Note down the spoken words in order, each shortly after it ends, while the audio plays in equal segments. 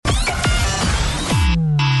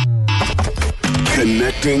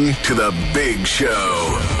Connecting to the big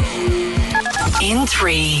show. In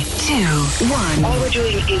 3, 2, 1. All we're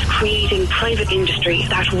doing is creating private industry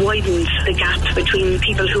that widens the gap between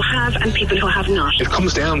people who have and people who have not. It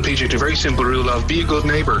comes down, PJ, to a very simple rule of be a good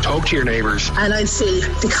neighbour, talk to your neighbours. And I feel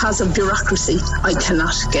because of bureaucracy, I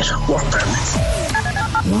cannot get work permits.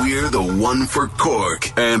 We're the one for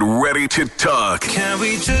Cork and ready to talk. Can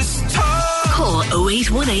we just talk? Call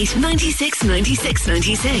 0818 96 96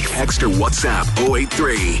 96. Text or WhatsApp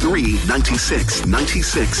 083 396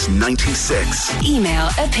 96 96. Email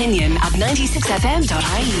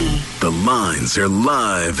opinion@96fm.ie. The lines are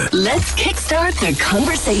live. Let's kickstart the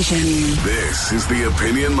conversation. This is the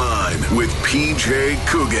Opinion Line with PJ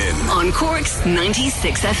Coogan On Cork's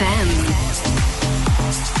 96 FM.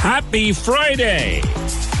 Happy Friday.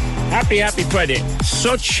 Happy Friday.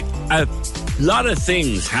 Such a lot of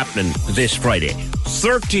things happening this Friday.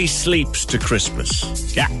 30 sleeps to Christmas.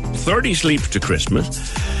 Yeah, 30 sleeps to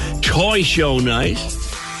Christmas. Toy show night.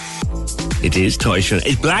 It is toy show night.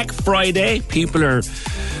 It's Black Friday. People are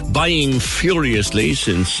buying furiously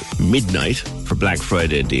since midnight for Black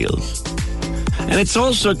Friday deals. And it's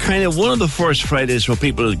also kind of one of the first Fridays where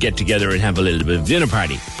people get together and have a little bit of dinner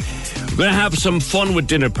party. We're going to have some fun with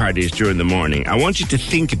dinner parties during the morning. I want you to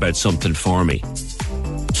think about something for me.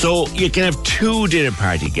 So you can have 2 dinner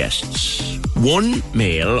party guests. 1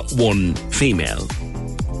 male, 1 female.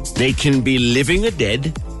 They can be living or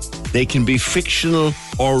dead. They can be fictional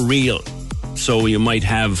or real. So you might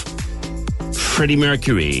have Freddie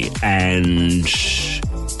Mercury and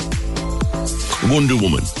Wonder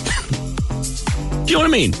Woman. Do you know what I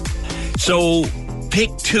mean? So pick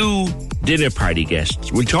 2 dinner party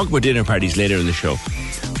guests. We'll talk about dinner parties later in the show.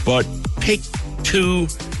 But pick 2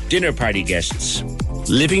 dinner party guests.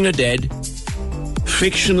 Living or dead,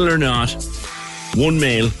 fictional or not, 1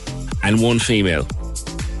 male and 1 female.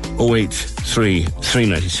 083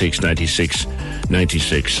 396 96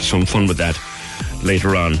 96. Some fun with that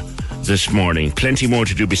later on this morning. Plenty more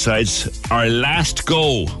to do besides our last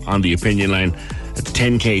go on the Opinion Line at the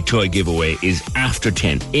 10k toy giveaway is after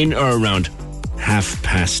 10, in or around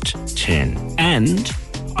 10:30. And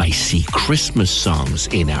I see Christmas songs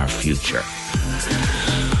in our future.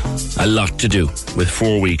 A lot to do with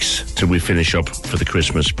 4 weeks till we finish up for the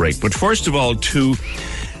Christmas break. But first of all, to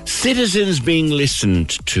citizens being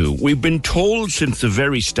listened to. We've been told since the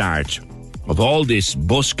very start of all this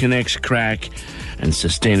Bus Connects crack and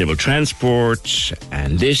sustainable transport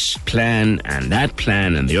and this plan and that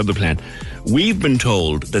plan and the other plan, we've been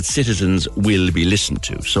told that citizens will be listened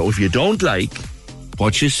to. So if you don't like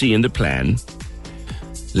what you see in the plan,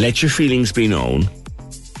 let your feelings be known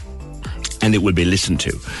and it will be listened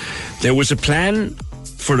to. There was a plan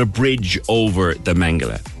for a bridge over the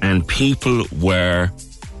Mangala and people were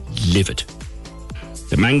livid.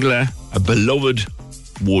 The Mangala, a beloved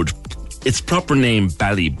wood, its proper name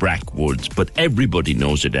Ballybrack Woods, but everybody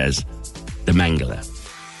knows it as the Mangala.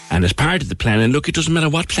 And as part of the plan, and look, it doesn't matter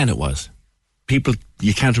what plan it was. People,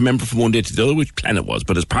 you can't remember from one day to the other which plan it was,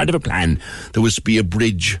 but as part of a plan, there was to be a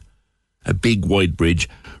bridge, a big wide bridge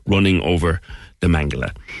running over the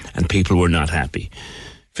Mangala, and people were not happy.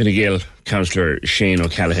 Fine Gael, Councillor Shane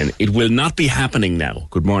O'Callaghan, it will not be happening now.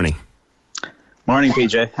 Good morning. Morning,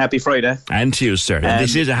 PJ. Happy Friday. And to you, sir. And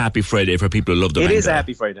this is a happy Friday for people who love the Mangala. It is a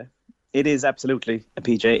happy Friday. It is absolutely,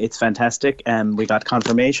 PJ. It's fantastic. We got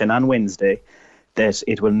confirmation on Wednesday that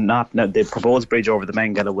it will not, the proposed bridge over the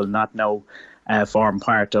Mangala will not now form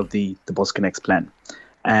part of the Bus Connects plan.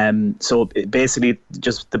 So basically,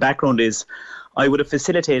 just the background is, I would have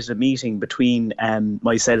facilitated a meeting between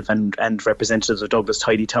myself and representatives of Douglas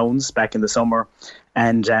Tidy Towns back in the summer,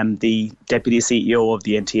 and the Deputy CEO of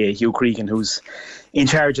the NTA, Hugh Cregan, who's in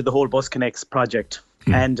charge of the whole Bus Connects project.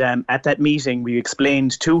 And at that meeting, we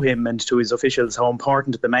explained to him and to his officials how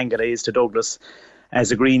important the Mangala is to Douglas as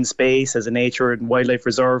a green space, as a nature and wildlife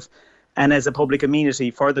reserve, and as a public amenity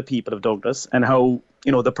for the people of Douglas, and how,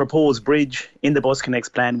 you know, the proposed bridge in the Bus Connects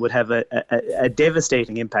plan would have a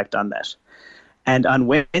devastating impact on that. And on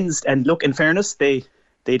Wednesday, and look, in fairness, they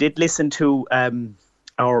did listen to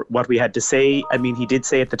what we had to say. I mean, he did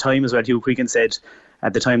say at the time as well, Hugh Cregan said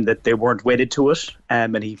at the time that they weren't wedded to it,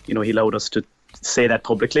 and he allowed us to say that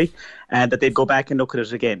publicly, and that they'd go back and look at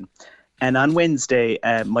it again. And on Wednesday,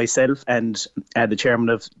 myself and the chairman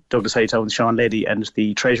of Douglas Tidy Towns, Sean Leddy, and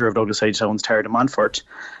the treasurer of Douglas Tidy Towns, Tara de Montfort,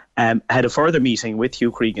 had a further meeting with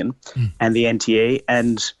Hugh Cregan and the NTA,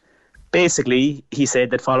 and basically he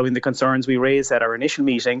said that following the concerns we raised at our initial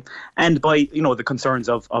meeting, and by the concerns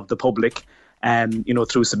of the public,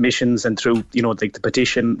 through submissions and through the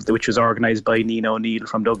petition which was organised by Nina O'Neill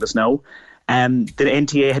from Douglas Now, the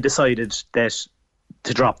NTA had decided that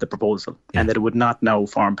to drop the proposal and that it would not now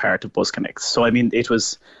form part of Bus Connects. So, I mean, it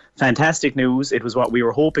was fantastic news. It was what we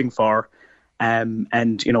were hoping for. And,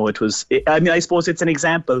 it was, I suppose it's an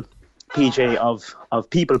example, PJ, of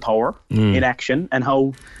people power in action and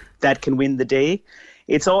how that can win the day.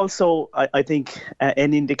 It's also, I think,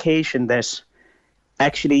 an indication that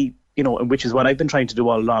actually, which is what I've been trying to do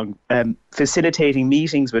all along, facilitating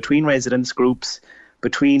meetings between residents groups,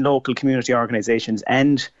 between local community organisations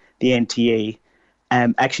and the NTA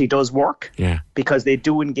actually does work, because they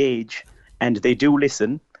do engage and they do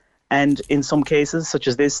listen. And in some cases, such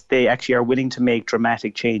as this, they actually are willing to make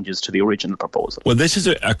dramatic changes to the original proposal. Well, this is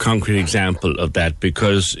a concrete example of that,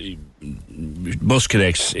 because Bus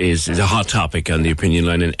Connects is a hot topic on the opinion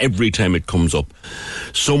line, and every time it comes up,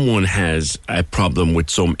 someone has a problem with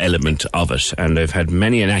some element of it. And I've had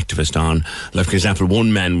many an activist on. Like, for example,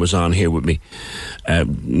 one man was on here with me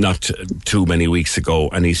not too many weeks ago,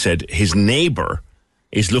 and he said his neighbour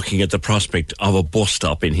is looking at the prospect of a bus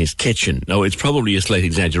stop in his kitchen. Now, it's probably a slight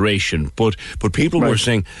exaggeration, but people were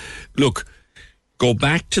saying, look, go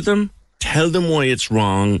back to them, tell them why it's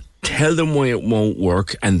wrong, tell them why it won't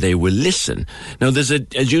work, and they will listen. Now, there's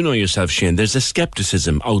as you know yourself, Shane, there's a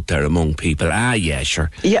scepticism out there among people. Yeah,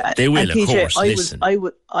 sure. Yeah, they will, and PJ, of course, listen.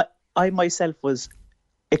 I myself was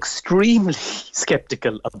extremely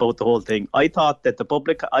sceptical about the whole thing. I thought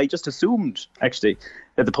that I just assumed, actually,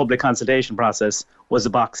 that the public consultation process was a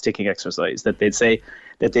box-ticking exercise, that they'd say,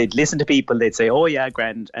 that they'd listen to people, they'd say, oh yeah,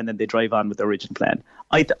 grand, and then they drive on with the original plan.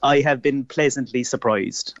 I have been pleasantly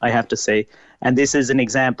surprised, I have to say, and this is an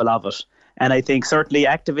example of it. And I think certainly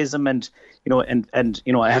activism and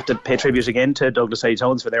I have to pay tribute again to Douglas High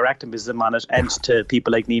Towns for their activism on it, and to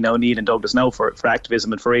people like Nina O'Neill and Douglas Now for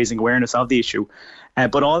activism and for raising awareness of the issue.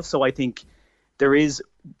 But also I think there is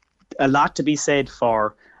a lot to be said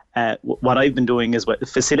for what I've been doing is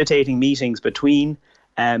facilitating meetings between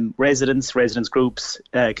residents groups,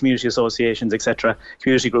 community associations, etc.,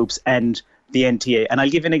 community groups and the NTA. And I'll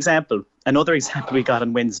give you an example. Another example we got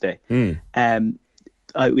on Wednesday.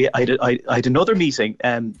 I had another meeting.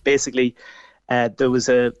 Basically, there's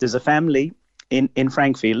a family in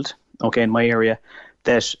Frankfield, in my area,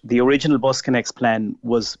 that the original Bus Connects plan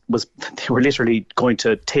was they were literally going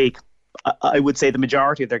to take, I would say, the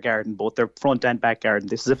majority of their garden, both their front and back garden.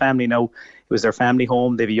 This is a family now. It was their family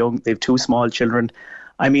home. They have two small children.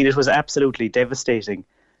 I mean, it was absolutely devastating,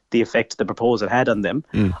 the effect the proposal had on them.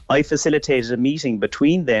 I facilitated a meeting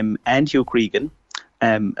between them and Hugh Cregan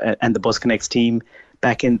and the Bus Connects team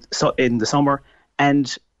back in the summer,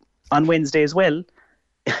 and on Wednesday as well.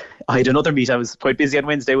 I had another meeting. I was quite busy on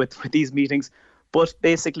Wednesday with these meetings, but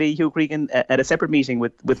basically Hugh Cregan, at a separate meeting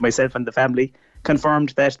with myself and the family, confirmed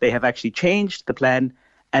that they have actually changed the plan,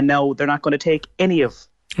 and now they're not going to take any of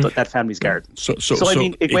that family's garden. So I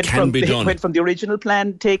mean, it went from the original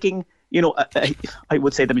plan taking, I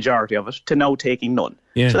would say the majority of it, to now taking none.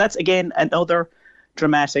 So that's again another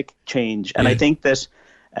dramatic change, and I think that.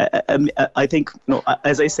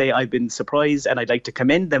 As I say, I've been surprised, and I'd like to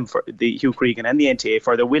commend them, for the Hugh Cregan and the NTA,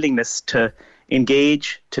 for their willingness to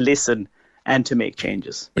engage, to listen, and to make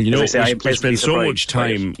changes. Well, we spend so much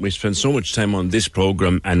time on this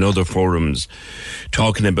programme and other forums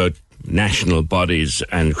talking about national bodies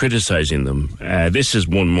and criticising them. This is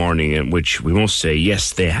one morning in which we must say,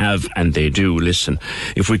 yes, they have and they do listen.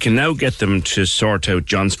 If we can now get them to sort out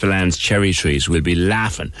John Spillan's cherry trees, we'll be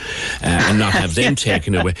laughing and not have them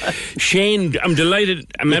taken away. Shane, I'm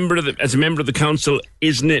delighted, as a member of the council,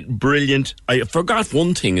 isn't it brilliant? I forgot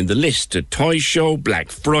one thing in the list: the toy show, Black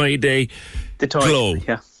Friday, the toy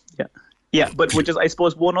Glow. Yeah, but which is, I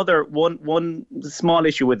suppose, one small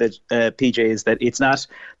issue with it, PJ, is that it's not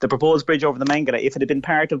the proposed bridge over the Mangala. If it had been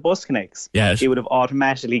part of Bus Connects, it would have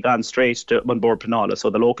automatically gone straight to Bunboard Penala. So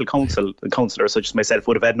the local councillors such as myself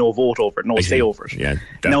would have had no vote over it, no say over it. Yeah,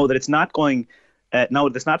 now that it's not going, now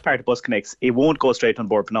that it's not part of Bus Connects, it won't go straight to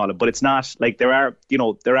Bunboard Penala. But it's not like there are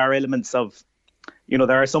elements of,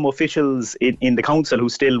 there are some officials in the council who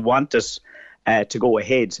still want it to go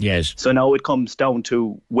ahead. Yes. So now it comes down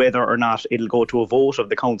to whether or not it'll go to a vote of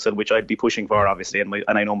the council, which I'd be pushing for, obviously, and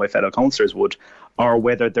I know my fellow councillors would, or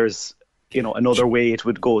whether there's another way it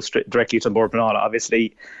would go directly to Bunboard Penala,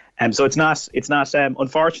 obviously. So it's not.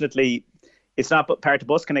 Unfortunately, it's not part of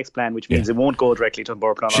Bus Connects plan, which means it won't go directly to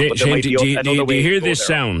Bunboard Penala. But there might be another way. Do you hear this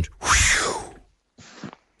sound?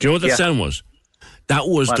 Do you know what that sound was? That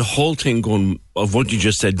was the whole thing of what you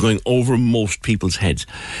just said, going over most people's heads.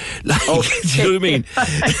 Do you know what I mean?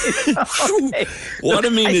 What I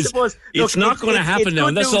mean is, it's not going to happen now,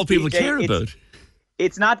 and that's all people care about.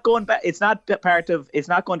 it's not going back. It's not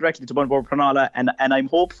going directly to Bunboard Pleanála, and I'm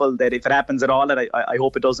hopeful that if it happens at all, and I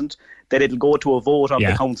hope it doesn't, that it'll go to a vote of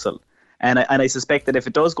the council. And I suspect that if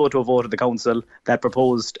it does go to a vote of the council, that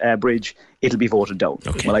proposed bridge, it'll be voted down.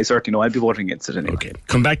 Okay. Well, I certainly know I'll be voting against it anyway. Okay.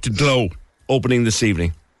 Come back to Glow, opening this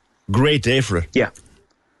evening. Great day for it. Yeah.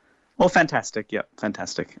 Oh, fantastic! Yeah,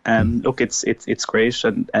 fantastic. Look, it's great,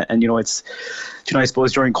 and it's, I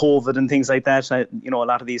suppose during COVID and things like that, a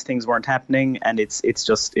lot of these things weren't happening, and it's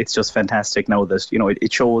just fantastic now that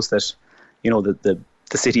it shows that the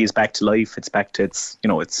city is back to life. It's back to its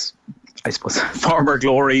I suppose former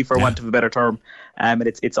glory, for want of a better term, and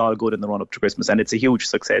it's all good in the run up to Christmas, and it's a huge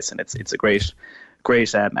success, and it's a great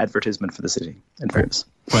advertisement for the city. In fairness,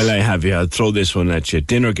 Well, I have you. I'll throw this one at you.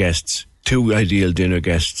 Dinner guests, 2 ideal dinner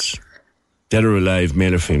guests. Dead or alive,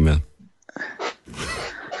 male or female?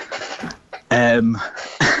 Well,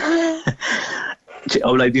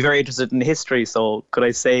 I'd be very interested in history, so could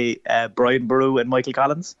I say Brian Boru and Michael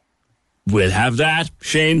Collins? We'll have that.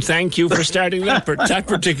 Shane, thank you for starting that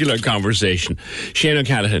particular conversation. Shane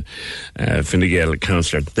O'Callaghan, Fine Gael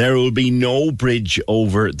councillor. There will be no bridge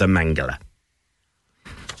over the Mangala.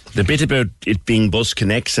 The bit about it being bus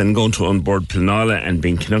connects and going to Bunboard Pleanála and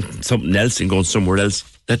being connected to something else and going somewhere else,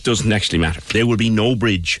 that doesn't actually matter. There will be no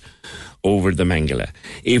bridge over the Mangala.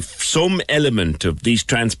 If some element of these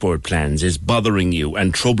transport plans is bothering you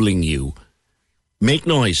and troubling you, make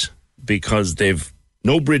noise, because they've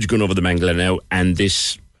no bridge going over the Mangala now, and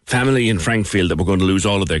this family in Frankfield that were going to lose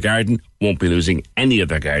all of their garden won't be losing any of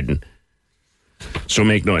their garden. So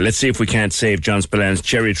make noise. Let's see if we can't save John Spillan's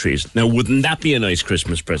cherry trees. Now, wouldn't that be a nice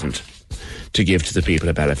Christmas present to give to the people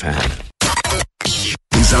of Ballyfahan?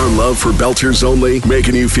 Is our love for Belters only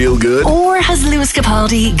making you feel good? Or has Lewis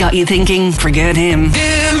Capaldi got you thinking, forget him?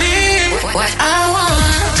 Give me what I want.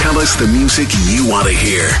 Tell us the music you want to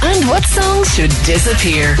hear. And what songs should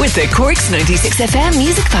disappear with the Corks 96 FM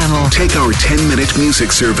music panel. Take our 10-minute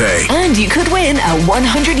music survey. And you could win a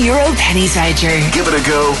 €100 pennies voucher. Give it a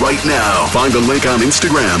go right now. Find the link on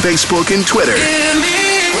Instagram, Facebook, and Twitter. Give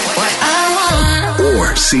me what I want.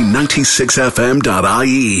 Or see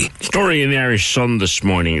 96fm.ie. Story in the Irish Sun this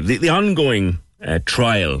morning. The ongoing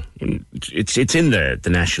trial, it's in the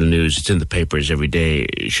national news, it's in the papers every day,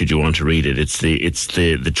 should you want to read it. It's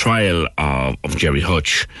the trial of Gerry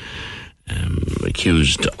Hutch,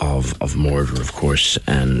 accused of murder, of course,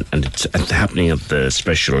 and it's happening at the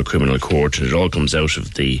Special Criminal Court, and it all comes out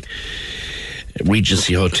of the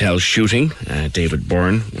Regency Hotel shooting. David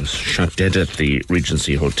Byrne was shot dead at the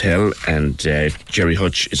Regency Hotel, and Gerry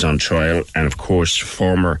Hutch is on trial, and of course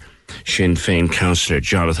former Sinn Féin councillor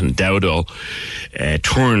Jonathan Dowdall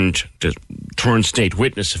turned state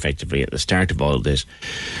witness effectively at the start of all of this,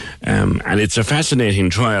 and it's a fascinating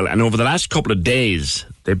trial. And over the last couple of days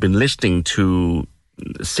they've been listening to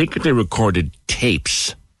secretly recorded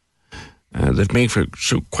tapes that make for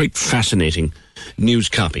quite fascinating news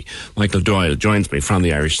copy. Michael Doyle joins me from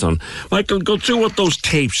the Irish Sun. Michael, go through what those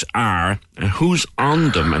tapes are, who's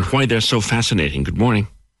on them, and why they're so fascinating. Good morning.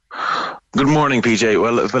 Good morning, PJ.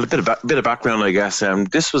 Well, a bit of background, I guess.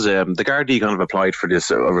 This was the Gardaí kind of applied for this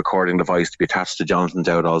recording device to be attached to Jonathan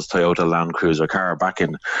Dowdall's Toyota Land Cruiser car back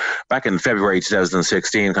in February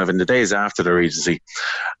 2016, kind of in the days after the Regency,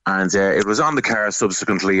 and it was on the car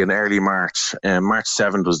subsequently in early March. March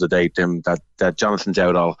 7th was the date that Jonathan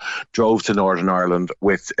Dowdall drove to Northern Ireland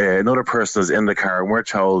with another person who's in the car, and we're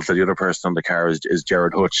told that the other person on the car is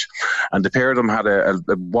Gerard Hutch, and the pair of them had a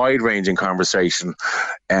wide-ranging conversation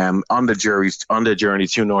on the journey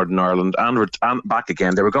to Northern Ireland and back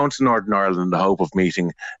again. They were going to Northern Ireland in the hope of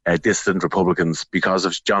meeting dissident Republicans because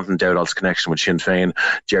of Jonathan Dowdall's connection with Sinn Féin.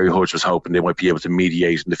 Gerry Hutch was hoping they might be able to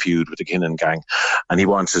mediate in the feud with the Kinnan gang, and he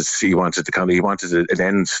wanted an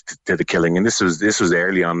end to the killing. And this was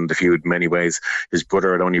early on in the feud in many ways. His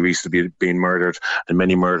brother had only recently been murdered, and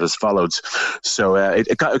many murders followed. So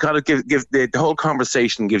it kind of give the whole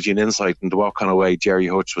conversation gives you an insight into what kind of way Gerry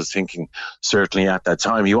Hutch was thinking. Certainly at that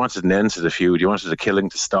time, he wanted an end to the feud. He wanted the killing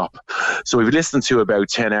to stop. So we've listened to about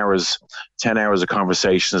 10 hours of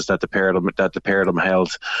conversations that the pair of them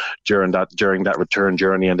held during that return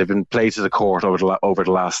journey, and they've been played to the court over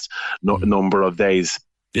the last number of days.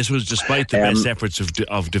 This was despite the best efforts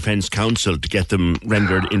of Defence Counsel to get them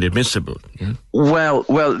rendered inadmissible. Yeah? Well.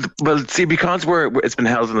 See, because it's been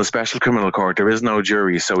held in the Special Criminal Court, there is no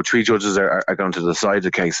jury, so 3 judges are going to decide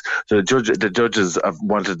the case. So the judges have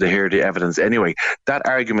wanted to hear the evidence anyway. That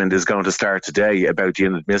argument is going to start today about the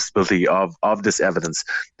inadmissibility of this evidence.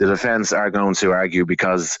 The defence are going to argue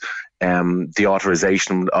because the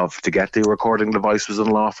authorization to get the recording device was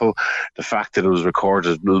unlawful. The fact that it was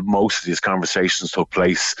recorded, most of these conversations took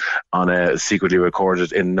place on a secretly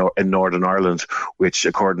recorded in Northern Ireland, which,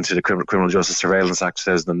 according to the Criminal Justice Surveillance Act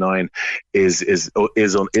 2009, is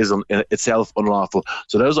itself unlawful.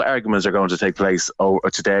 So those arguments are going to take place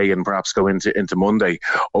today and perhaps go into Monday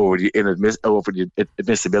over the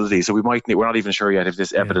admissibility. So we're not even sure yet if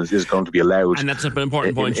this evidence is going to be allowed. And that's an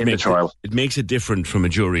important point to in make. The trial. It makes it different from a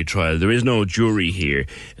jury trial. There is no jury here,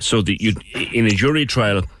 so that in a jury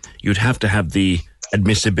trial you'd have to have the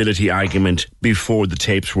admissibility argument before the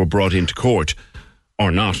tapes were brought into court. Or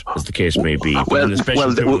not, as the case may be. It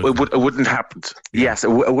wouldn't happen. Yes, it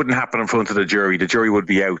wouldn't happen in front of the jury. The jury would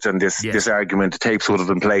be out, and this argument, the tapes would have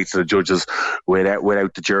been played to the judges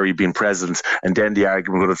without the jury being present, and then the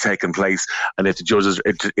argument would have taken place. And if the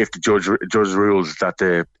judge ruled that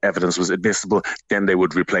the evidence was admissible, then they would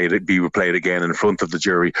be replayed again in front of the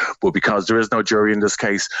jury. But because there is no jury in this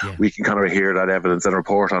case, we can kind of hear that evidence and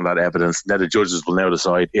report on that evidence. Then the judges will now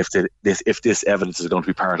decide if this evidence is going to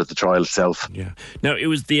be part of the trial itself. Yeah. Now, it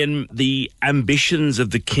was the ambitions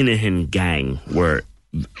of the Kinahan gang were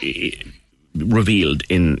revealed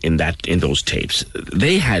in those tapes.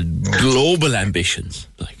 They had global ambitions,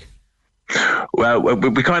 like. Well, the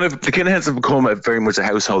Kinahans have become very much a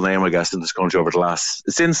household name, I guess, in this country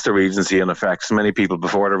since the Regency in effect. Many people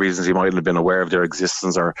before the Regency mightn't have been aware of their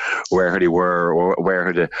existence or where they were or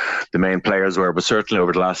where the main players were, but certainly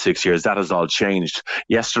over the last 6 years that has all changed.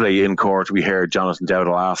 Yesterday in court we heard Jonathan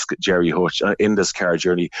Dowdall ask Jerry Hutch in this car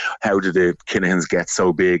journey, how did the Kinahans get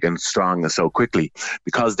so big and strong and so quickly?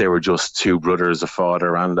 Because they were just two brothers, a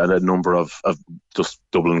father and a number of just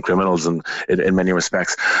Dublin criminals in many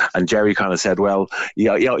respects. And Jerry kind of said, well, he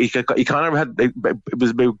kind of had, it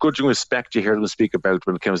was a good respect you heard him speak about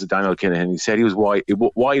when it comes to Daniel Kinahan. He said he was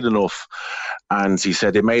wide enough, and he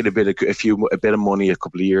said they made a bit of money a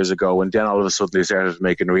couple of years ago, and then all of a sudden they started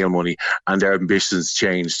making real money, and their ambitions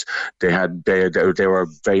changed. They were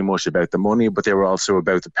very much about the money, but they were also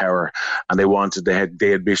about the power, and they had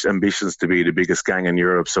ambitions to be the biggest gang in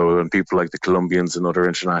Europe. So when people like the Colombians and other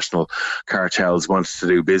international cartels wanted to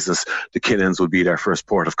do business, the Kinahans would be their first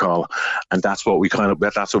port of call. And that's what we kind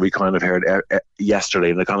of heard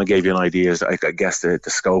yesterday, and it kind of gave you an idea, I guess, the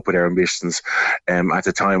scope of their ambitions at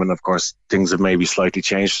the time. And of course, things have maybe slightly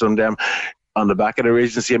changed from them on the back of the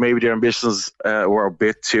Regency. Maybe their ambitions were a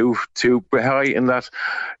bit too high in that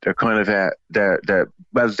they're kind of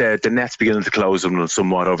the net's beginning to close them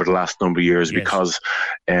somewhat over the last number of years. Yes. because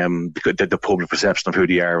the public perception of who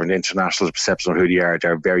they are and the international perception of who they are,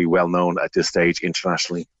 they're very well known at this stage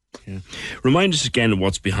internationally. Yeah. Remind us again of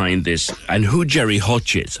what's behind this and who Jerry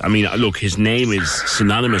Hutch is. I mean, look, his name is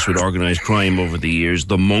synonymous with organised crime over the years.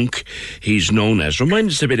 The monk he's known as. Remind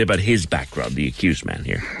us a bit about his background, the accused man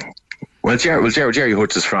here. Well, Jerry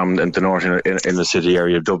Hutch is from the north in the city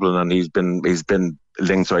area of Dublin, and he's been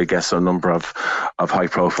linked to, I guess, a number of high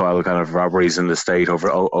profile kind of robberies in the state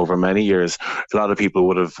over many years. A lot of people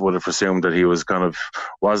would have presumed that he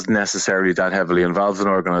wasn't necessarily that heavily involved in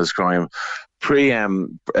organised crime pre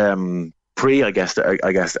I guess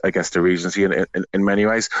the Regency in many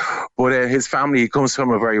ways, but his family comes from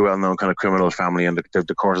a very well known kind of criminal family, and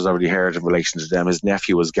the court has already heard in relation to them. His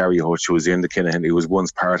nephew was Gary Hutch, who was in the Kinahan. He was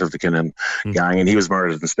once part of the Kinahan gang, and he was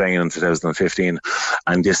murdered in Spain in 2015.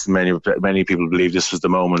 And this many people believe this was the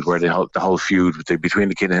moment where the whole feud between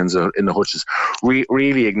the Kinahans and the Hutches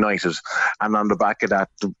really ignited. And on the back of that,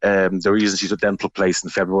 the Regency then took place in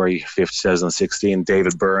February 5th, 2016.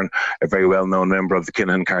 David Byrne, a very well known member of the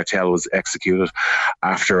Kinahan cartel, was executed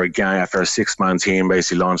after a 6-man team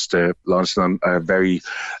basically launched a very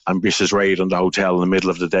ambitious raid on the hotel in the middle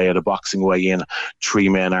of the day at a boxing weigh-in. Three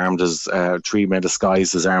men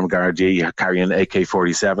disguised as armed Gardaí carrying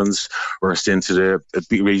AK-47s burst into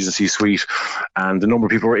the Regency suite, and a number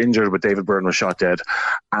of people were injured, but David Byrne was shot dead.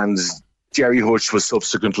 And Jerry Hutch was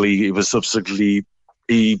subsequently he was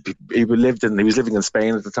living in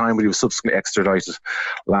Spain at the time, but he was subsequently extradited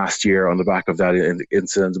last year on the back of that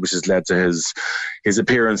incident, which has led to his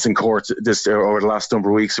appearance in court over the last number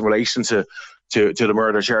of weeks in relation to the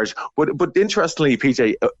murder charge. But interestingly,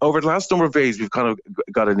 PJ, over the last number of days, we've kind of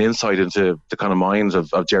got an insight into the kind of minds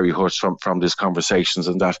of Jerry Hutch from these conversations,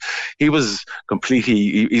 and that he was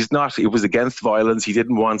he was against violence. He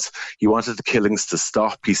wanted the killings to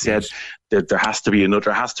stop. He said that there has to be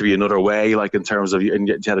another way, like in terms of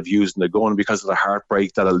instead of using the gun, because of the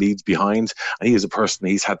heartbreak that it leaves behind. And he is a person,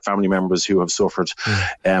 he's had family members who have suffered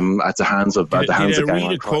at the hands of gang. Did I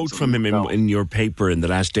read a quote from him in your paper in the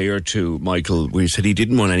last day or two, Michael, where he said he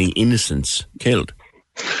didn't want any innocents killed?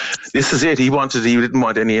 This is it. He didn't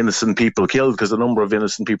want any innocent people killed because a number of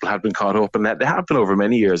innocent people had been caught up, and that they have been over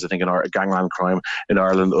many years. I think in our gangland crime in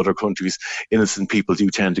Ireland, other countries, innocent people do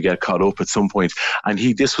tend to get caught up at some point. And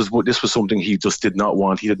this was something he just did not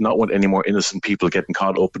want. He did not want any more innocent people getting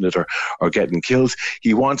caught up in it or getting killed.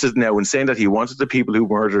 He wanted, now in saying that, he wanted the people who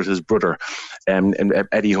murdered his brother, and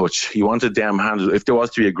Eddie Hutch. He wanted them handled. If there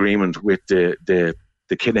was to be agreement with the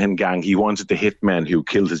Kinahan gang, he wanted the hitmen who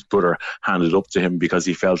killed his brother handed up to him, because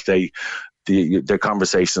he felt their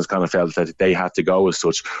conversations kind of felt that they had to go as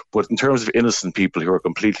such. But in terms of innocent people who are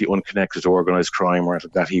completely unconnected to organised crime, or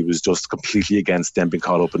that he was just completely against them being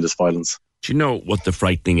caught up in this violence. Do you know what the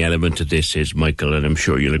frightening element of this is, Michael? And I'm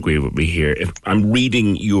sure you'll agree with me here. If I'm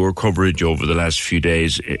reading your coverage over the last few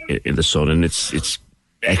days in the Sun, and it's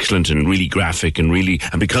excellent and really graphic and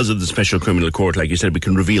because of the Special Criminal Court, like you said, we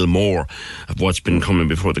can reveal more of what's been coming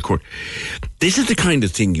before the court. This is the kind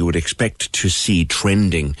of thing you would expect to see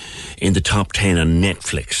trending in the top 10 on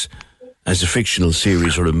Netflix as a fictional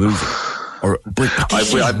series or a movie. But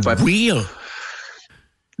this is real.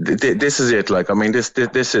 This is it. Like, I mean,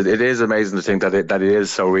 it is amazing to think that it is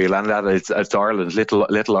so real, and that it's Ireland,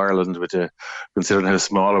 little Ireland, considering how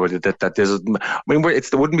small it is. That there's, I mean, I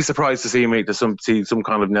wouldn't be surprised to see some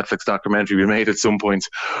kind of Netflix documentary be made at some point.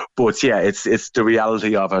 But yeah, it's the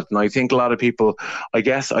reality of it, and I think a lot of people, I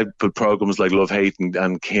guess, I put programs like Love, Hate,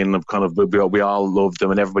 and Kin have kind of, we all love them,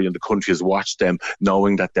 and everybody in the country has watched them,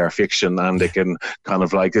 knowing that they're fiction and they can kind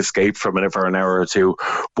of like escape from it for an hour or two,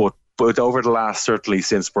 but over the last, certainly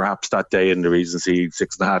since perhaps that day in the Regency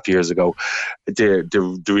 6.5 years ago,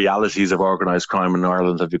 the realities of organised crime in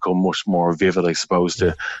Ireland have become much more vivid, I suppose,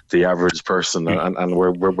 to the average person, and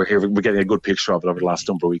we're getting a good picture of it over the last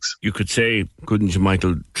number of weeks. You could say, couldn't you,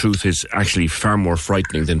 Michael, truth is actually far more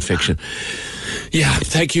frightening than fiction. Yeah,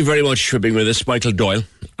 thank you very much for being with us, Michael Doyle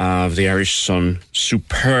of the Irish Sun.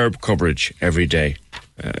 Superb coverage every day.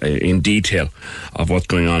 In detail of what's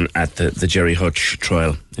going on at the Gerry Hutch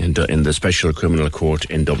trial in the Special Criminal Court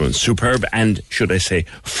in Dublin. Superb and, should I say,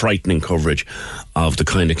 frightening coverage of the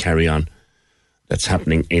kind of carry-on that's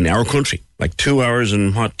happening in our country. Like 2 hours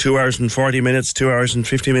and 40 minutes, 2 hours and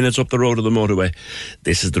 50 minutes up the road of the motorway.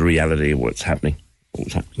 This is the reality of what's happening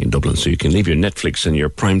in Dublin. So you can leave your Netflix and your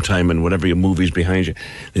prime time and whatever your movies behind you.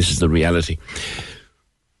 This is the reality.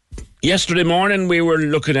 Yesterday morning, we were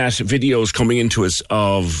looking at videos coming into us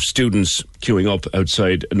of students queuing up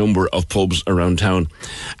outside a number of pubs around town.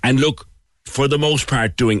 And look, for the most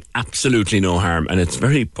part, doing absolutely no harm. And it's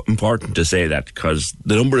very important to say that, because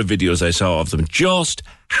the number of videos I saw of them just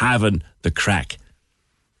having the crack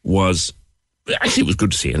was... Actually, it was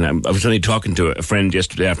good to see. And I was only talking to a friend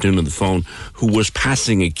yesterday afternoon on the phone who was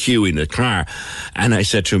passing a queue in a car. And I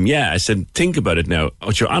said to him, think about it now.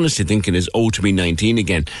 What you're honestly thinking is, to be 19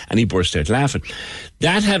 again. And he burst out laughing.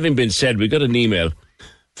 That having been said, we got an email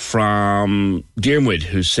from Diarmuid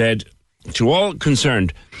who said, to all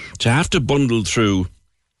concerned, to have to bundle through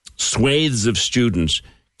swathes of students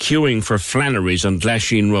queuing for Flannery's on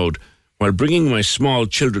Glasheen Road while bringing my small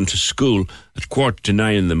children to school at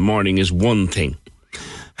 8:45 in the morning is one thing.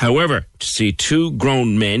 However, to see two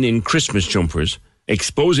grown men in Christmas jumpers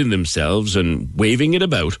exposing themselves and waving it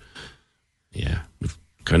about, yeah, we've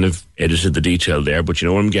kind of edited the detail there, but you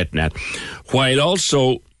know what I'm getting at, while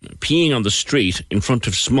also peeing on the street in front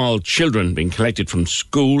of small children being collected from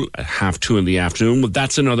school at 2:30 in the afternoon, well,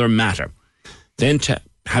 that's another matter. Then to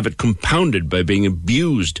have it compounded by being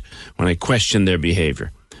abused when I question their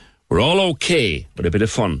behaviour. We're all okay with a bit of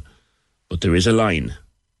fun, but there is a line.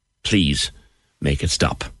 Please make it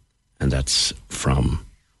stop. And that's from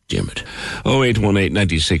Diarmuid. 0818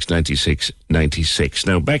 96 96 96.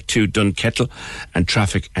 Now back to Dunkettle and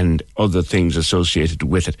traffic and other things associated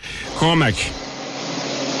with it. Cormac.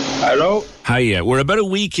 Hello. Hiya. We're about a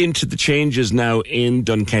week into the changes now in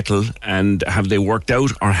Dunkettle, and have they worked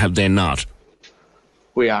out or have they not?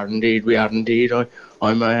 We are indeed.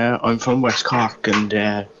 I'm from West Cork,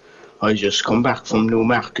 and I just come back from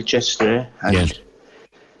Newmarket yesterday,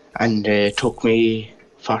 and it took me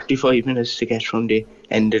 45 minutes to get from the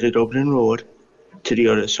end of the Dublin Road to the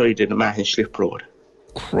other side of the Mahon Slip Road.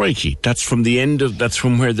 Crikey, that's from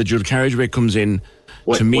where the dual carriageway comes in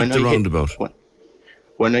to meet the roundabout.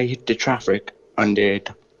 When I hit the traffic on the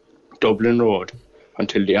Dublin Road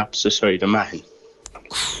until the opposite side of Mahon.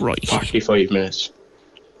 Crikey. 45 minutes.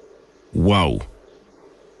 Wow.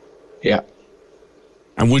 Yeah.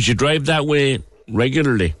 And would you drive that way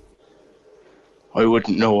regularly? I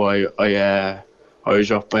wouldn't know. I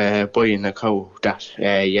was up buying a cow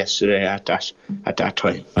yesterday at that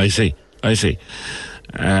time. I see.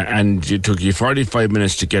 and it took you 45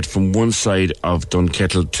 minutes to get from one side of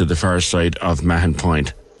Dunkettle to the far side of Mahon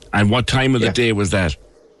Point. And what time of the day was that?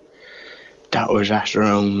 That was at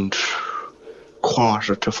around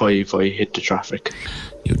 4:45. I hit the traffic.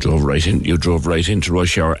 You drove right into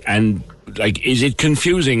rush hour. And is it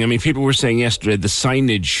confusing? I mean, people were saying yesterday the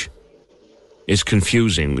signage is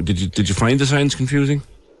confusing. Did you find the signs confusing?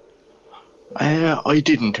 I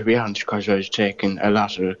didn't, to be honest, because I was taking a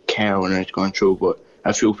lot of care when I was going through, but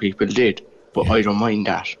a few people did. But I don't mind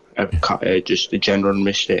that. Just a general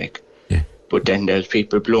mistake. Yeah. But then there's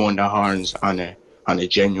people blowing their horns on a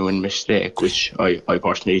genuine mistake, which I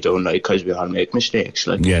personally don't like, because we all make mistakes.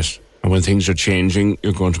 Yes. And when things are changing,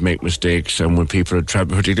 you're going to make mistakes. And when people are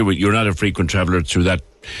traveling, particularly, you're not a frequent traveller through that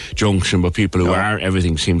junction, but people who are,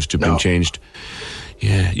 everything seems to have been changed.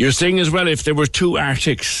 Yeah. You're saying as well, if there were two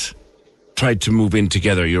Arctics tried to move in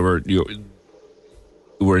together, you were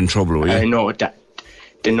in trouble, were you? I know that.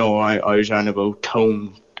 I was on about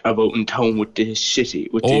in town with the city,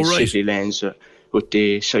 with city lanes, with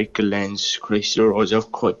the cycle lanes. Christ, the roads are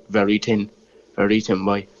quite very thin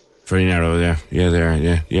by. Very narrow, yeah. Yeah, they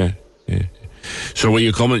are, yeah. So were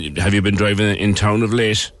you coming? Have you been driving in town of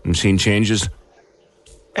late and seen changes?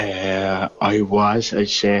 I'd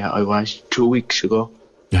say I was 2 weeks ago.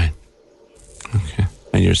 Right. Okay.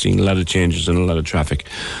 And you're seeing a lot of changes and a lot of traffic.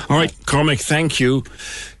 All right, Cormac, thank you.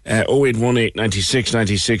 0818 96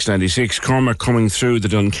 96 96. Cormac coming through the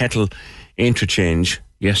Dunkettle interchange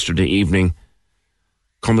yesterday evening,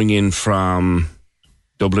 coming in from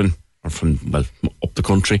Dublin, or from, up the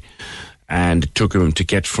country. And it took him to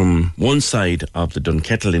get from one side of the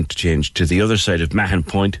Dunkettle interchange to the other side of Mahon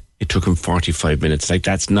Point. It took him 45 minutes.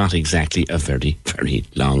 That's not exactly a very, very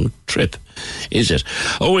long trip, is it?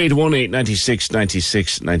 0818 96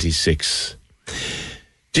 96 96.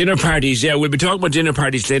 Dinner parties, we'll be talking about dinner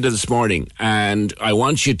parties later this morning. And I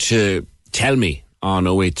want you to tell me on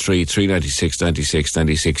 083 396 96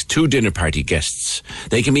 96 two dinner party guests.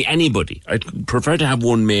 They can be anybody. I'd prefer to have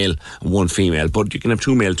one male and one female, but you can have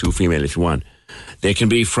two male, two female if you want. They can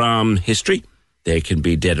be from history. They can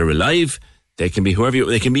be dead or alive. They can be whoever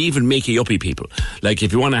they can be even makey-uppy people. Like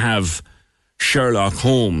if you want to have Sherlock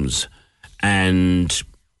Holmes and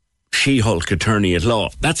She-Hulk attorney at law,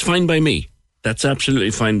 that's fine by me. That's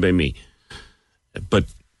absolutely fine by me. But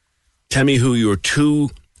tell me who your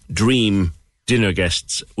two dream dinner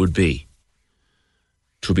guests would be.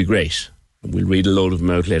 It would be great. We'll read a load of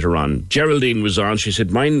them out later on. Geraldine was on. She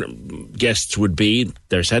said, mine guests would be,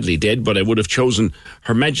 they're sadly dead, but I would have chosen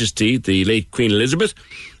Her Majesty, the late Queen Elizabeth,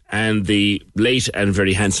 and the late and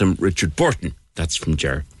very handsome Richard Burton. That's from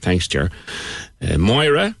Ger. Thanks, Ger.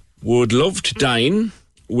 Moira would love to dine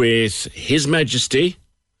with His Majesty,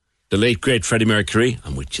 the late great Freddie Mercury.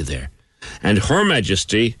 I'm with you there. And Her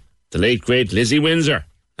Majesty, the late great Lizzie Windsor.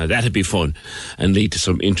 Now that'd be fun and lead to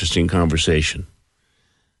some interesting conversation.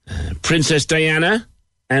 Princess Diana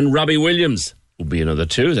and Robbie Williams will be another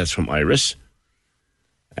two. That's from Iris.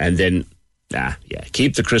 And then,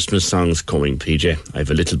 keep the Christmas songs coming, PJ. I have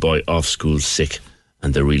a little boy off school sick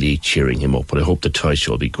and they're really cheering him up. But I hope the toy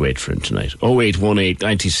show will be great for him tonight. 0818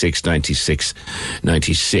 96 96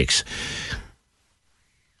 96.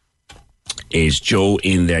 Is Joe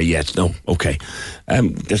in there yet? No. Okay.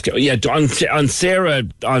 Let's go. Yeah, on Dunkettle,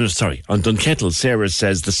 Sarah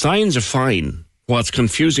says, the signs are fine. What's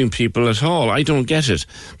confusing people at all? I don't get it.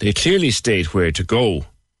 They clearly state where to go.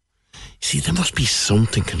 See, there must be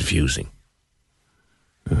something confusing.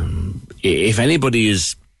 If anybody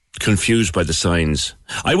is confused by the signs,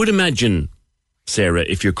 I would imagine, Sarah,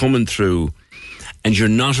 if you're coming through and you're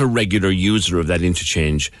not a regular user of that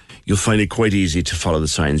interchange, you'll find it quite easy to follow the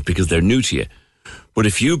signs because they're new to you. But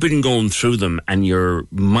if you've been going through them and your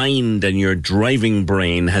mind and your driving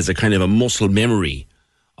brain has a kind of a muscle memory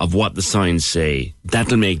of what the signs say,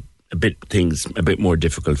 that'll make things a bit more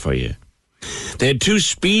difficult for you. They had two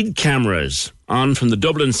speed cameras on from the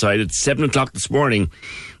Dublin side at 7 o'clock this morning.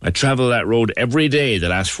 I travel that road every day the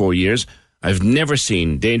last 4 years. I've never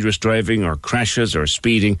seen dangerous driving or crashes or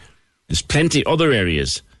speeding. There's plenty other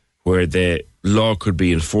areas where the law could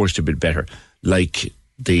be enforced a bit better, like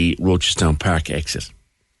the Rochestown Park exit.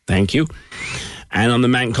 Thank you. And on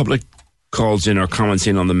the a couple of calls in or comments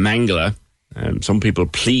in on the Mangala. Some people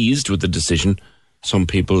pleased with the decision, some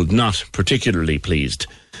people not particularly pleased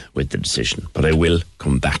with the decision, but I will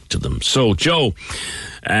come back to them. So, Joe,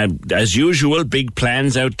 as usual, big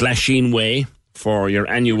plans out Glasheen Way for your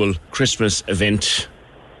annual Christmas event.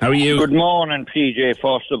 How are you? Good morning, PJ.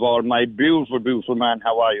 First of all, my beautiful, beautiful man.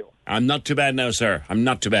 How are you? I'm not too bad now, sir. I'm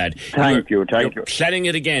not too bad. Thank you. You're planning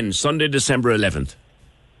it again, Sunday, December 11th.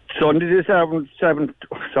 Sunday the 7th.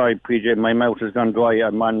 Sorry, PJ, my mouth has gone dry.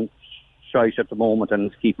 I'm on shite at the moment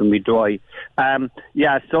and it's keeping me dry.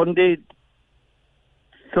 Sunday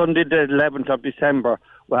the 11th of December,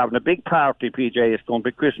 we're having a big party, PJ. It's going to be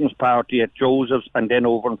a Christmas party at Joseph's and then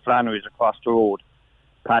over in Flannery's across the road.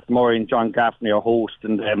 Pat Murray and John Gaffney are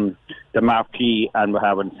hosting the marquee, and we're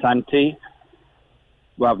having Santi,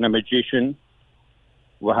 we're having a magician,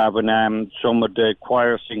 we're having some of the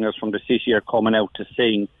choir singers from the city are coming out to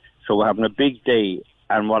sing. So we're having a big day,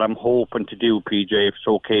 and what I'm hoping to do, PJ, if it's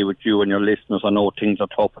okay with you and your listeners, I know things are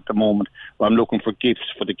tough at the moment, but I'm looking for gifts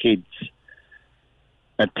for the kids.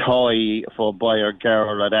 A toy for a boy or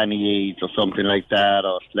girl at any age or something like that,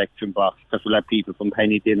 or a selection box, because we'll have people from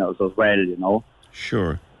penny dinners as well, you know.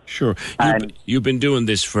 Sure. You've been doing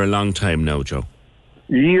this for a long time now, Joe.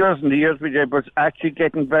 Years and years, PJ, but it's actually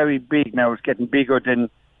getting very big now. It's getting bigger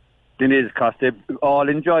than it is, because they all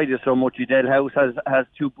enjoyed it so much. Edel House has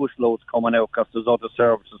 2 busloads coming out, because there's other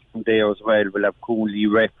services from there as well. We'll have Cooley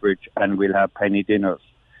Refridge and we'll have penny dinners.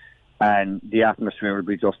 And the atmosphere will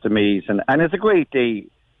be just amazing. And it's a great day,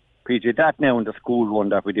 PJ. That now and the school one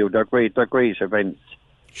that we do, they're great events.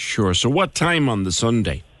 Sure. So what time on the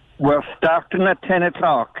Sunday? We're starting at 10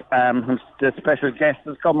 o'clock. The special guest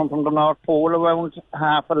is coming from the North Pole around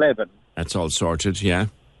 11:30. That's all sorted, yeah.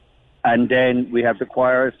 And then we have the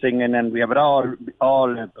choir singing, and we have it all.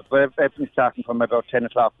 Everything starting from about 10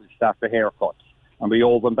 o'clock, we start the haircuts. And we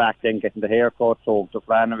over and back then getting the haircuts, over to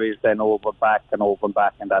Flannery's, then over and back,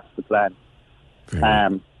 and that's the plan.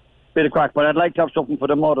 Bit of crack, but I'd like to have something for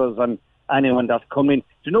the mothers and anyone that's coming. Do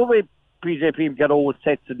you know where PJ people get old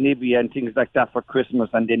sets of Nivea and things like that for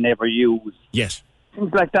Christmas and they never use? Yes.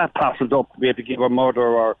 Things like that parcelled up to be able to give a mother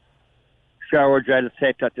or shower gel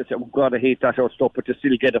set that they say, oh God, I hate that old stuff, but you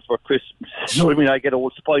still get it for Christmas. You know what I mean? I get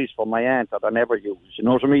Old Spice from my aunt that I never use. You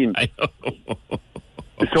know what I mean? I know.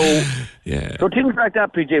 So things like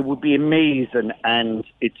that, PJ, would be amazing, and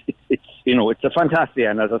it's a fantastic,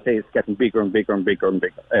 and as I say, it's getting bigger and bigger and bigger and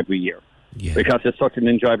bigger every year, because it's such an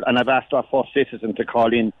enjoyable. And I've asked our first citizen to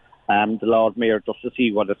call in the Lord Mayor just to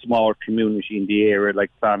see what a small community in the area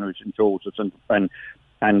like Flannery's and Joseph's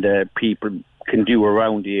and people can do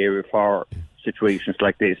around the area for situations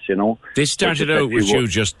like this, you know. This started out with you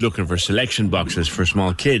just looking for selection boxes for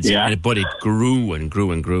small kids, but it grew and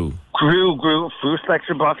grew and grew. Grew through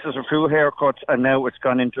selection boxes and through haircuts, and now it's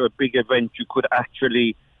gone into a big event. You could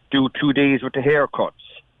actually do 2 days with the haircuts.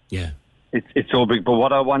 Yeah. It's so big, but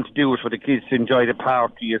what I want to do is for the kids to enjoy the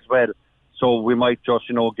party as well. So we might just,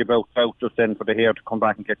 give out vouchers then for the hair to come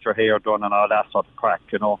back and get your hair done and all that sort of crack,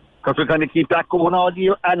 you know. Because we're going to keep that going all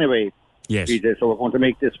year anyway. Yes. PJ, so we're going to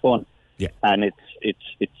make this fun. Yeah. And it's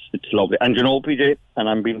lovely. And PJ, and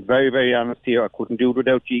I'm being very, very honest here, I couldn't do it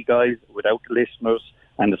without you guys, without the listeners,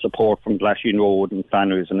 and the support from Glasheen Road and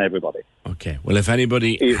Flannery's and everybody. Okay. Well, if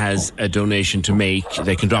anybody has a donation to make,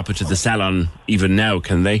 they can drop it to the salon even now,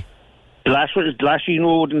 can they? Glasheen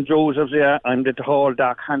Road and Joseph's, yeah. I'm the tall,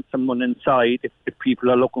 dark, handsome one inside if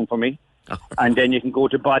people are looking for me. And then you can go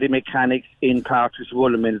to Body Mechanics in Parkers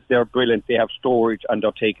Woolen. They're brilliant. They have storage and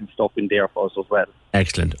they're taking stuff in there for us as well.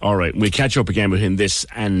 Excellent. All right. We'll catch up again with him this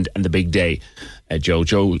and the big day. Joe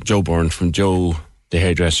Byrne from Joe the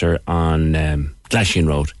Hairdresser on Glasheen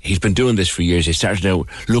Road. He's been doing this for years. He started out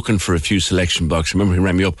looking for a few selection boxes. Remember, he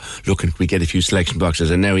rang me up looking, we get a few selection boxes,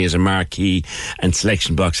 and now he has a marquee and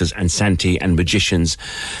selection boxes and Santi and magicians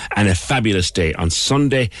and a fabulous day on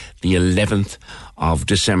Sunday, the 11th of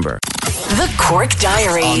December. The Cork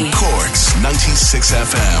Diary on Cork's 96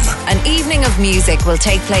 FM. An evening of music will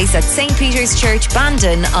take place at St. Peter's Church,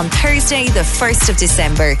 Bandon on Thursday the 1st of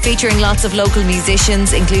December, featuring lots of local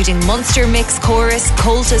musicians including Munster Mix Chorus,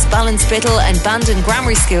 Coltis Ballinspittle and Bandon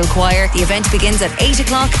Grammar School Choir. The event begins at 8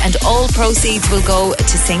 o'clock and all proceeds will go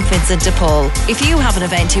to St. Vincent de Paul. If you have an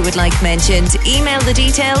event you would like mentioned, email the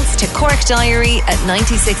details to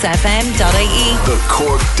corkdiary@96fm.ie. The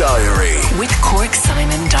Cork Diary with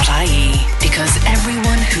corksimon.ie. Because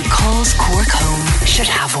everyone who calls Cork home should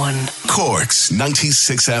have one. Cork's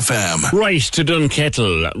 96 FM. Right, to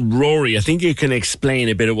Dunkettle. Rory, I think you can explain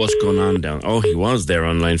a bit of what's going on down. Oh, he was there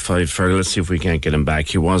on line 5. Fergal, let's see if we can't get him back.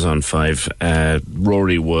 He was on 5.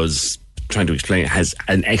 Rory was trying to explain, has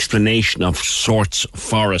an explanation of sorts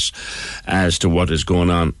for us as to what is going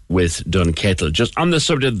on with Dunkettle. Just on the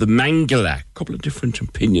subject of the Mangala, a couple of different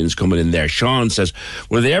opinions coming in there. Sean says,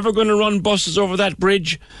 were they ever going to run buses over that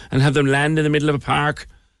bridge and have them land in the middle of a park?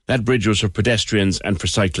 That bridge was for pedestrians and for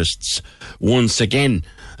cyclists. Once again,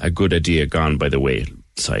 a good idea gone by the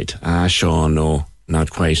wayside. Sean, no,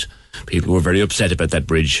 not quite. People were very upset about that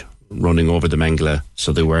bridge running over the Mangala,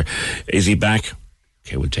 so they were. Is he back?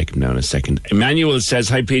 Okay, we'll take him now in a second. Emmanuel says,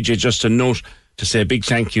 hi PJ, just a note to say a big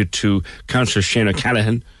thank you to Councillor Shane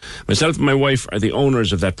O'Callaghan. Myself and my wife are the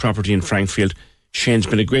owners of that property in Frankfield. Shane's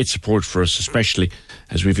been a great support for us, especially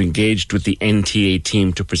as we've engaged with the NTA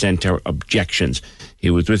team to present our objections. He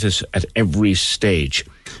was with us at every stage.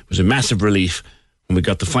 It was a massive relief when we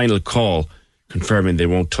got the final call confirming they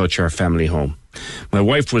won't touch our family home. My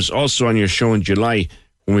wife was also on your show in July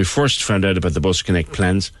when we first found out about the Bus Connect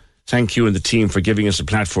plans. Thank you and the team for giving us a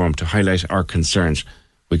platform to highlight our concerns.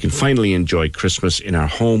 We can finally enjoy Christmas in our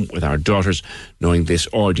home with our daughters, knowing this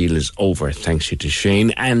ordeal is over. Thanks you to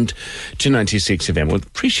Shane and to 96 FM. Well,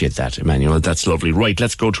 appreciate that, Emmanuel. That's lovely. Right,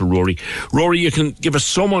 let's go to Rory. Rory, you can give us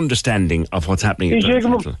some understanding of what's happening at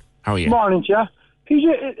Dunfermline. How are you? Morning, yeah.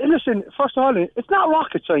 PJ, listen, first of all, it's not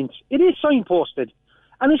rocket science. It is signposted.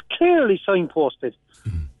 And it's clearly signposted.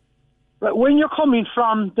 But when you're coming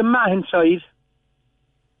from the Mahon side,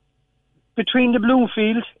 between the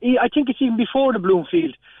Bloomfield, I think it's even before the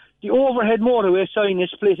Bloomfield, the overhead motorway sign is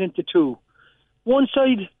split into two. One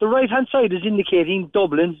side, the right-hand side is indicating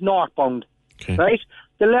Dublin northbound, right?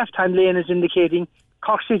 The left-hand lane is indicating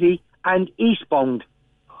Cork City and eastbound.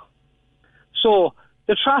 So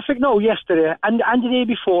the traffic now yesterday and the day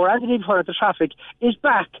before the traffic is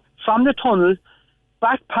back from the tunnel,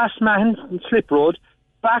 back past Mahon Slip Road,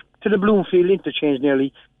 back to the Bloomfield interchange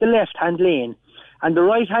nearly, the left-hand lane. And the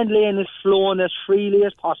right-hand lane is flowing as freely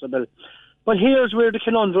as possible. But here's where the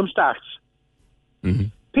conundrum starts. Mm-hmm.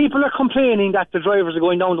 People are complaining that the drivers are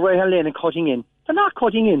going down the right-hand lane and cutting in. They're not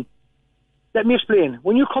cutting in. Let me explain.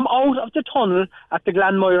 When you come out of the tunnel at the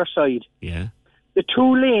Glanmire side, the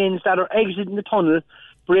two lanes that are exiting the tunnel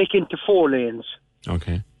break into 4 lanes.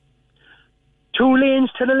 Okay. 2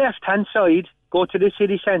 lanes to the left-hand side go to the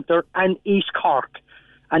city centre and East Cork,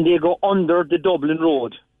 and they go under the Dublin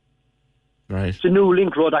Road. Right. It's the new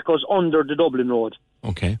link road that goes under the Dublin Road.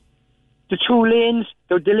 Okay. The 2 lanes,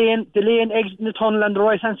 the lane exiting the tunnel on the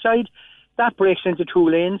right-hand side, that breaks into 2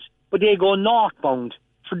 lanes, but they go northbound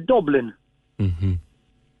for Dublin. Mm-hmm.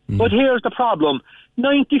 Mm-hmm. But here's the problem.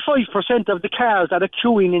 95% of the cars that are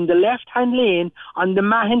queuing in the left-hand lane on the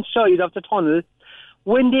Mahon side of the tunnel,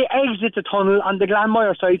 when they exit the tunnel on the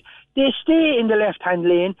Glanmire side, they stay in the left-hand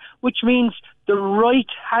lane, which means the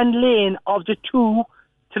right-hand lane of the two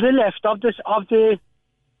to the left of the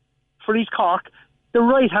for East Cork, the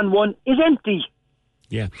right-hand one is empty.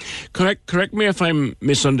 Yeah. Correct me if I'm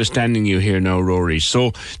misunderstanding you here now, Rory.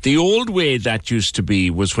 So the old way that used to be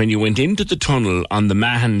was when you went into the tunnel on the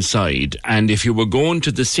Mahon side, and if you were going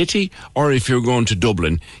to the city or if you were going to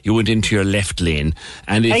Dublin, you went into your left lane.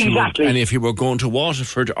 And if you were going to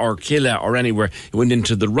Waterford or Killa or anywhere, you went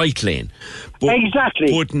into the right lane.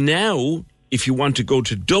 But now, if you want to go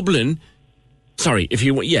to Dublin, if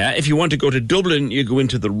you want to go to Dublin, you go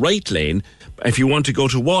into the right lane. If you want to go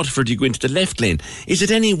to Waterford, you go into the left lane. Is it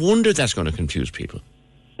any wonder that's going to confuse people?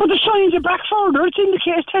 But the signs are back further. It's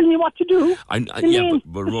indicating, telling you what to do.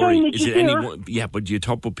 But Rory, is it any? Yeah, but you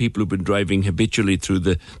talk about people who've been driving habitually through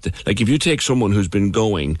the like. If you take someone who's been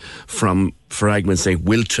going from, for argument's sake,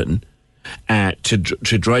 Wilton, to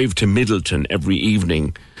drive to Middleton every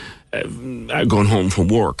evening, going home from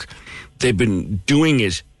work, they've been doing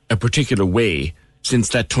it a particular way since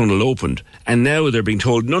that tunnel opened, and now they're being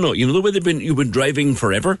told, no, you know the way you've been driving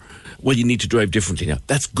forever? Well, you need to drive differently now.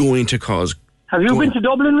 That's going to cause... Have you been to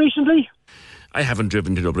Dublin recently? I haven't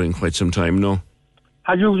driven to Dublin in quite some time, no.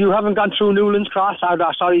 Have you haven't gone through Newlands Cross,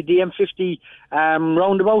 the M50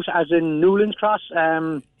 roundabout, as in Newlands Cross?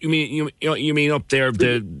 You mean up there,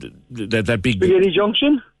 that big... Spaghetti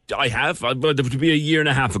Junction? I have, but it would be a year and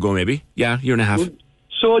a half ago, maybe. Yeah, year and a half.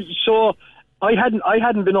 So I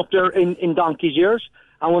hadn't been up there in donkey's years,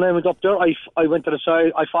 and when I went up there, I went to the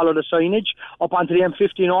side. I followed the signage up onto the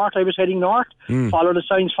M50 north. I was heading north, followed the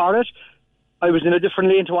signs for it. I was in a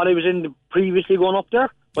different lane to what I was in previously going up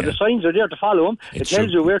there, but the signs are there to follow them. It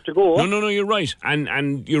tells you where to go. No, you're right,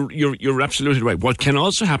 and you're absolutely right. What can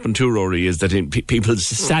also happen too, Rory, is that people's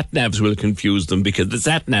sat navs will confuse them because the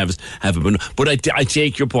sat navs haven't been. But I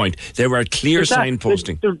take your point. There are clear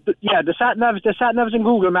signposting. The sat navs in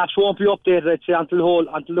Google Maps won't be updated, I'd say, until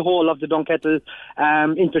the whole of the Dunkettle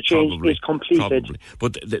interchange is completed. Probably.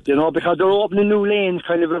 But because they're opening new lanes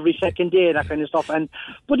kind of every second day, that kind of stuff.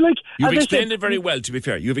 You've explained it very well. To be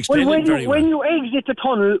fair, you've explained it very well.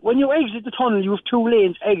 When you exit the tunnel, you have 2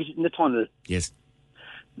 lanes exiting the tunnel. Yes.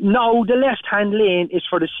 Now the left-hand lane is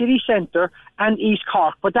for the city centre and East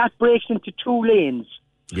Cork, but that breaks into 2 lanes.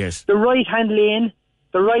 Yes. The right-hand lane,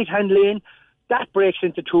 that breaks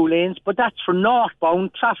into 2 lanes, but that's for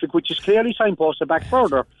northbound traffic, which is clearly signposted back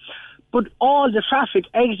further. But all the traffic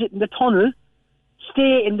exiting the tunnel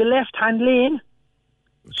stay in the left-hand lane,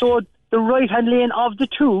 So the right-hand lane of the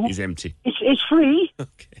two is empty. It's free.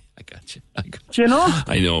 Okay, I got you. You know?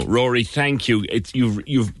 I know, Rory. Thank you.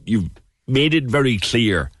 You've made it very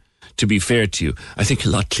clear. To be fair to you, I think a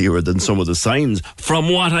lot clearer than some of the signs from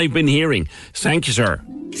what I've been hearing. Thank you, sir.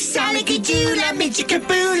 Salikadoola,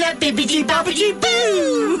 midgikaboola, bibbidi bobbidi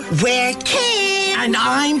boo. We're Kim. And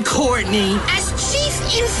I'm Courtney. As chief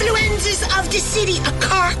influencers of the city of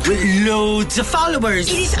Cork, with loads of followers,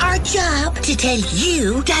 it is our job to tell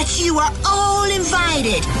you that you are all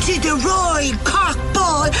invited to the Royal Cork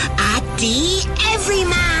Ball at the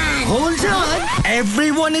Everyman. Hold on.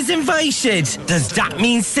 Everyone is invited. Does that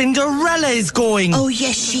mean Cinderella is going? Oh,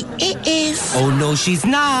 yes, she is. Oh, no, she's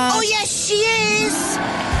not. Oh, yes, she is.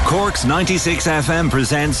 Cork's 96 FM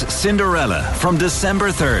presents Cinderella from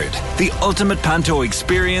December 3rd. The ultimate panto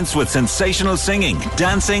experience with sensational singing,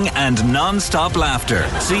 dancing and non-stop laughter.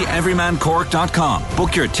 See everymancork.com.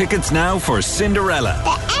 Book your tickets now for Cinderella.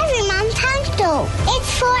 The Everyman Panto.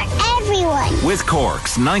 It's for everyone. With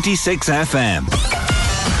Cork's 96 FM.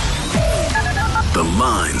 The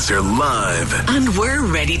lines are live. And we're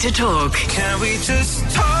ready to talk. Can we just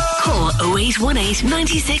talk? Call 0818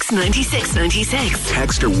 96 96 96.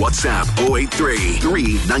 Text or WhatsApp 083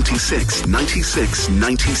 396 96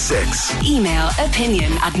 96. Email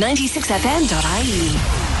opinion@96fm.ie.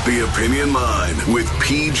 The Opinion Line with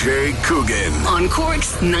PJ Coogan. On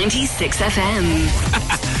Cork's 96 FM.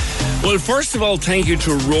 Well, first of all, thank you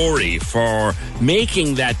to Rory for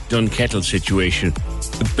making that Dunkettle situation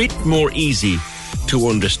a bit more easy to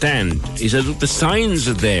understand. He said, look, the signs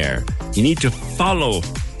are there. You need to follow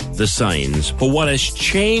the signs. But what has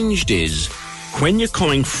changed is when you're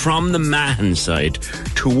coming from the Mahon side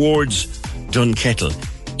towards Dunkettle,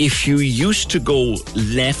 if you used to go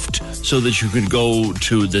left so that you could go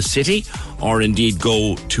to the city or indeed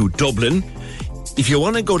go to Dublin, if you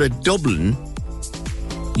want to go to Dublin,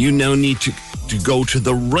 you now need to go to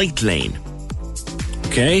the right lane.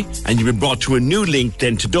 Okay? And you've been brought to a new link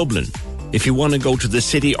then to Dublin. If you want to go to the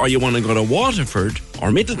city or you want to go to Waterford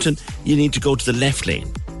or Middleton, you need to go to the left lane.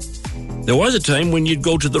 There was a time when you'd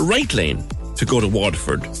go to the right lane to go to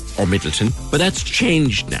Waterford or Middleton, but that's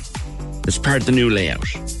changed now. It's part of the new layout.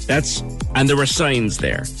 And there were signs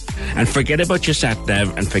there. And forget about your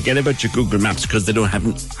sat-nav and forget about your Google Maps because they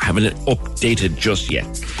haven't it updated just yet.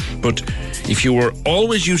 But if you were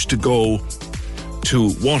always used to go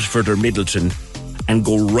to Waterford or Middleton and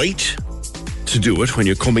go right to do it when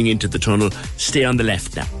you're coming into the tunnel, stay on the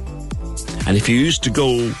left now. And if you used to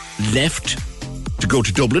go left to go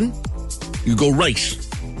to Dublin, you go right.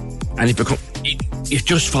 And if you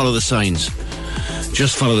just follow the signs.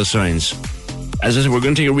 Just follow the signs. As I said, we're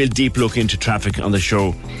going to take a real deep look into traffic on the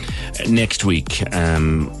show next week,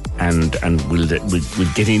 and we'll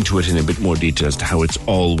get into it in a bit more detail as to how it's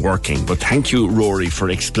all working. But thank you, Rory, for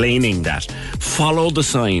explaining that. Follow the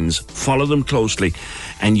signs, follow them closely,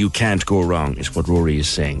 and you can't go wrong, is what Rory is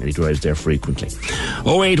saying, and he drives there frequently.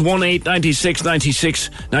 0818 96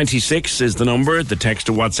 96 96 is the number. The text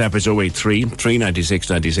to WhatsApp is 083 396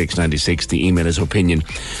 96 96. The email is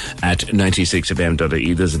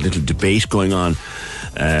opinion@96fm.ie. There's a little debate going on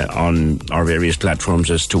our various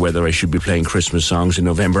platforms as to whether I should be playing Christmas songs in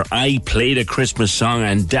November. I played a Christmas song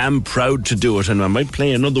and damn proud to do it, and I might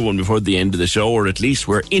play another one before the end of the show, or at least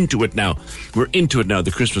we're into it now.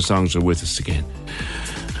 The Christmas songs are with us again.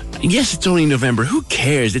 Yes, it's only November. Who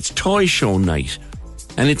cares? It's Toy Show night.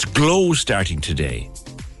 And it's Glow starting today.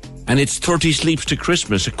 And it's 30 Sleeps to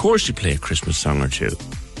Christmas. Of course you play a Christmas song or two.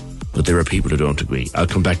 But there are people who don't agree. I'll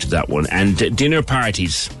come back to that one. And dinner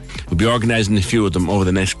parties. We'll be organising a few of them over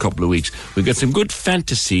the next couple of weeks. We've got some good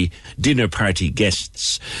fantasy dinner party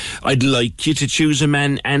guests. I'd like you to choose a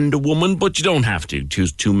man and a woman, but you don't have to.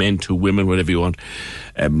 Choose 2 men, 2 women, whatever you want.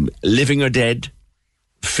 Living or dead.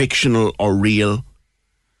 Fictional or real.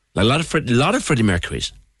 A lot of Freddie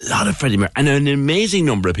Mercurys. And an amazing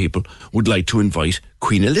number of people would like to invite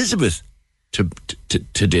Queen Elizabeth to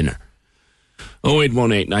dinner.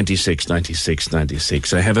 0818 96 96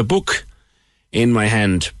 96. I have a book in my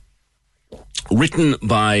hand written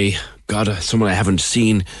by, someone I haven't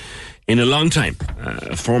seen in a long time,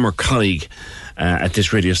 a former colleague at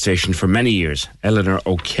this radio station for many years, Eleanor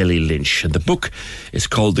O'Kelly Lynch. And the book is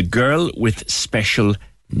called The Girl with Special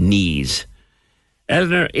Needs.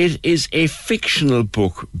 Eleanor, it is a fictional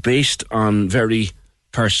book based on very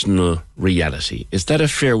personal reality. Is that a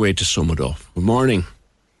fair way to sum it up? Good morning.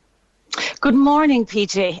 Good morning,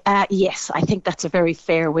 PJ. Yes, I think that's a very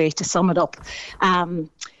fair way to sum it up.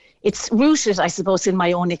 It's rooted, I suppose, in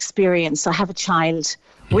my own experience. I have a child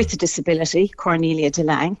with a disability, Cornelia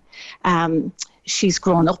DeLang. she's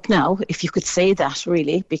grown up now, if you could say that,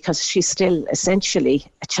 really, because she's still essentially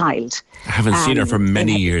a child. I haven't seen her for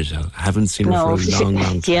many years. I haven't seen her for a long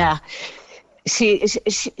time. Yeah.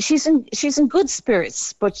 She's in good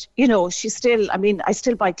spirits, but she's still. I mean, I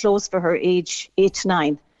still buy clothes for her age 8 to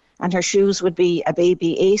 9, and her shoes would be a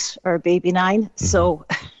baby 8 or a baby 9. Mm-hmm. So,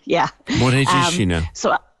 yeah. What age is she now?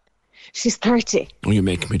 So, she's 30. Oh, you're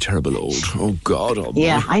making me terrible old. Oh God! Oh boy.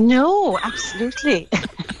 Yeah, I know, absolutely.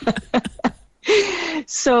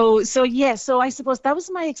 So I suppose that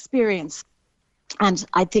was my experience, and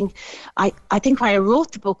I think why I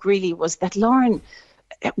wrote the book really was that Lauren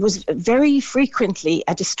was very frequently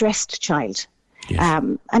a distressed child.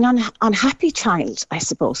 Yes. An unhappy child, I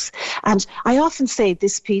suppose. And I often say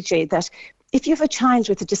this, PJ, that if you have a child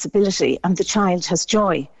with a disability and the child has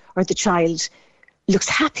joy, or the child looks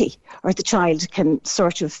happy, or the child can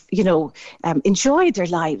sort of, enjoy their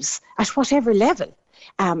lives at whatever level,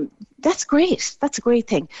 that's great. That's a great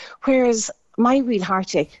thing. Whereas my real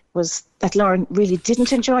heartache was that Lauren really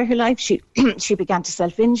didn't enjoy her life. She began to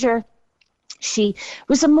self-injure. She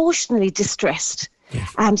was emotionally distressed.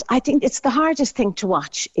 Yes. And I think it's the hardest thing to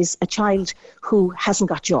watch is a child who hasn't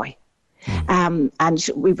got joy. Mm. And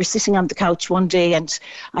we were sitting on the couch one day and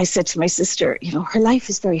I said to my sister, her life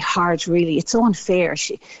is very hard, really. It's so unfair.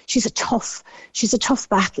 She's a tough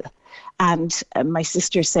battle. And my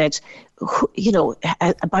sister said,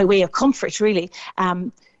 by way of comfort, really,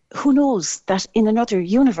 who knows that in another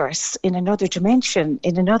universe, in another dimension,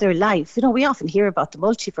 in another life, we often hear about the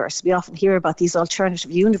multiverse. We often hear about these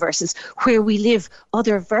alternative universes where we live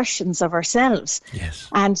other versions of ourselves. Yes.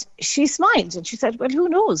 And she smiled and she said, well, who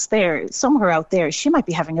knows, somewhere out there, she might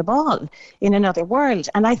be having a ball in another world.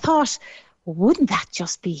 And I thought, wouldn't that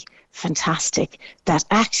just be fantastic that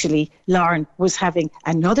actually Lauren was having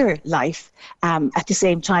another life at the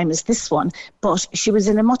same time as this one, but she was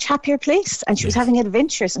in a much happier place and she was having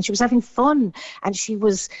adventures and she was having fun and she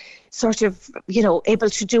was sort of, able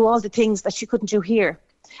to do all the things that she couldn't do here.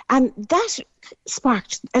 And that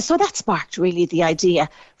sparked really the idea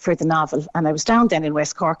for the novel. And I was down then in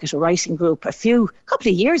West Cork at a writing group a couple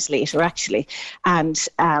of years later, actually. And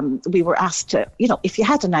we were asked to, if you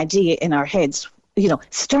had an idea in our heads,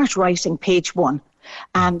 start writing page 1.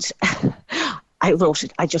 And I wrote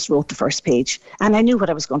it. I just wrote the first page. And I knew what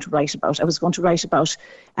I was going to write about. I was going to write about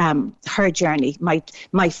her journey.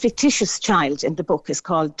 My fictitious child in the book is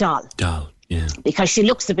called Doll. Doll. Yeah. Because she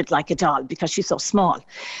looks a bit like a doll because she's so small.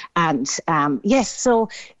 And so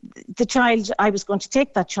the child, I was going to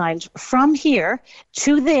take that child from here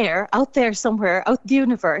to there, out there somewhere, out in the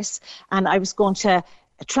universe, and I was going to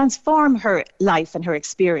transform her life and her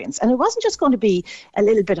experience. And it wasn't just going to be a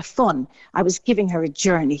little bit of fun. I was giving her a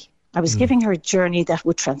journey. I was giving her a journey that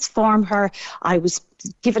would transform her. I was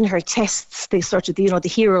giving her tests, the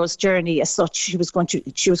hero's journey as such. She was going to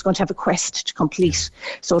have a quest to complete.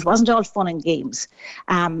 So it wasn't all fun and games.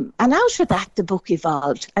 And out of that, the book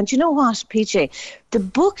evolved. And you know what, PJ? The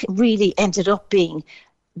book really ended up being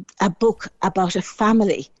a book about a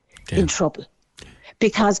family in trouble.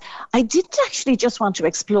 Because I didn't actually just want to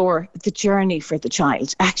explore the journey for the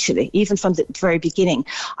child, actually, even from the very beginning.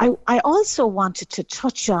 I also wanted to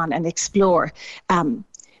touch on and explore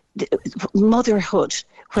motherhood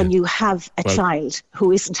when you have a child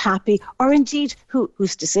who isn't happy, or indeed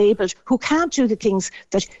who's disabled, who can't do the things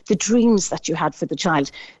that the dreams that you had for the child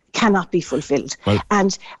cannot be fulfilled.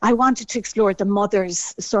 And I wanted to explore the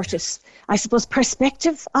mother's sort of, I suppose,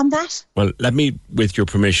 perspective on that. Well, let me, with your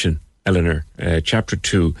permission, Eleanor, chapter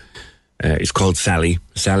 2 is called Sally.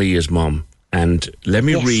 Sally is mom. And let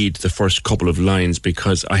me read the first couple of lines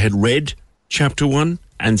because I had read chapter 1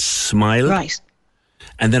 and smiled. Right.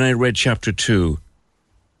 And then I read chapter 2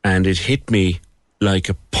 and it hit me like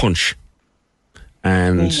a punch.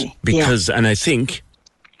 And and I think,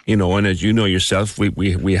 and as you know yourself,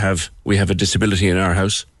 we have a disability in our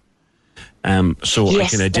house. So I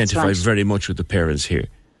can identify very much with the parents here.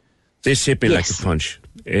 This hit me like a punch.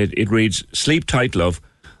 It reads, "Sleep tight, love.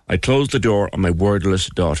 I close the door on my wordless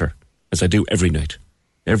daughter, as I do every night.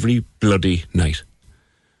 Every bloody night.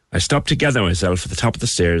 I stop to gather myself at the top of the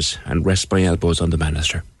stairs and rest my elbows on the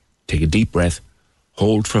banister. Take a deep breath,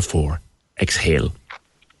 hold for 4, exhale,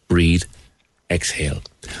 breathe, exhale."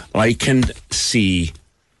 I can see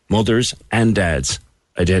mothers and dads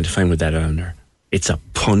identifying with that, Eleanor. It's a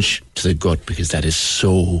punch to the gut because that is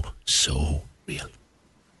so, so real.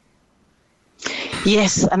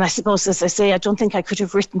 Yes, and I suppose, as I say, I don't think I could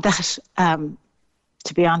have written that,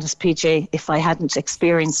 to be honest, PJ, if I hadn't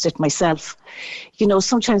experienced it myself.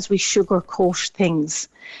 Sometimes we sugarcoat things,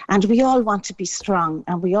 and we all want to be strong,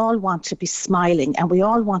 and we all want to be smiling, and we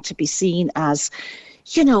all want to be seen as,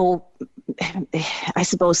 I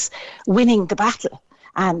suppose, winning the battle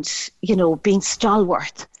and, you know, being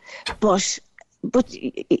stalwart. But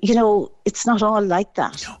you know, it's not all like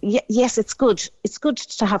that. Yes, it's good. It's good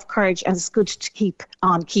to have courage, and it's good to keep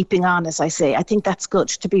on keeping on, as I say. I think that's good,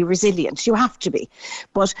 to be resilient. You have to be.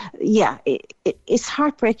 But yeah, it's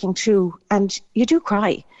heartbreaking too. And you do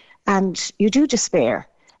cry, and you do despair,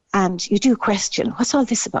 and you do question, what's all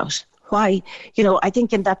this about? Why? You know, I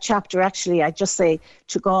think in that chapter, actually, I just say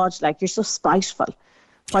to God, like, you're so spiteful.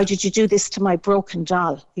 Why did you do this to my broken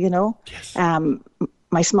doll? You know? Yes.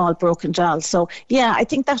 My small broken doll. So, yeah, I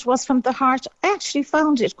think that was from the heart. I actually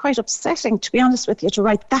found it quite upsetting, to be honest with you, to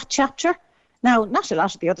write that chapter. Now, not a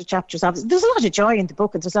lot of the other chapters, obviously. There's a lot of joy in the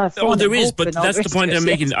book, and there's a lot of fun. Oh, there is, but that's the point I'm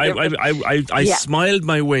making. I smiled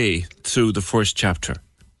my way through the first chapter,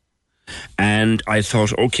 and I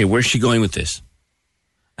thought, okay, where's she going with this?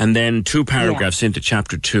 And then 2 paragraphs into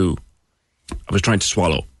chapter 2, I was trying to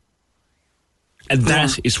swallow. And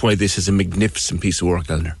that is why this is a magnificent piece of work,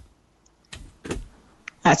 Eleanor.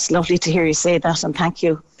 That's lovely to hear you say that, and thank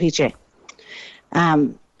you, PJ.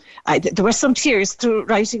 There were some tears through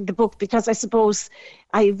writing the book, because I suppose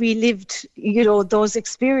I relived, you know, those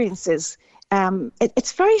experiences.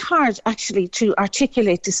 It's very hard, actually, to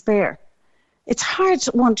articulate despair. It's hard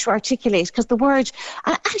one to articulate, because the word,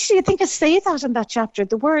 actually, I think I say that in that chapter,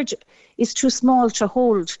 the word is too small to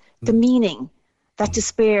hold the meaning that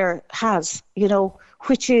despair has, you know,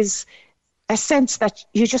 which is a sense that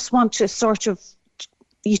you just want to sort of,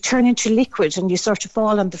 you turn into liquid and you sort of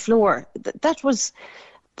fall on the floor. That was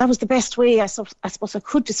the best way I suppose I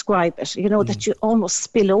could describe it, you know, that you almost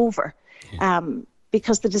spill over,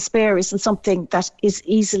 because the despair isn't something that is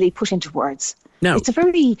easily put into words. No. It's a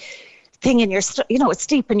very thing in your, you know, it's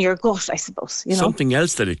deep in your gut, I suppose. You know? Something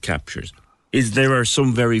else that it captures is there are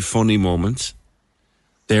some very funny moments.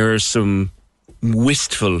 There are some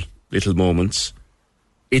wistful little moments.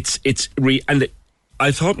 And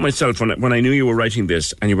I thought myself, when I knew you were writing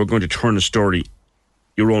this and you were going to turn a story,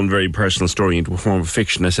 your own very personal story, into a form of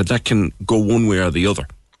fiction, I said that can go one way or the other.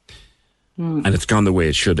 And it's gone the way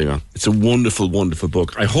it should have gone. It's a wonderful, wonderful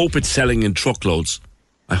book. I hope it's selling in truckloads.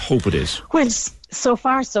 I hope it is. Well, so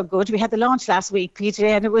far so good. We had the launch last week, PJ,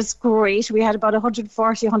 and it was great. We had about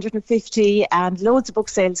 140, 150 and loads of book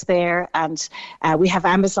sales there. And we have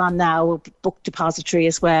Amazon now, book depository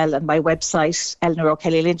as well, and my website,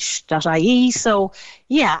 eleanorokellylynch.ie. So,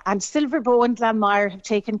 yeah, and Silverbow and Glanmire have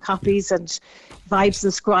taken copies, and Vibes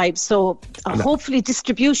and Scribes. So hopefully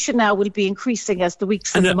distribution now will be increasing as the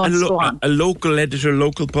weeks and the months go on. A local editor,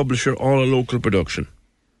 local publisher, all a local production.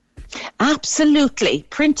 Absolutely.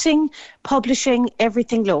 Printing, publishing,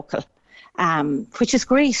 everything local, which is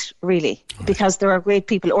great, really, because there are great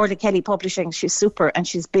people. Orla Kelly Publishing, she's super, and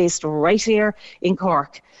she's based right here in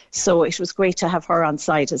Cork. So it was great to have her on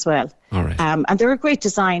site as well. All right. And there are great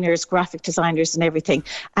designers, graphic designers and everything.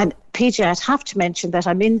 And PJ, I'd have to mention that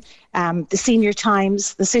I'm in the Senior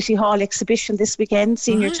Times, the City Hall exhibition this weekend,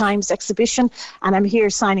 Senior Times exhibition, and I'm here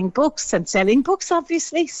signing books and selling books,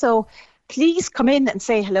 obviously. So please come in and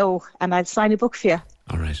say hello, and I'll sign a book for you.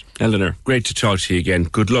 All right. Eleanor, great to talk to you again.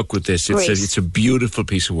 Good luck with this. It's a beautiful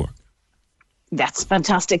piece of work. That's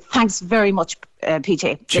fantastic. Thanks very much,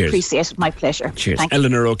 PJ. Cheers. Appreciate it. My pleasure. Cheers. Thank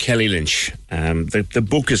Eleanor O'Kelly Lynch. The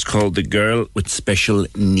book is called The Girl with Special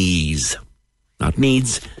Needs. Not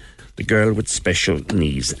needs. The Girl with Special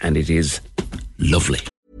Needs. And it is lovely.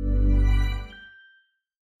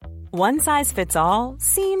 One size fits all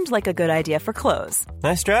seemed like a good idea for clothes.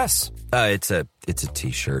 Nice dress. It's a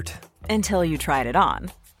t-shirt. Until you tried it on.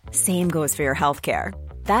 Same goes for your healthcare.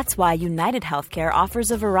 That's why United Healthcare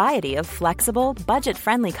offers a variety of flexible,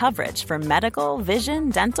 budget-friendly coverage for medical, vision,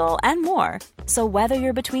 dental, and more. So whether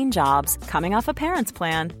you're between jobs, coming off a parent's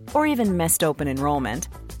plan, or even missed open enrollment,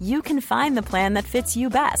 you can find the plan that fits you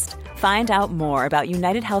best. Find out more about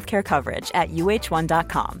United Healthcare coverage at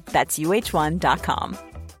uh1.com. That's uh1.com.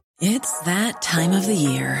 It's that time of the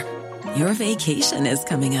year. Your vacation is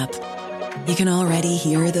coming up. You can already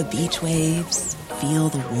hear the beach waves, feel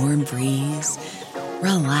the warm breeze,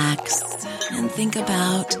 relax, and think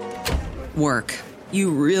about work.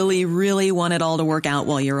 You really, really want it all to work out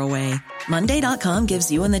while you're away. Monday.com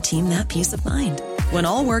gives you and the team that peace of mind. When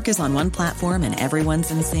all work is on one platform and everyone's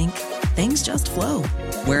in sync, things just flow.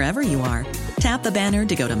 Wherever you are, tap the banner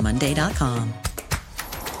to go to Monday.com.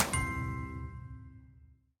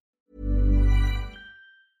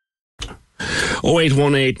 Oh,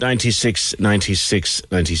 0818 96 96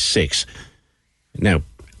 96. Now,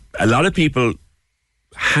 a lot of people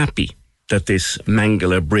happy that this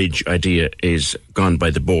Mangala Bridge idea is gone by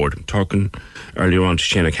the board. I'm talking earlier on to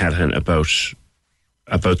Shana Callahan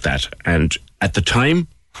about that. And at the time,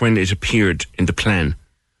 when it appeared in the plan,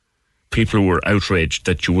 people were outraged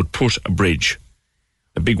that you would put a bridge,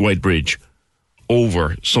 a big wide bridge,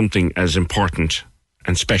 over something as important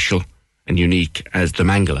and special and unique as the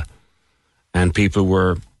Mangala. And people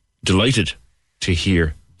were delighted to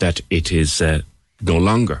hear that it is no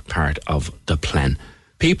longer part of the plan.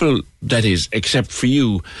 People, that is, except for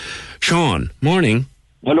you. Sean, morning.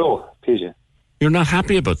 Hello, PJ. You're not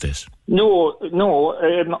happy about this? No.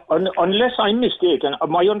 Unless I'm mistaken,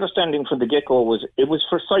 my understanding from the get-go was it was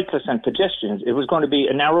for cyclists and pedestrians. It was going to be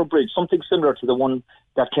a narrow bridge, something similar to the one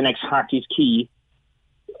that connects Harty's Quay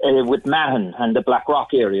with Mahon and the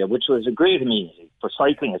Blackrock area, which was a great amenity for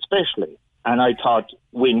cycling especially. And I thought,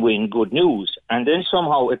 win-win, good news. And then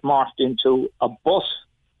somehow it morphed into a bus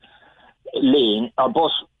lane, a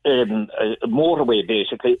bus motorway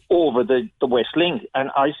basically over the West Link. And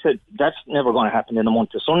I said, that's never going to happen in a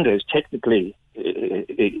month of Sundays. Technically,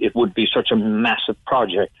 it would be such a massive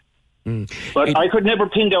project. But I could never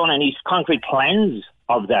pin down any concrete plans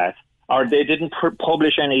of that, or they didn't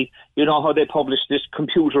publish any, you know how they publish this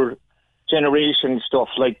computer generation stuff,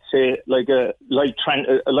 like say, like a light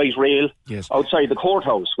rail outside the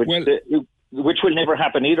courthouse, which will never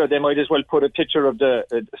happen either. They might as well put a picture of the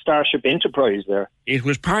Starship Enterprise there. It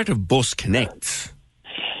was part of Bus Connect.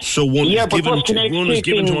 So one was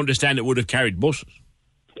given to understand it would have carried buses.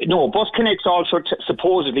 No, Bus Connect also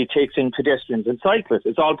supposedly takes in pedestrians and cyclists.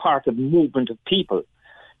 It's all part of the movement of people.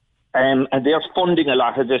 And they're funding a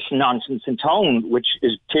lot of this nonsense in town, which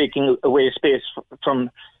is taking away space from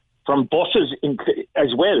buses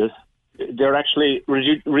as well. They're actually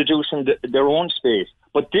reducing their own space.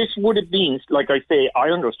 But this would have been, like I say, I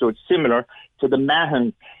understood, similar to the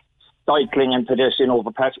Mahon cycling and pedestrian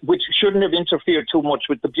overpass, which shouldn't have interfered too much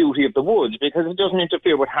with the beauty of the woods, because it doesn't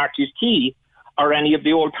interfere with Harty's Quay or any of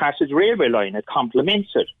the old Passage Railway line. It complements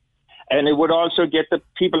it. And it would also get the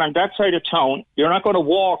people on that side of town. You're not going to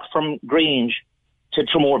walk from Grange to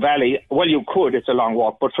Tramore Valley. Well, you could, it's a long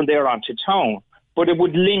walk, but from there on to town. But it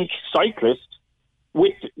would link cyclists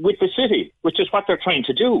with the city, which is what they're trying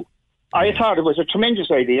to do. I thought it was a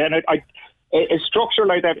tremendous idea, and a structure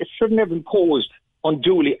like that, it shouldn't have imposed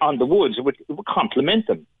unduly on the woods. It would complement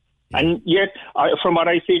them. And yet, from what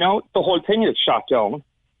I see now, the whole thing is shot down,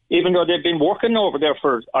 even though they've been working over there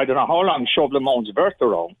for, I don't know how long, shoveling mounds of earth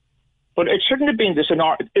around. But it shouldn't have been this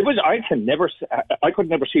enormous. I could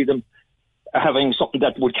never see them having something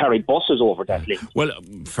that would carry buses over that link. Well,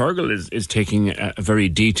 Fergal is taking a very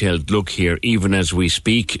detailed look here, even as we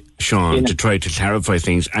speak, Sean, to try to clarify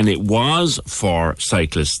things. And it was for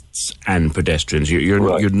cyclists and pedestrians.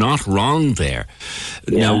 You're not wrong there.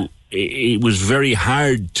 Yeah. Now, it was very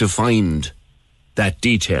hard to find that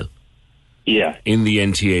detail. Yeah. In the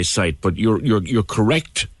NTA site, but you're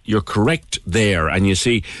correct. You're correct there, and you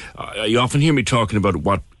see, you often hear me talking about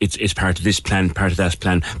what it's part of this plan, part of that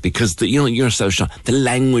plan, because yourself, Sean, the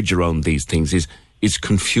language around these things is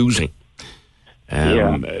confusing.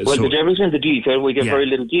 Well, the devil's in the detail. We get very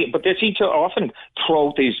little detail, but they seem to often throw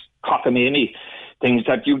out these cockamamie things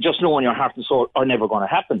that you just know in your heart and soul are never going to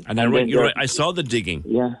happen. And you're right. I saw the digging.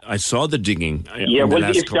 Yeah, I saw the digging. Yeah, well,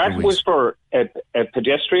 if that was for a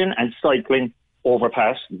pedestrian and cycling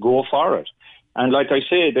overpass, go for it. And like I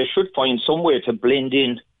say, they should find some way to blend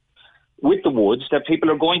in with the woods, that people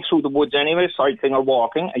are going through the woods anyway, cycling or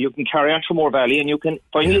walking, and you can carry on Tramore Valley, and you can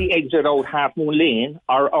finally exit out Half Moon Lane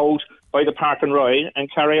or out by the Park and Ride and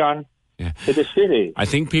carry on to the city. I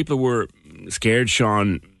think people were scared,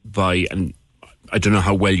 Sean, by, and I don't know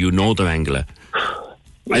how well you know the Mangala.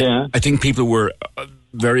 I think people were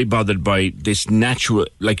very bothered by this natural,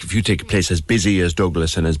 like if you take a place as busy as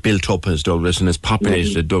Douglas and as built up as Douglas and as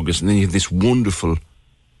populated as Douglas, and then you have this wonderful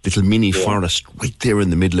little mini forest right there in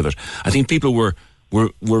the middle of it. I think people were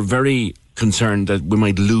very concerned that we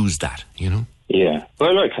might lose that, you know? Yeah,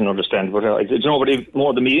 well, I can understand, but nobody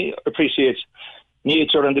more than me appreciates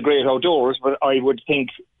nature and the great outdoors, but I would think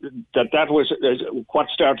that was what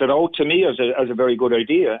started out to me as a very good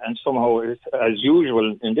idea, and somehow, as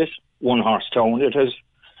usual in this one-horse town, it has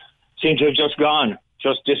seemed to have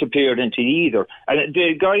just disappeared into either. And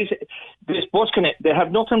the guys, this Bus Connect, they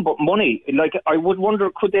have nothing but money. Like, I would wonder,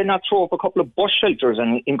 could they not throw up a couple of bus shelters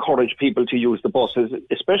and encourage people to use the buses,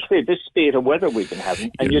 especially this spate of weather we've been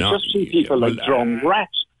having, and just see people like drowned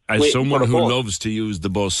rats. As someone who loves to use the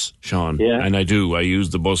bus, Sean, and I use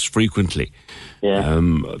the bus frequently,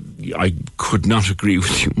 I could not agree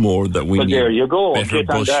with you more that we need better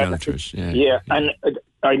bus shelters. And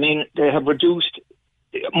I mean, they have reduced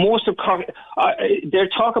most of... you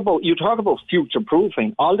talk about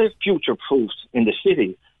future-proofing. All the future-proofs in the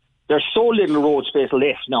city, There's so little road space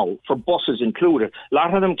left now, for buses included. A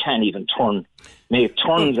lot of them can't even make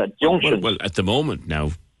turns at junctions. Well, at the moment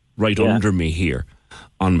now, right under me here,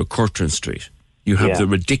 on McCurtain Street, you have the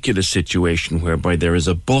ridiculous situation whereby there is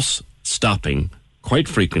a bus stopping quite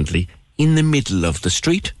frequently in the middle of the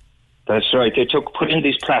street. That's right. They put in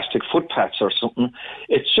these plastic footpaths or something.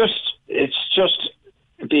 It's just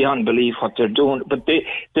beyond belief what they're doing. But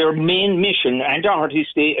their main mission, and Doherty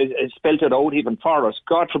spelled it out even for us.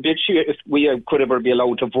 God forbid if we could ever be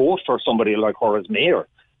allowed to vote for somebody like her as mayor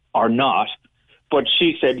or not. But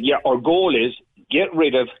she said, our goal is get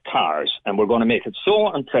rid of cars, and we're going to make it so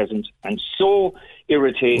unpleasant and so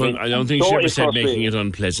irritating. Well, I don't think she ever said making it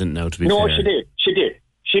unpleasant now, to be fair. No, she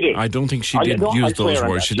did. I don't think she did use those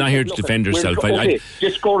words. She's not here to defend herself.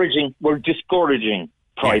 Discouraging. We're discouraging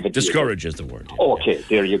private. Discourage is the word. Yeah. Okay,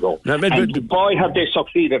 there you go. Now, and boy, have they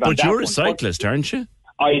succeeded on that. But you're a cyclist, aren't you?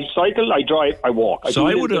 I cycle, I drive, I walk. So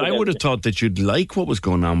I would have thought that you'd like what was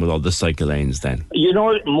going on with all the cycle lanes then. You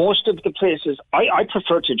know, most of the places, I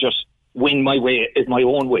prefer to just win my way, my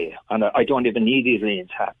own way. And I don't even need these lanes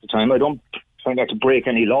half the time. I don't try not to break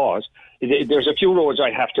any laws. There's a few roads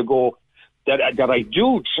I have to go that I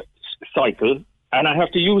do cycle, and I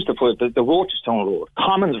have to use the Rochestown Road,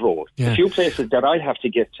 Commons Road, a few places that I have to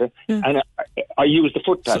get to, and I use the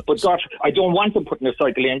footpath. But gosh, I don't want them putting a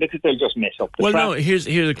cycle in because they'll just mess up the track. No, here's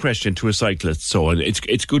a question to a cyclist. So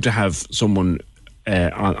it's good to have someone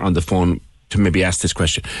on the phone to maybe ask this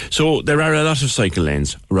question. So there are a lot of cycle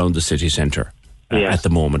lanes around the city centre at the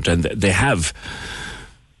moment, and they have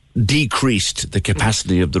decreased the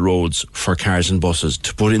capacity of the roads for cars and buses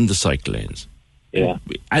to put in the cycle lanes. Yeah.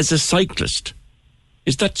 As a cyclist,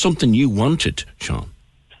 is that something you wanted, Sean?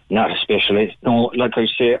 Not especially. No, like I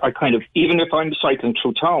say, I kind of, even if I'm cycling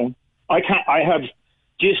through town, I have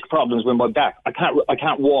disc problems with my back. I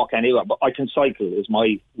can't walk anywhere, but I can cycle is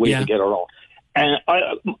my way to get around. And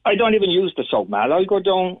I don't even use the South Mall. I'll go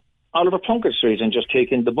down Oliver Plunkett Street and just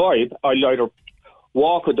take in the vibe. I'll either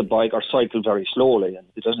walk with the bike or cycle very slowly, and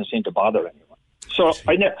it doesn't seem to bother anyone. So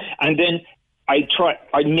I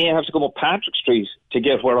may have to go up Patrick Street to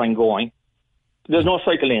get where I'm going. There's no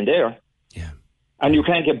cycle lane there. Yeah. And you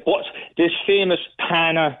can't get bus. This famous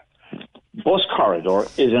Pana bus corridor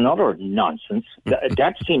is another nonsense.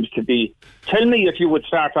 That seems to be... Tell me if you would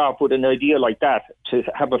start off with an idea like that to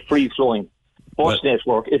have a free-flowing bus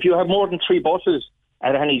network. If you have more than 3 buses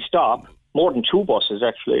at any stop, more than 2 buses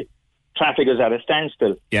actually, traffic is at a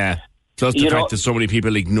standstill. Yeah. Plus the fact that so many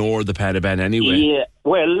people ignore the Padaban anyway. Yeah.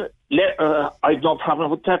 Well, I've no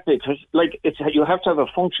problem with that because, you have to have a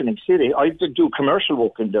functioning city. I do commercial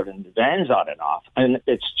work in there in the vans on and off, and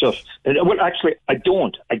it's just... Well, actually, I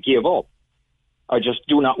don't. I give up. I just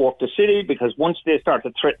do not work the city because once they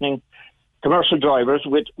started threatening commercial drivers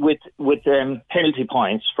with penalty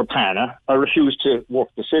points for PANA, I refused to work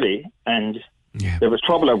the city, and there was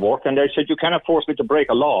trouble at work, and they said, you cannot force me to break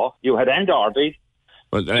a law. You had Ann Darby,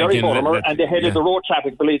 Jerry Farmer, and the head of the road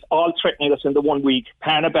traffic police all threatening us in the 1 week,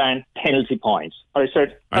 PANA ban, penalty points. I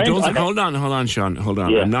said... Hold on, Sean, hold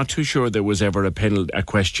on. Yeah. I'm not too sure there was ever a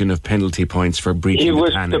question of penalty points for breaching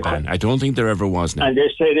the PANA ban. I don't think there ever was now. And they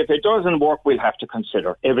said if it doesn't work, we'll have to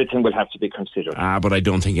consider. Everything will have to be considered. But I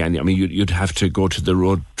don't think you'd have to go to the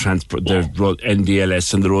road transport, the road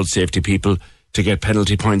NDLS and the road safety people to get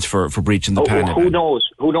penalty points for breaching the PANA ban. Who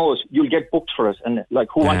knows? You'll get booked for it. And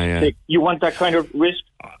who wants to take... You want that kind of risk?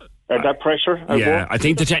 That pressure? I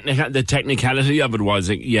think the technicality of it was,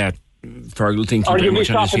 Fergal thinking or very you much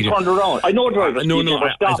on stopped and turned around. I know drivers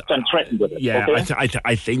stopped and threatened with it. Yeah, okay?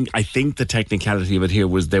 I think the technicality of it here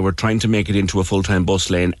was they were trying to make it into a full-time bus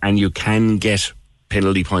lane, and you can get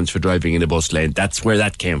penalty points for driving in a bus lane. That's where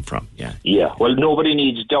that came from. Yeah. Well, nobody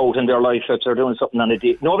needs doubt in their life that they're doing something on a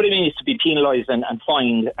day. Nobody needs to be penalised and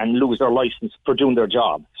fined and lose their licence for doing their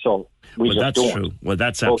job. So that's true. Well,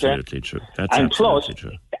 that's absolutely true. That's absolutely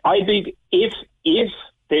true. I'd be if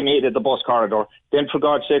they made it the bus corridor, then for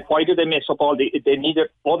God's sake, why did they mess up all the... They needed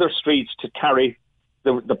other streets to carry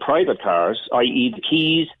the private cars, i.e. the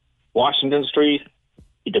Keys, Washington Street.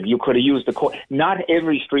 You could have used not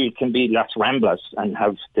every street can be Las Ramblas and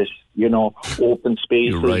have this, open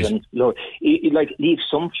spaces. Right. And leave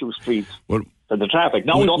some few streets for the traffic.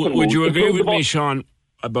 Now, would you agree with me, Sean,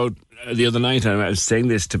 about the other night? And I was saying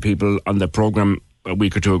this to people on the programme a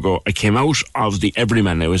week or two ago. I came out of the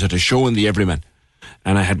Everyman. I was at a show in the Everyman,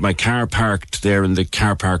 and I had my car parked there in the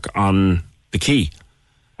car park on the quay.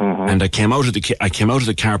 Mm-hmm. And I came out of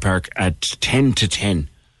the car park at 10 to 10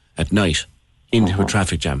 at night into a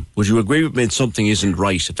traffic jam. Would you agree with me that something isn't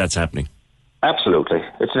right if that's happening? Absolutely.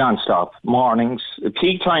 It's non-stop. Mornings,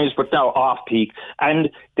 peak times, but now off-peak. And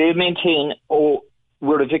they maintain,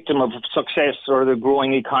 we're a victim of success or the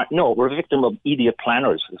growing economy. No, we're a victim of idiot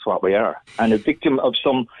planners, is what we are. And a victim of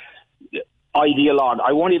some ideologue.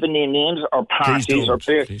 I won't even name names or parties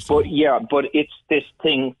but it's this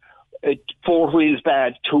thing, 4 wheels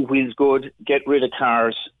bad, 2 wheels good, get rid of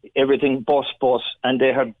cars, everything bus, and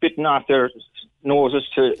they have bitten off their noses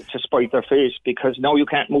to spite their face, because now you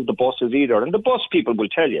can't move the buses either. And the bus people will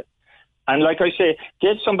tell you. And like I say,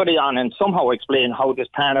 get somebody on and somehow explain how this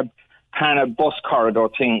Pana bus corridor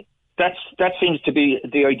thing, that seems to be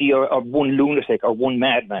the idea of one lunatic or one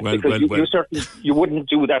madman, because you wouldn't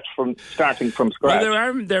do that from starting from scratch.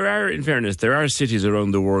 Well, there are, in fairness, there are cities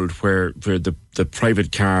around the world where the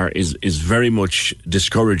private car is very much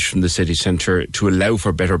discouraged from the city centre to allow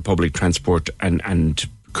for better public transport and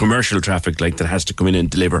commercial traffic like that has to come in and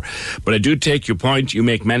deliver. But I do take your point. You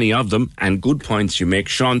make many of them, and good points you make.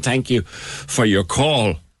 Sean, thank you for your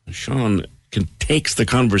call. Sean takes the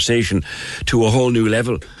conversation to a whole new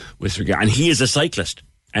level with regard, and he is a cyclist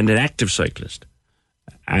and an active cyclist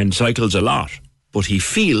and cycles a lot, but he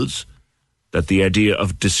feels that the idea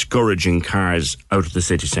of discouraging cars out of the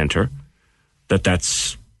city centre,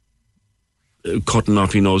 that's cutting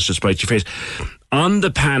off your nose to spite your face. On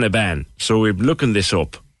the Pana ban, so we're looking this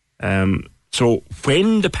up, so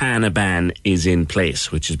when the Pana ban is in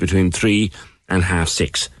place, which is between 3 and half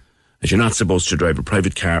 6, that you're not supposed to drive a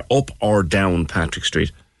private car up or down Patrick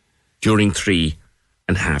Street during 3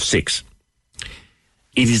 and half 6.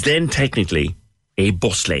 It is then technically a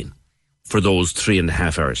bus lane for those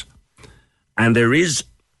 3.5 hours. And there is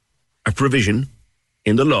a provision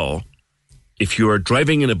in the law, if you are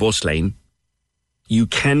driving in a bus lane, you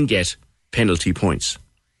can get penalty points.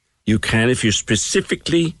 You can, if you're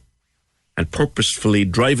specifically and purposefully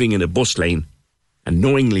driving in a bus lane and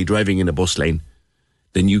knowingly driving in a bus lane,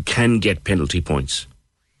 then you can get penalty points.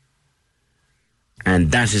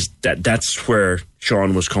 And that's where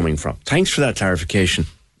Sean was coming from. Thanks for that clarification,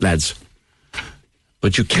 lads.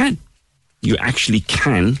 But you actually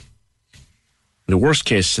can, in the worst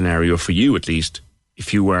case scenario for you at least,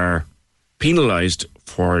 if you are penalised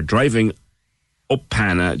for driving up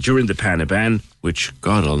Pana during the Pana ban, which,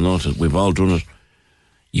 God I'll note it, we've all done it,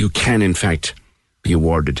 you can in fact be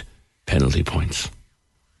awarded penalty points.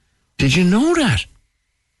 Did you know that?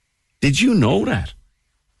 Did you know that?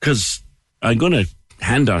 Because I'm going to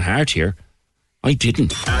hand on heart here, I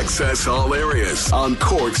didn't. Access all areas on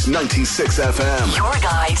Cork's 96 FM. Your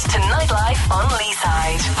guide to nightlife on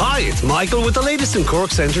Leeside. Hi, it's Michael with the latest in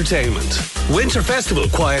Cork's entertainment. Winter Festival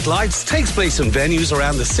Quiet Lights takes place in venues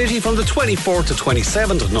around the city from the 24th to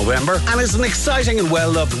 27th of November and is an exciting and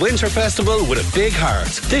well-loved winter festival with a big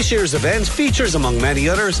heart. This year's event features, among many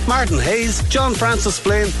others, Martin Hayes, John Francis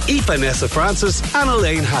Flynn, Aoife Nessa Francis and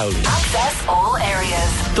Elaine Howley. Access all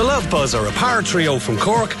areas. The Love Buzz are a power trio from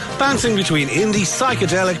Cork, bouncing between indie,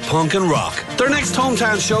 psychedelic, punk and rock. Their next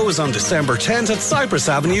hometown show is on December 10th at Cypress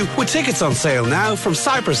Avenue, with tickets on sale now from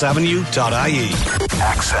cypressavenue.ie.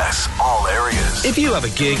 Access all areas. If you have a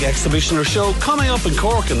gig, exhibition or show coming up in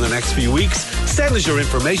Cork in the next few weeks, send us your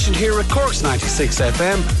information here at Cork's 96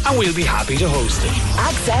 FM and we'll be happy to host it.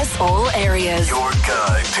 Access all areas. Your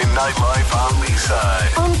guide to nightlife on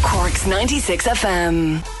Leeside. On Cork's 96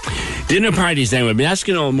 FM. Dinner parties then. We've been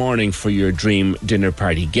asking all morning for your dream dinner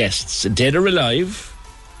party guests. Dead or alive,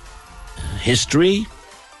 history,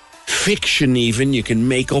 fiction even. You can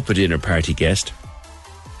make up a dinner party guest.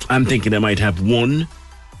 I'm thinking I might have one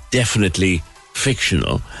definitely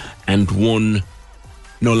fictional and one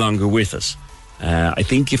no longer with us. I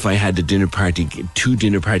think if I had two dinner party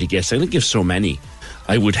guests, I don't give so many.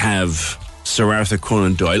 I would have Sir Arthur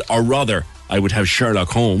Conan Doyle, or rather, I would have Sherlock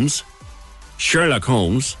Holmes,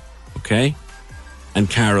 okay, and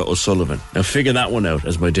Cara O'Sullivan. Now figure that one out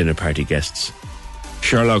as my dinner party guests.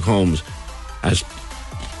 Sherlock Holmes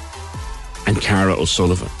and Cara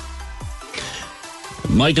O'Sullivan.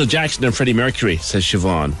 Michael Jackson and Freddie Mercury, says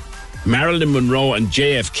Siobhan. Marilyn Monroe and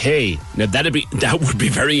JFK. Now that would be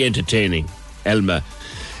very entertaining. Elma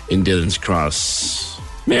in Dillon's Cross.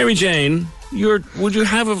 Mary Jane, would you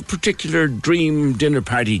have a particular dream dinner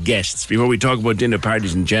party guests before we talk about dinner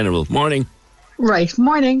parties in general? Morning. Right,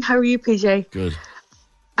 morning. How are you, PJ? Good.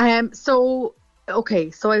 So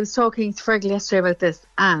I was talking to Fergal yesterday about this,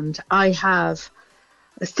 and I have,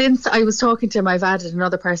 since I was talking to him, I've added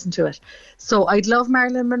another person to it. So I'd love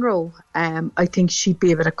Marilyn Monroe. I think she'd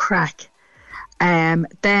be a bit of crack.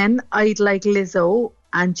 Then I'd like Lizzo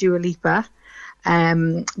and Dua Lipa,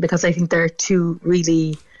 because I think they're two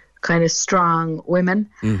really kind of strong women.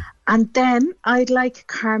 And then I'd like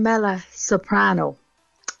Carmela Soprano.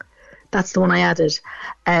 That's the one I added.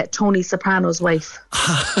 Tony Soprano's wife.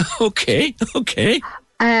 Okay.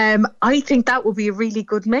 I think that would be a really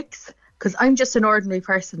good mix, because I'm just an ordinary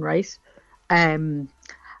person, right?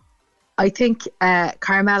 I think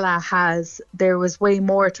Carmela there was way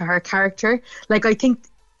more to her character. Like, I think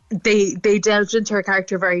they delved into her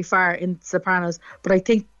character very far in Sopranos, but I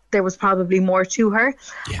think there was probably more to her.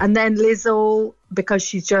 Yeah. And then Lizzo, because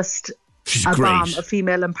she's a great. Bomb of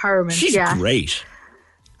female empowerment. She's great.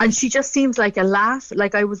 And she just seems like a laugh.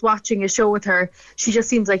 Like, I was watching a show with her. She just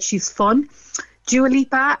seems like she's fun. Dua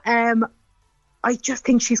Lipa, I just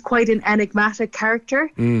think she's quite an enigmatic character.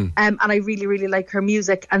 And I really, really like her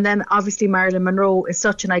music. And then obviously Marilyn Monroe is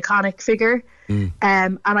such an iconic figure.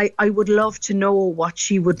 And I would love to know what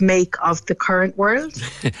she would make of the current world.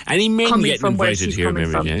 Any men getting invited here,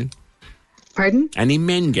 Mary Jane? Pardon? Any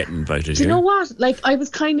men getting invited here? Do you know what? Like, I was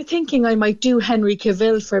kind of thinking I might do Henry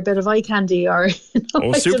Cavill for a bit of eye candy, or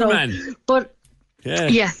Superman. But yeah.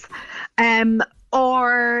 Yes.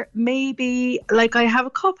 Or maybe, like, I have a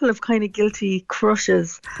couple of kind of guilty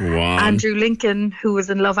crushes. Andrew Lincoln, who was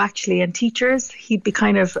in Love Actually and Teachers, he'd be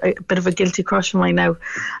kind of a bit of a guilty crush of mine now.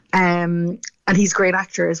 And he's a great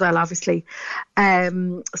actor as well, obviously.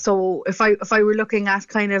 So if I were looking at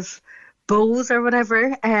kind of beaux or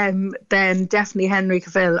whatever, then definitely Henry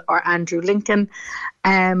Cavill or Andrew Lincoln.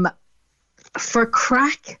 For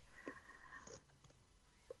crack,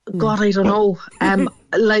 God, I don't know.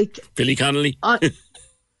 Like Billy Connolly.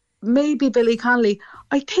 Maybe Billy Connolly.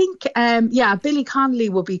 I think, Billy Connolly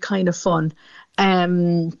would be kind of fun.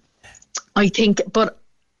 I think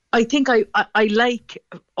I like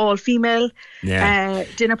all female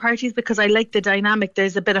dinner parties, because I like the dynamic.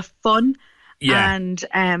 There's a bit of fun, and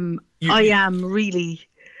I am really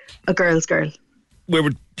a girl's girl.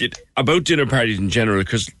 About dinner parties in general,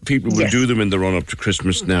 because people will do them in the run-up to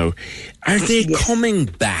Christmas now. Are they coming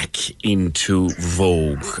back into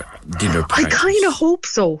vogue, dinner parties? I kind of hope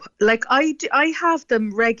so. Like, I have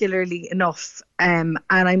them regularly enough. And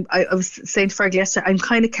I was saying to Fergie yesterday, I'm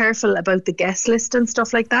kind of careful about the guest list and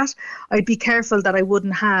stuff like that. I'd be careful that I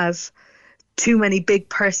wouldn't have too many big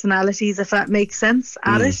personalities, if that makes sense,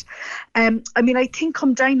 at it. I mean, I think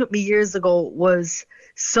Come Dine With Me years ago was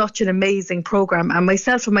such an amazing program, and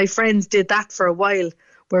myself and my friends did that for a while,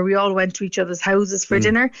 where we all went to each other's houses for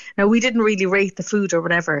dinner. Now, we didn't really rate the food or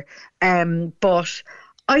whatever, but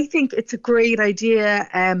I think it's a great idea.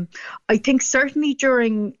 I think certainly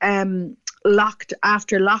during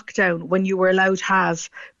after lockdown, when you were allowed to have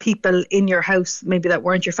people in your house, maybe that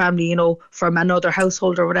weren't your family, you know, from another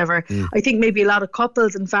household or whatever, I think maybe a lot of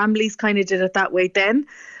couples and families kind of did it that way then.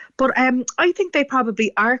 But I think they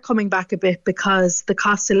probably are coming back a bit, because the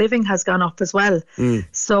cost of living has gone up as well.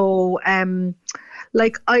 So,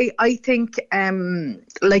 like, I think,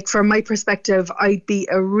 like, from my perspective, I'd be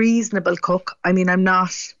a reasonable cook. I mean, I'm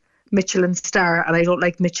not Michelin star, and I don't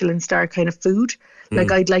like Michelin star kind of food.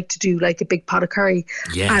 Like, I'd like to do like a big pot of curry.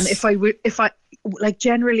 And if I like,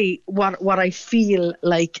 generally what I feel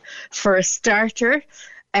like for a starter,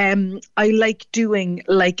 I like doing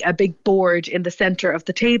like a big board in the center of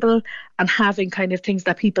the table and having kind of things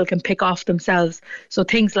that people can pick off themselves. So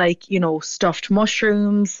things like, you know, stuffed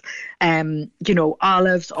mushrooms, you know,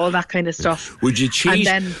 olives, all that kind of stuff. Would you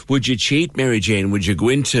cheat, Mary Jane? Would you go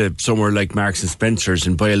into somewhere like Marks and Spencer's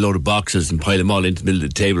and buy a load of boxes and pile them all into the middle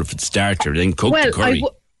of the table for the starter, and then cook the curry?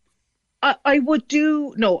 I would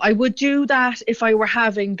do that if I were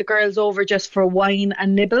having the girls over just for wine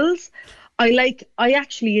and nibbles. I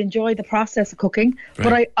actually enjoy the process of cooking,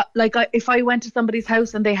 but if I went to somebody's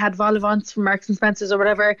house and they had vol au vents from Marks and Spencer's or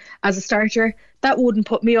whatever as a starter, that wouldn't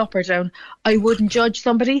put me up or down. I wouldn't judge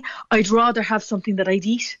somebody. I'd rather have something that I'd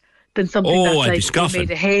eat than something that's like made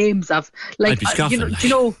a hames of. Like, I'd be scoffing. You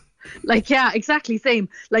know, like, yeah, exactly, same.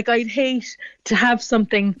 Like, I'd hate to have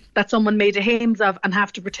something that someone made a hames of and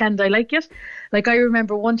have to pretend I like it. Like, I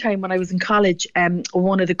remember one time when I was in college,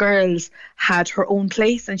 one of the girls had her own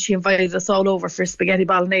place and she invited us all over for spaghetti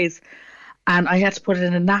bolognese, and I had to put it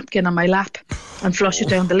in a napkin on my lap and flush it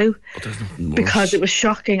down the loo because it was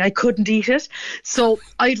shocking. I couldn't eat it. So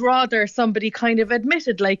I'd rather somebody kind of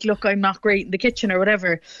admitted, like, look, I'm not great in the kitchen or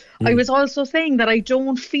whatever. I was also saying that I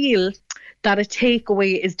don't feel that a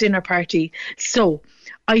takeaway is dinner party. So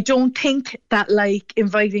I don't think that, like,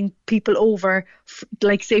 inviting people over,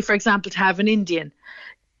 like, say, for example, to have an Indian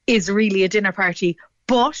is really a dinner party.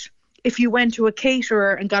 But if you went to a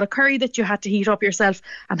caterer and got a curry that you had to heat up yourself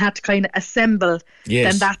and had to kind of assemble,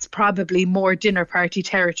 then that's probably more dinner party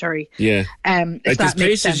territory. Yeah. If there's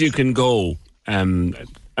places you can go,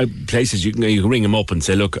 places you can ring them up and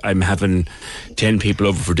say, look, I'm having 10 people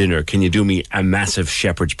over for dinner. Can you do me a massive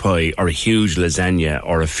shepherd's pie or a huge lasagna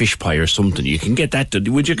or a fish pie or something? You can get that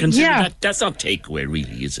done. Would you consider that? That's not takeaway,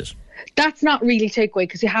 really, is it? That's not really takeaway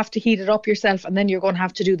because you have to heat it up yourself and then you're going to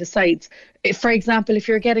have to do the sides. For example, if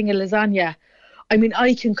you're getting a lasagna, I mean,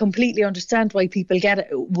 I can completely understand why people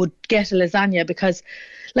would get a lasagna because,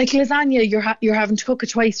 like lasagna, you're having to cook it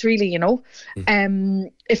twice, really, you know.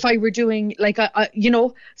 If I were doing like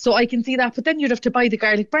so I can see that, but then you'd have to buy the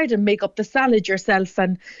garlic bread and make up the salad yourself,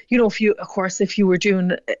 and you know, if you were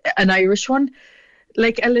doing an Irish one,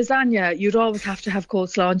 like a lasagna, you'd always have to have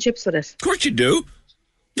coleslaw and chips with it. Of course you do.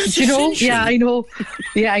 That's you know, essential. yeah, I know,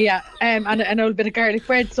 yeah, and a little bit of garlic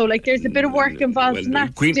bread. So like, there's a bit of work involved in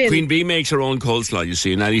that. Queen Bee makes her own coleslaw, you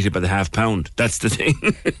see, and I eat it by the half pound. That's the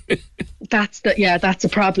thing. That's a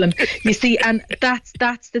problem. You see, and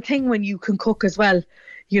that's the thing when you can cook as well.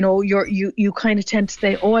 You know, you kind of tend to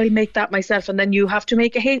say, oh, I'll make that myself, and then you have to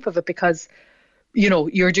make a heap of it because, you know,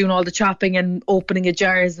 you're doing all the chopping and opening of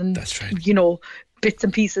jars and, that's right, you know, bits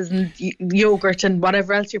and pieces and yogurt and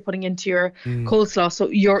whatever else you're putting into your coleslaw.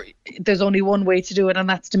 So there's only one way to do it, and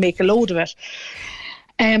that's to make a load of it.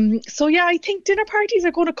 So yeah, I think dinner parties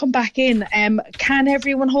are going to come back in. Can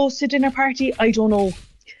everyone host a dinner party? I don't know.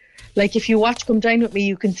 Like, if you watch Come Dine With Me,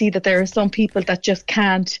 you can see that there are some people that just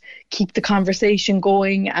can't keep the conversation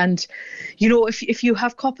going. And, you know, if you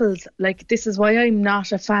have couples, like, this is why I'm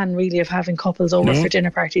not a fan really of having couples over for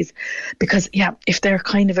dinner parties. Because, yeah, if they're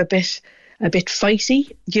kind of a bit fighty,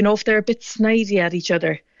 you know, if they're a bit snidey at each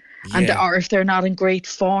other, or if they're not in great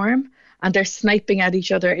form and they're sniping at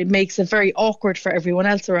each other, it makes it very awkward for everyone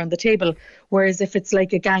else around the table. Whereas if it's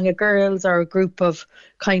like a gang of girls or a group of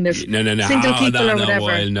kind of single people or whatever.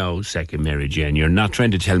 Well, no, second Mary Jane, you're not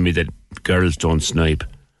trying to tell me that girls don't snipe.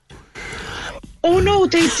 Oh no,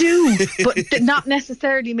 they do, but not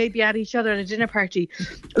necessarily maybe at each other at a dinner party.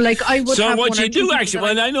 Like, I would. So what you do actually?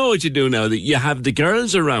 Well, I know what you do now. That you have the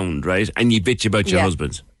girls around, right, and you bitch about your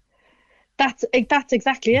husbands. That's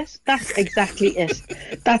exactly it. That's exactly it.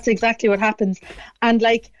 That's exactly what happens. And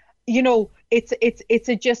like, you know, it's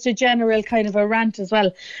just a general kind of a rant as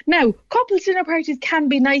well. Now, couples dinner parties can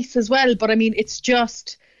be nice as well, but I mean, it's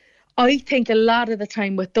just, I think a lot of the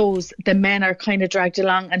time with those, the men are kind of dragged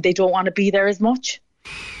along and they don't want to be there as much.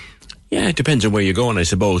 Yeah, it depends on where you're going, I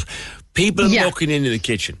suppose. People looking into the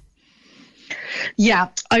kitchen. Yeah,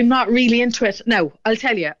 I'm not really into it. No, I'll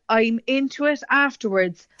tell you, I'm into it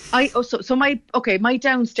afterwards. So my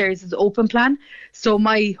downstairs is open plan. So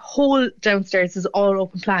my whole downstairs is all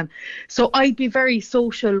open plan. So I'd be very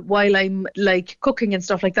social while I'm like cooking and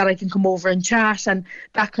stuff like that. I can come over and chat and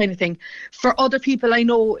that kind of thing. For other people, I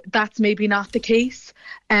know that's maybe not the case.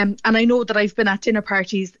 And I know that I've been at dinner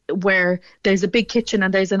parties where there's a big kitchen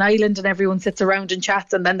and there's an island and everyone sits around and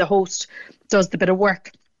chats and then the host does the bit of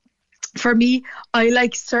work. For me, I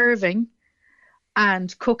like serving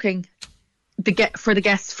and cooking for the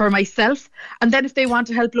guests for myself, and then if they want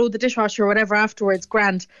to help load the dishwasher or whatever afterwards,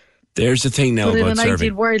 grand. There's the thing now about serving. But in an serving.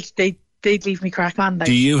 ideal world, they'd leave me crack on. Like.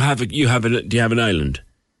 Do you have an island?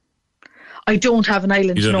 I don't have an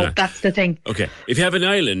island. No, that's the thing. Okay, if you have an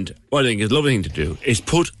island, what I think is a lovely thing to do is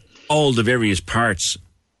put all the various parts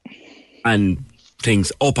and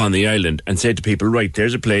things up on the island and say to people, right,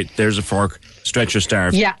 there's a plate, there's a fork, stretch or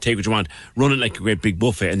starve, take what you want, run it like a great big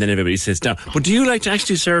buffet, and then everybody sits down. But do you like to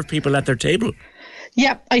actually serve people at their table?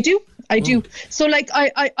 Yeah, I do. So like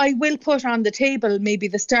I will put on the table maybe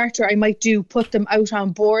the starter. I might put them out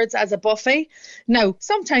on boards as a buffet. Now,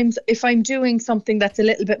 sometimes if I'm doing something that's a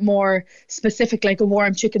little bit more specific, like a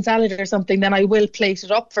warm chicken salad or something, then I will plate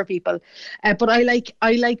it up for people. But I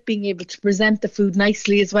like being able to present the food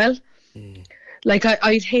nicely as well. Like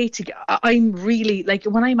I'd hate to. I'm really like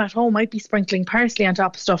when I'm at home, I'd be sprinkling parsley on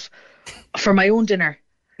top of stuff for my own dinner.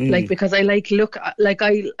 Like, because I like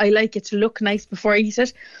I like it to look nice before I eat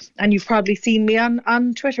it. And you've probably seen me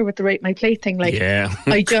on Twitter with the Rate My Plate thing. Like,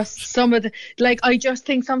 I just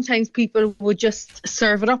think sometimes people would just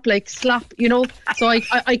serve it up like slop, you know. So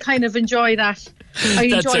I kind of enjoy that.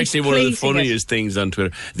 That's actually one of the funniest things on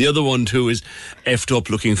Twitter. The other one too is effed up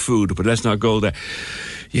looking food, but let's not go there.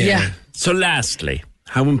 Yeah. So lastly,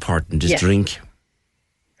 how important is drink?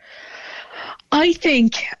 I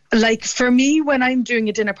think, like, for me, when I'm doing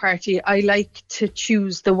a dinner party, I like to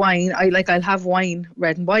choose the wine. I'll have wine,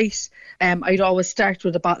 red and white. I'd always start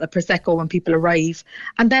with a bottle of Prosecco when people arrive.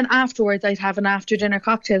 And then afterwards, I'd have an after-dinner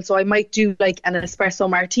cocktail. So I might do, like, an espresso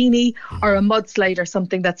martini or a mudslide or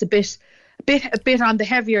something that's a bit on the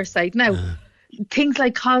heavier side. Now, things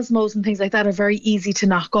like Cosmos and things like that are very easy to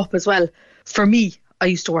knock up as well. For me, I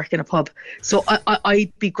used to work in a pub, so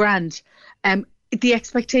I'd be grand. The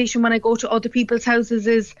expectation when I go to other people's houses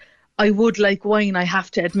is I would like wine, I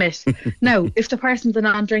have to admit. Now, if the person's a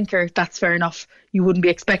non-drinker, that's fair enough. You wouldn't be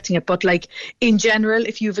expecting it. But like in general,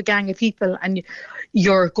 if you have a gang of people and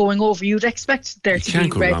you're going over, you'd expect there to be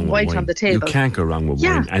red and white on the table. You can't go wrong with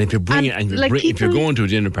wine. And if you bring it, if you're going to a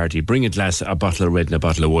dinner party, bring a bottle of red and a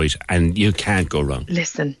bottle of white, and you can't go wrong.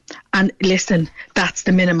 Listen, that's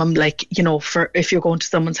the minimum. Like, you know, for if you're going to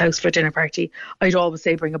someone's house for a dinner party, I'd always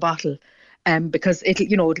say bring a bottle. Because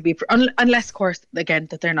it'll be, unless of course again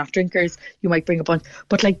that they're not drinkers, you might bring a bunch,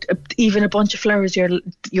 but like even a bunch of flowers,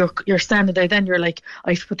 you're standing there, then you're like,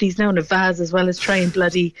 I have to put these now in a vase as well as try and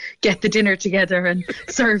bloody get the dinner together and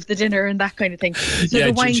serve the dinner and that kind of thing. So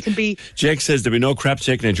the wine can be. Jake says there'll be no crap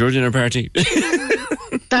taken at your dinner party.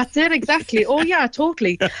 That's it, exactly. Oh yeah,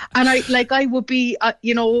 totally. And I would be,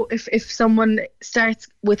 if someone starts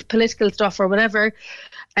with political stuff or whatever,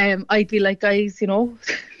 I'd be like, guys,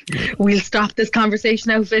 we'll stop this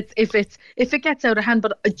conversation now if it gets out of hand.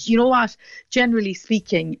 But you know what? Generally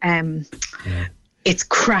speaking, it's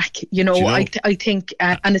crack. I think,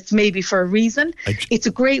 and it's maybe for a reason. It's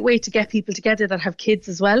a great way to get people together that have kids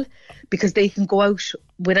as well, because they can go out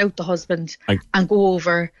without the husband and go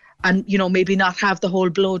over. And, maybe not have the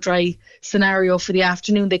whole blow dry scenario for the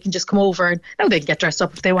afternoon. They can just come over and now they can get dressed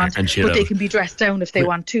up if they want, but they can be dressed down if they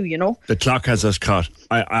want to, The clock has us caught.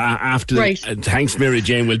 Thanks, Mary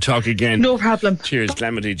Jane. We'll talk again. No problem. Cheers,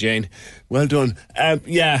 Calamity Jane. Well done.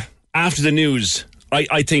 After the news,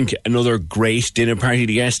 I think another great dinner party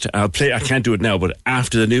guest. I can't do it now, but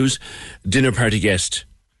after the news, dinner party guest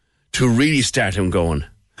to really start him going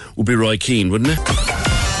would be Roy Keane, wouldn't it?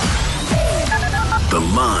 The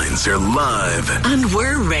lines are live. And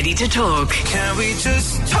we're ready to talk. Can we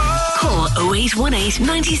just talk? Call 0818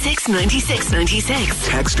 96 96 96.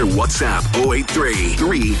 Text or WhatsApp 083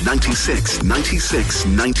 396 96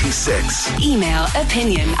 96. Email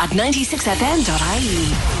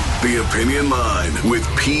opinion@96fm.ie. The Opinion Line with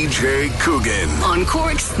PJ Coogan. On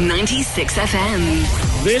Cork's 96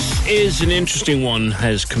 FM. This is an interesting one,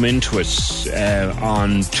 has come into us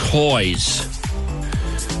on toys.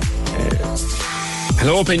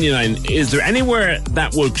 Hello, Opinion Line. Is there anywhere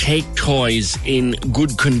that will take toys in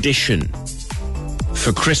good condition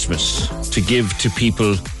for Christmas to give to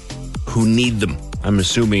people who need them? I'm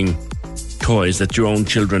assuming toys that your own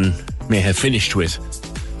children may have finished with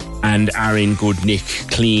and are in good nick,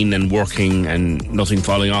 clean and working and nothing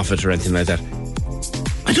falling off it or anything like that.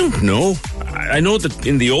 I don't know. I know that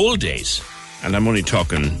in the old days, and I'm only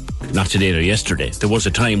talking not today or yesterday, there was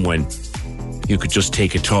a time when you could just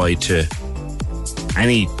take a toy to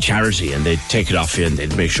any charity and they'd take it off you and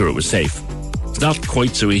they'd make sure it was safe. It's not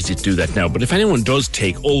quite so easy to do that now, but if anyone does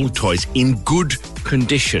take old toys in good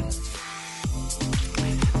condition,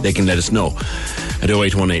 they can let us know at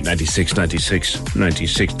 0818 96 96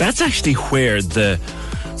 96. That's actually where the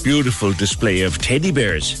beautiful display of teddy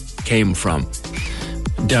bears came from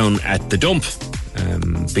down at the dump,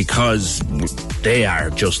 because they are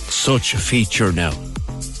just such a feature now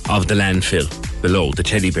of the landfill below. The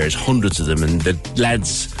teddy bears, hundreds of them, and the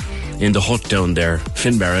lads in the hut down there,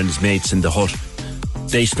 Finbar and his mates in the hut,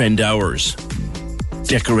 they spend hours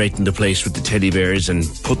decorating the place with the teddy bears and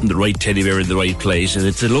putting the right teddy bear in the right place, and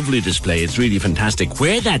it's a lovely display. It's really fantastic.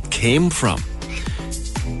 Where that came from,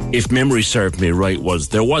 if memory served me right,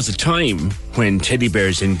 there was a time when teddy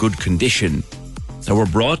bears in good condition that were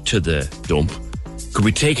brought to the dump could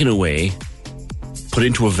be taken away, put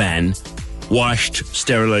into a van, washed,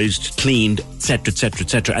 sterilised, cleaned, etc., etc.,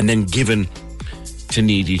 etc., and then given to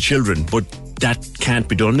needy children. But that can't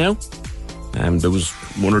be done now. There was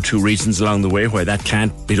one or two reasons along the way why that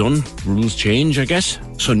can't be done. Rules change, I guess.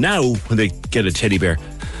 So now, when they get a teddy bear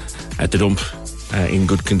at the dump in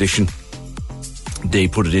good condition, they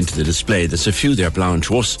put it into the display. There's a few there belonging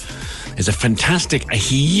to us. There's a fantastic...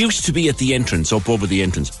 he used to be at the entrance, up over the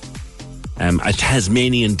entrance. A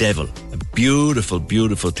Tasmanian devil. A beautiful,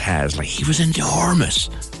 beautiful Taz. Like, he was enormous.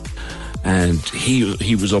 And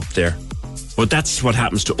he was up there. But that's what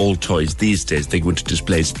happens to old toys these days. They go into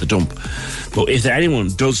displays at the dump. But if anyone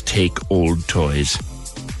does take old toys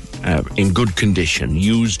in good condition,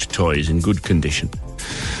 used toys in good condition,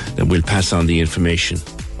 then we'll pass on the information.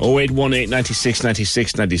 0818 96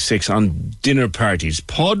 96 96 on dinner parties.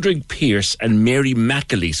 Padraig Pearse and Mary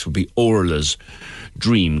McAleese will be Orla's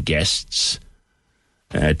dream guests.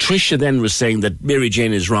 Tricia then was saying that Mary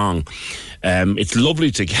Jane is wrong. It's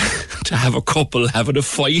lovely to have a couple having a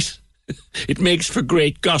fight. It makes for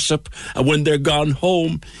great gossip, and when they're gone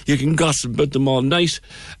home, you can gossip about them all night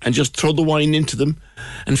and just throw the wine into them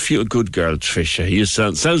and feel good, girl, Tricia. You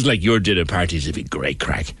sounds like your dinner parties would be great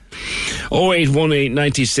crack. 0818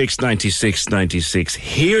 96 96 96.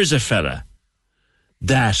 Here's a fella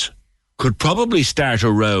that could probably start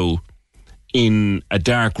a row in a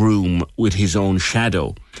dark room with his own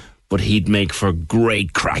shadow, but he'd make for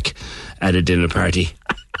great crack at a dinner party.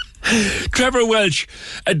 Trevor Welch,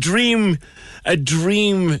 a dream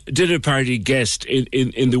dinner party guest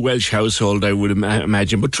in the Welsh household, I would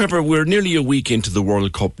imagine. But Trevor, we're nearly a week into the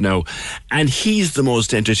World Cup now, and he's the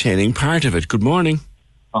most entertaining part of it. Good morning.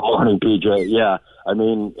 Good morning, PJ. Yeah, I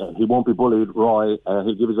mean, he won't be bullied, Roy.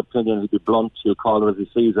 He'll give his opinion. He'll be blunt. He'll call it as he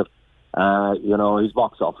sees it. His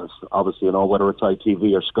box office, obviously, whether it's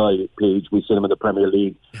ITV or Sky, Page, we've seen him in the Premier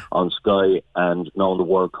League on Sky and now in the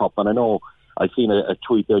World Cup. And I know I've seen a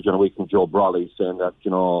tweet there during the week from Joe Brolly saying that,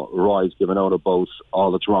 Roy's giving out about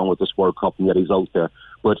all that's wrong with this World Cup and yet he's out there.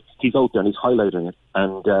 But he's out there and he's highlighting it,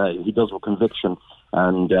 and he does with conviction,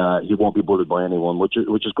 and he won't be bullied by anyone, which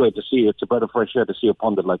is great to see. It's a breath of fresh air to see a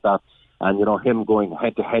pundit like that. And, him going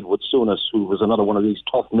head-to-head with Souness, who was another one of these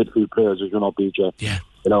tough midfield players, as you know, BJ. Yeah.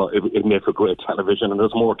 It made for great television, and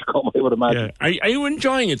there's more to come, I would imagine. Yeah. Are you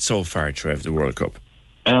enjoying it so far, Trev, the World Cup?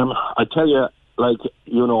 I tell you,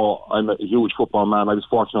 I'm a huge football man. I was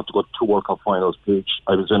fortunate enough to go to 2 World Cup finals, Peach.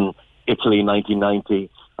 I was in Italy in 1990.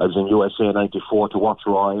 I was in USA in 94 to watch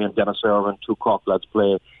Roy and Dennis Irwin, 2 Cork lads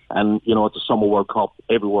play. And, it's a summer World Cup.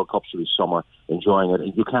 Every World Cup should be summer, enjoying it.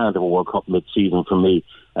 And you can't have a World Cup mid-season for me.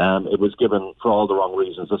 It was given for all the wrong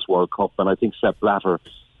reasons, this World Cup. And I think Sepp Blatter,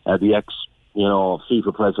 the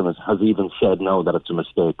FIFA president, has even said now that it's a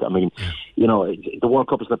mistake. I mean, the World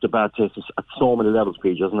Cup has left a bad taste at so many levels,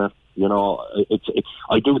 Pete, isn't it?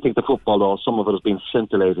 I do think the football, though, some of it has been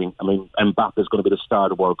scintillating. I mean, Mbappe is going to be the star of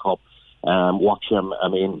the World Cup. Watch him. I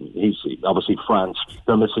mean, he's obviously France.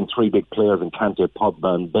 They're missing 3 big players in Kante,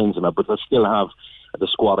 Pogba and Benzema, but they still have the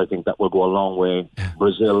squad, I think, that will go a long way.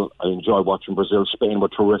 Brazil, I enjoy watching Brazil. Spain were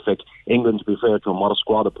terrific. England, to be fair to them, what a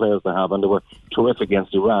squad of players they have, and they were terrific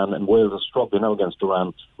against Iran, and Wales are struggling now against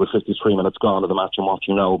Iran with 53 minutes gone of the match I'm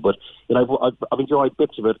watching now. But I've enjoyed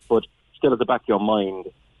bits of it, but still at the back of your mind,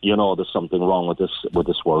 there's something wrong with this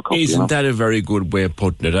World Cup. Isn't that a very good way of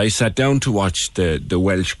putting it? I sat down to watch the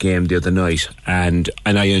Welsh game the other night, and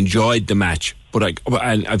I enjoyed the match. But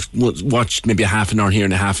I've watched maybe a half an hour here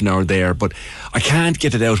and a half an hour there, but I can't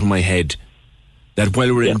get it out of my head that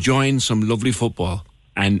while we're enjoying some lovely football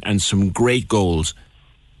and some great goals,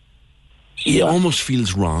 it almost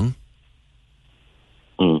feels wrong.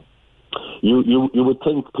 You would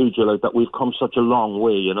think, PJ, like that we've come such a long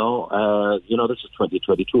way, this is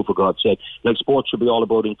 2022, for God's sake. Like, sports should be all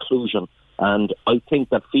about inclusion, and I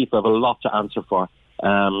think that FIFA have a lot to answer for.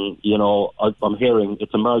 I'm hearing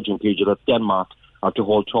it's emerging, PJ, that Denmark are to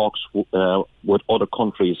hold talks with other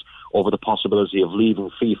countries over the possibility of leaving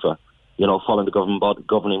FIFA, following the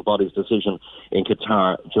governing body's decision in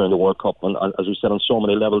Qatar during the World Cup. And as we said, on so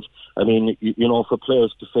many levels, I mean, for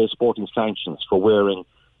players to face sporting sanctions for wearing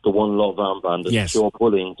the One Love armband, show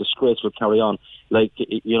bullying, disgraceful carry on, they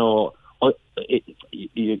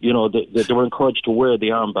were encouraged to wear the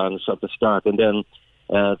armbands at the start, and then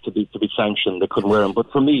to be sanctioned, they couldn't wear them.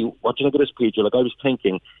 But for me, what do you think of this, PJ? Like, I was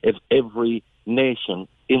thinking, if every nation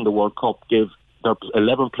in the World Cup gave their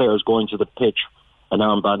 11 players going to the pitch an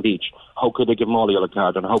armband each, how could they give them all a yellow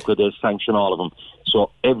card, and how could they sanction all of them? So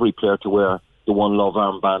every player to wear the One Love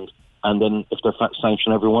armband, and then if they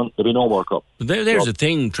sanction everyone, there'll be no World Cup. There's a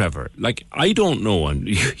thing, Trevor. Like, I don't know, and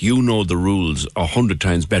you know the rules 100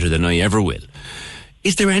 times better than I ever will.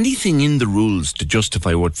 Is there anything in the rules to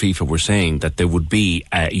justify what FIFA were saying, that there would be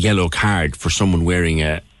a yellow card for someone wearing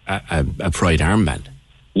a Pride armband?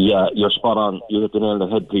 Yeah, you're spot on. You hit the nail on the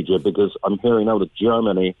head, PJ, because I'm hearing now that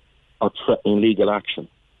Germany are threatening legal action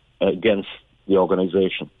against the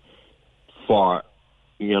organisation for,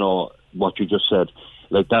 what you just said.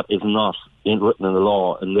 Like, that is not written in the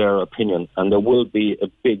law, in their opinion, and there will be a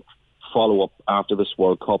big follow-up after this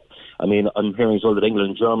World Cup. I mean, I'm hearing as well that England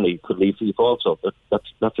and Germany could leave FIFA also.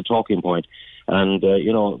 That's a talking point. And,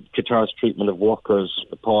 Qatar's treatment of workers,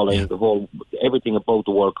 appalling, everything about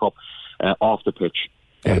the World Cup off the pitch.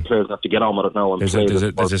 Yeah. The players have to get on with it now. And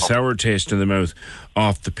there's a sour taste in the mouth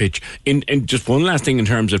off the pitch. In just one last thing in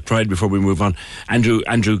terms of Pride before we move on. Andrew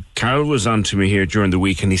Carroll was on to me here during the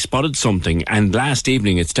week, and he spotted something, and last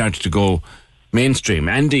evening it started to go mainstream.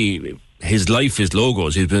 Andy, his life is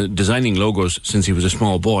logos. He's been designing logos since he was a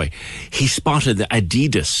small boy. He spotted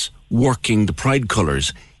Adidas working the Pride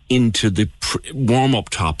colours into the warm-up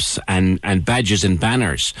tops and badges and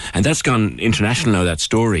banners, and that's gone international now, that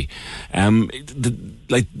story.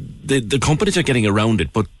 The companies are getting around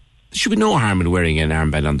it, but there should be no harm in wearing an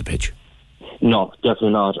armband on the pitch. No,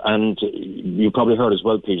 definitely not. And you probably heard as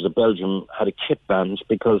well, Peter, that Belgium had a kit band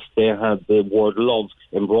because they had the word love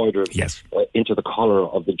embroidered into the collar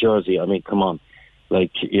of the jersey. I mean, come on.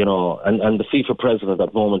 And the FIFA president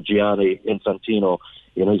at the moment, Gianni Infantino,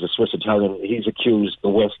 You know, he's a Swiss Italian. He's accused the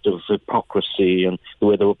West of hypocrisy and the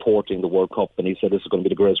way they're reporting the World Cup. And he said this is going to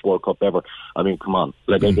be the greatest World Cup ever. I mean, come on.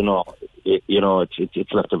 Like, I don't know.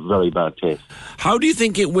 It's left a very bad taste. How do you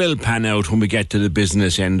think it will pan out when we get to the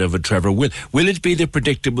business end of it, Trevor? Will it be the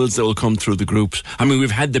predictables that will come through the groups? I mean,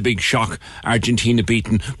 we've had the big shock, Argentina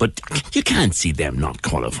beaten, but you can't see them not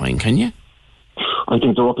qualifying, can you? I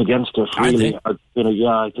think they're up against it, really.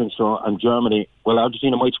 I think so. And Germany, well,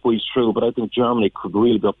 Argentina might squeeze through, but I think Germany could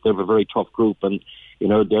really be up. They have a very tough group, and, you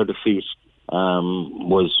know, their defeat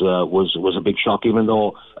was a big shock, even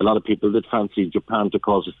though a lot of people did fancy Japan to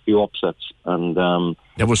cause a few upsets. And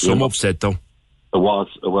there was some upset, though. There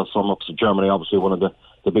was some upset. Germany, obviously, one of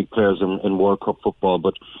the big players in World Cup football,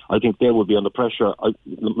 but I think they will be under pressure.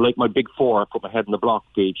 Like my big four, I put my head in the block,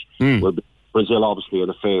 Page, will be Brazil, obviously, are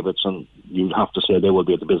the favourites, and you'd have to say they will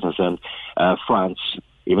be at the business end. France,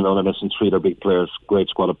 even though they're missing three of their big players, great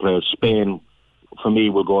squad of players. Spain, for me,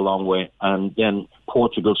 will go a long way. And then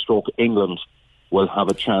Portugal / England will have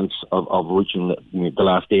a chance of reaching the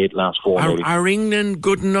last four. Are England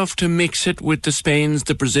good enough to mix it with the Spains,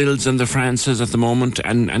 the Brazils and the Frances at the moment,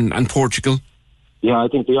 and Portugal? Yeah, I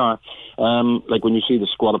think they are. Like when you see the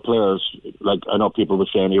squad of players, like I know people were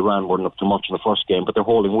saying Iran weren't up to much in the first game, but they're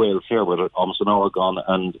holding Wales here with almost an hour gone,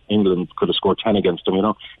 and England could have scored 10 against them, you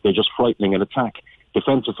know. They're just frightening in attack.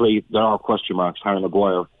 Defensively, there are question marks. Harry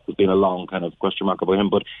Maguire has been a long kind of question mark about him,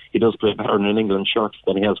 but he does play better in an England shirt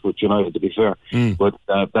than he has with United, to be fair. But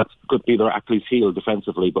that could be their Achilles heel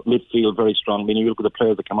defensively. But midfield, very strong. I mean, you look at the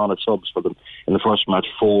players that come on as subs for them in the first match,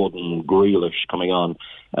 Foden, Grealish coming on,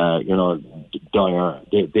 Dyer.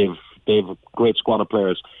 They've a great squad of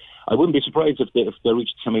players. I wouldn't be surprised if they reach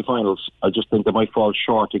semi-finals. I just think they might fall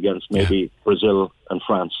short against maybe Brazil and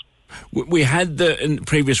France. We had in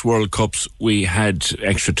previous World Cups, we had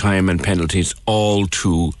extra time and penalties all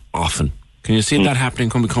too often. Can you see that happening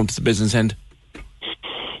when we come to the business end?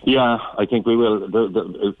 Yeah, I think we will.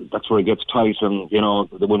 That's where it gets tight, and, you know,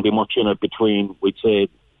 there wouldn't be much in it between, we'd say,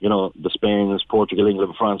 you know, the Spains, Portugal,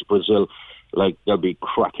 England, France, Brazil. Like, there'll be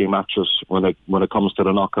cracking matches when it comes to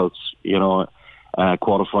the knockouts, you know,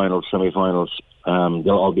 quarterfinals, semi-finals.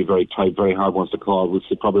 They'll all be very tight, very hard ones to call. We'll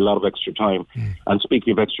see probably a lot of extra time. And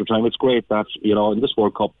speaking of extra time, it's great that, you know, in this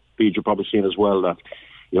World Cup, Pete, you've probably seen as well that,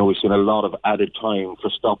 you know, we've seen a lot of added time for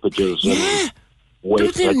stoppages. Yeah. There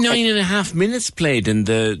was 9.5 minutes played in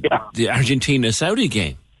the Argentina-Saudi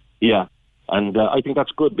game. Yeah, and I think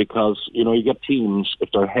that's good because, you know, you get teams, if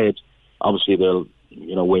they're ahead, obviously they'll,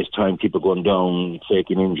 you know, waste time, people going down,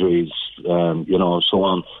 faking injuries, you know, so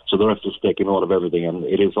on. So the ref is taking note of everything, and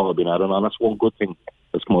it is all been added on. That's one good thing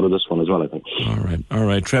that's come out of this one as well, I think. All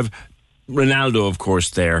right, Trev. Ronaldo, of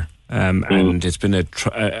course, there, and it's been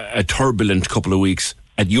a turbulent couple of weeks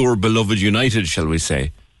at your beloved United, shall we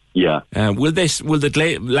say? Yeah.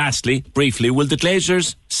 Lastly, briefly, will the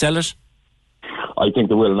Glazers sell it? I think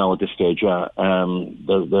they will now at this stage.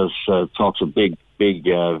 There's talks of big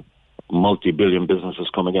multi-billion businesses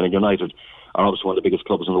coming in, and United are obviously one of the biggest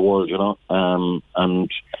clubs in the world, you know.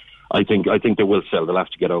 And I think they will sell. They'll have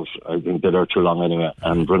to get out. I think they're there too long anyway.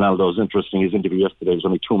 And Ronaldo's interesting. His interview yesterday was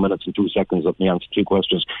only 2 minutes and 2 seconds. Let me answer 2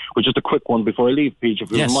 questions. But just a quick one before I leave, Pete,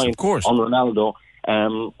 if you don't mind. Of course. On Ronaldo,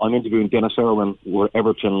 I'm interviewing Dennis Irwin, with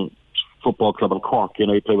Everton Football Club in Cork. You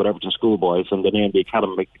know, he played with Everton schoolboys, and they named the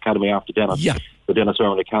academy after Dennis. Yeah. The Dennis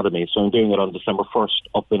Irwin Academy. So I'm doing it on December 1st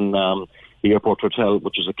up in the Airport Hotel,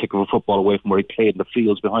 which is a kick of a football away from where he played in the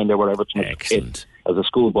fields behind there where Everton was a kid as a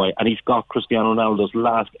schoolboy. And he's got Cristiano Ronaldo's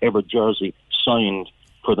last ever jersey signed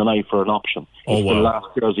for the night for an option. It's the last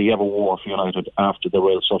jersey he ever wore for United after the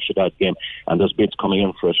Real Sociedad game. And there's bids coming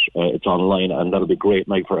in for it. It's online, and that'll be a great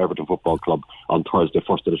night for Everton Football Club on Thursday,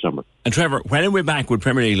 1st of December. And Trevor, when are we back with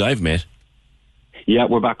Premier League Live, mate? Yeah,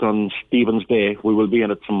 we're back on Stephen's Day. We will be in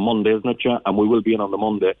it from Monday, isn't it, yeah? And we will be in on the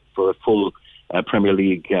Monday for a full Premier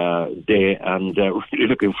League day, and really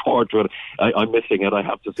looking forward to it. I'm missing it, I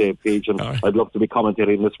have to say, Paige, and I'd love to be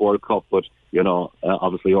commentating this World Cup, but, you know,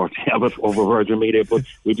 obviously RT have it over Virgin Media, but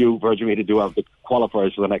Virgin Media do have the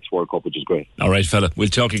qualifiers for the next World Cup, which is great. All right, fella, we'll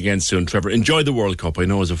talk again soon. Trevor, enjoy the World Cup. I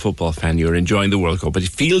know as a football fan you're enjoying the World Cup, but it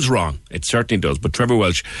feels wrong. It certainly does. But Trevor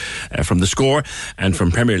Welch from The Score and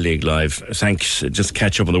from Premier League Live, thanks. Just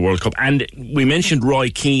catch up on the World Cup. And we mentioned Roy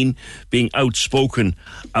Keane being outspoken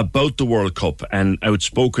about the World Cup and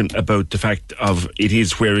outspoken about the fact of it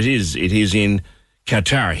is where it is. It is in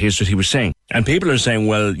Qatar. Here's what he was saying. And people are saying,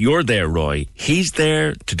 well, you're there, Roy. He's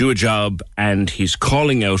there to do a job and he's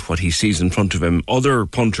calling out what he sees in front of him. Other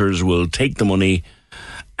punters will take the money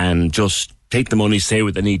and just take the money, say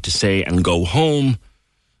what they need to say and go home.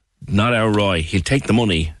 Not our Roy. He'll take the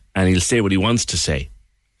money and he'll say what he wants to say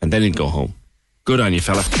and then he'll go home. Good on you,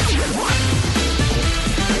 fella.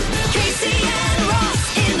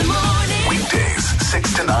 Weekdays,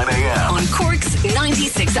 6 to 9 a.m. On Cork's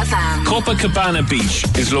 96 FM. Copacabana Beach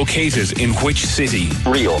is located in which city?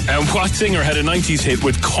 Rio. And what singer had a 90s hit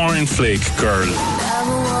with Cornflake Girl?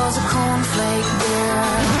 Never was a cornflake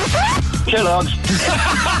girl. Kellogg's.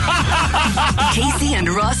 Casey and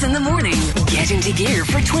Ross in the morning. Get into gear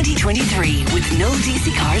for 2023 with Noel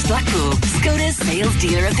DC Cars Blackpool, Skoda's sales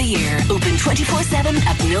dealer of the year. Open 24/7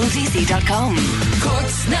 at noeldc.com.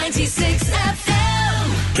 Cork's 96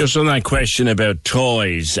 FM. Just on that question about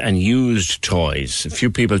toys and used toys, a few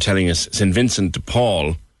people telling us St. Vincent de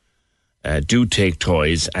Paul do take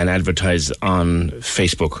toys and advertise on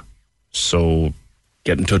Facebook. So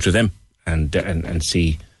get in touch with them and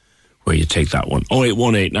see where you take that one.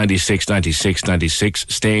 0818 96 96 96.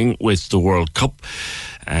 Staying with the World Cup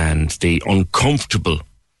and the uncomfortable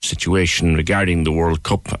situation regarding the World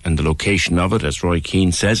Cup and the location of it. As Roy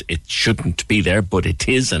Keane says, it shouldn't be there, but it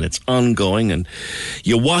is, and it's ongoing, and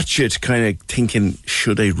you watch it kind of thinking,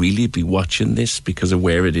 should I really be watching this because of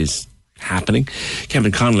where it is happening?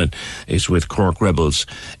 Kevin Conlon is with Cork Rebels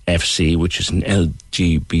FC, which is an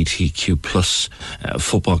LGBTQ plus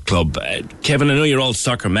football club. Kevin, I know you're all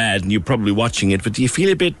soccer mad and you're probably watching it, but do you feel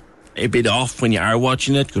a bit off when you are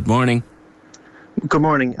watching it? Good morning. Good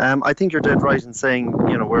morning. I think you're dead right in saying,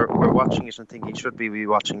 we're watching it and thinking should we be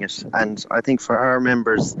watching it. And I think for our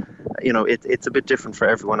members, it's a bit different for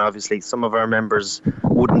everyone, obviously. Some of our members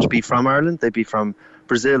wouldn't be from Ireland. They'd be from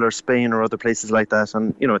Brazil or Spain or other places like that.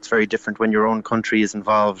 And, it's very different when your own country is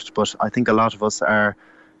involved. But I think a lot of us are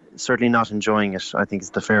certainly not enjoying it, I think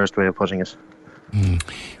is the fairest way of putting it.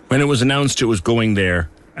 When it was announced it was going there,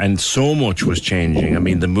 and so much was changing. I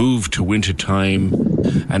mean, the move to winter time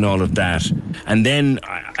and all of that. And then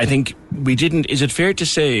I think is it fair to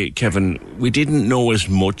say, Kevin, we didn't know as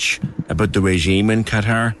much about the regime in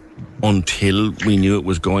Qatar until we knew it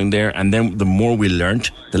was going there. And then the more we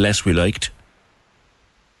learnt, the less we liked.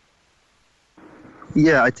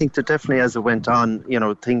 Yeah, I think that definitely as it went on,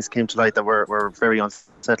 things came to light that were very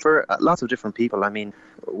unsettled for lots of different people. I mean,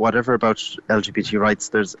 whatever about LGBT rights,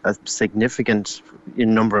 there's a significant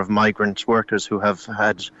number of migrant workers who have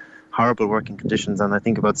had horrible working conditions, and I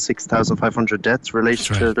think about 6,500 deaths related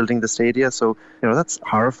to building the stadia. So, that's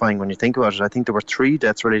horrifying when you think about it. I think there were 3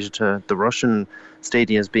 deaths related to the Russian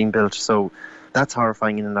stadiums being built. So that's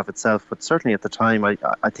horrifying in and of itself. But certainly at the time, I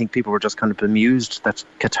think people were just kind of bemused that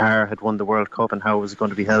Qatar had won the World Cup and how it was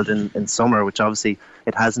going to be held in summer, which obviously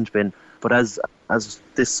it hasn't been. But as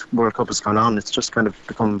this World Cup has gone on, it's just kind of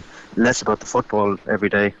become less about the football every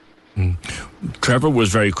day. Trevor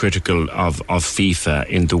was very critical of FIFA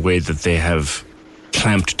in the way that they have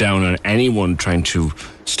clamped down on anyone trying to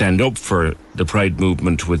stand up for the Pride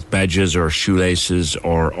movement with badges or shoelaces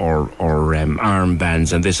or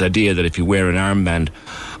armbands, and this idea that if you wear an armband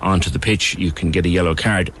onto the pitch you can get a yellow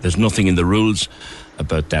card. There's nothing in the rules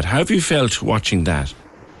about that. How have you felt watching that?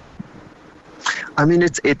 I mean,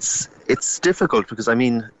 it's difficult because, I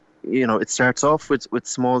mean, it starts off with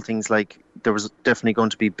small things like there was definitely going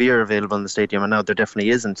to be beer available in the stadium, and now there definitely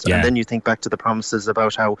isn't. Yeah. And then you think back to the promises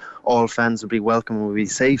about how all fans would be welcome and would be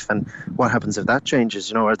safe, and what happens if that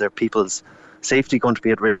changes? Are there people's safety going to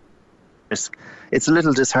be at risk? It's a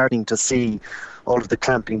little disheartening to see all of the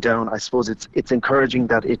clamping down. I suppose it's encouraging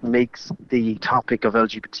that it makes the topic of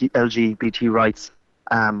LGBT rights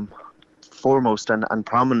foremost and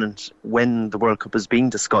prominent when the World Cup is being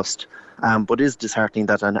discussed. But it is disheartening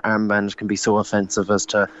that an armband can be so offensive as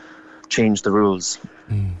to change the rules.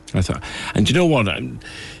 And you know what?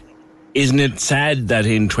 Isn't it sad that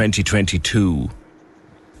in 2022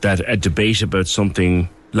 that a debate about something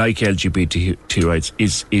like LGBT rights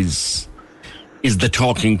is the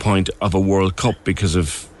talking point of a World Cup because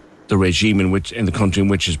of the regime in the country in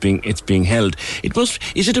which it's being held?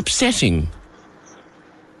 Is it upsetting?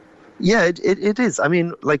 Yeah, it is. I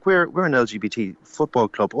mean, like we're an LGBT football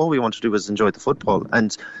club. All we want to do is enjoy the football,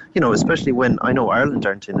 and especially when I know Ireland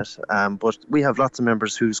aren't in it, but we have lots of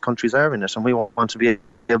members whose countries are in it, and we want to be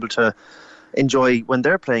able to enjoy when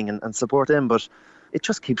they're playing and support them. But it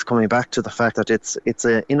just keeps coming back to the fact that it's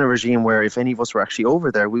in a regime where if any of us were actually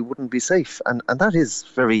over there, we wouldn't be safe, and that is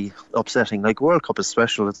very upsetting. Like, World Cup is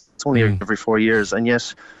special; it's only every 4 years, and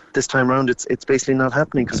yet this time round it's basically not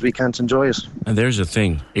happening because we can't enjoy it. And there's the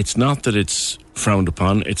thing, it's not that it's frowned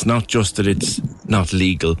upon, it's not just that it's not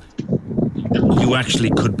legal. You actually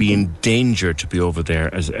could be in danger to be over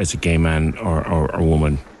there as a gay man or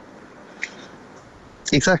woman.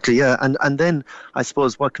 Exactly, yeah. And then I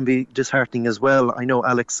suppose what can be disheartening as well, I know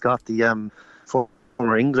Alex Scott, the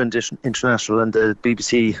former England international and the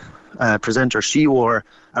BBC presenter, she wore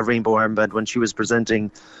a rainbow armband when she was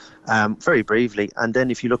presenting, very bravely. And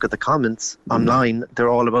then if you look at the comments online, they're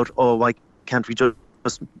all about, oh, why can't we just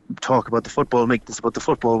talk about the football, make this about the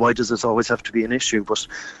football? Why does this always have to be an issue? But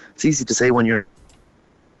it's easy to say when you're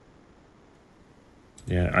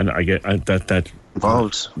I get that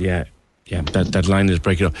involved. Yeah, that line is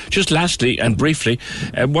breaking up. Just lastly and briefly,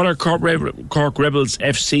 what are Cork Rebels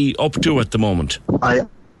FC up to at the moment?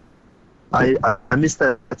 I missed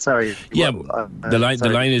that. Sorry. Yeah, the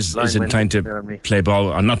line is inclined to play ball,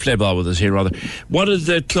 or not play ball with us here, rather. What is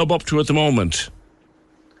the club up to at the moment?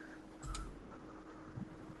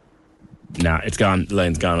 Nah, it's gone. The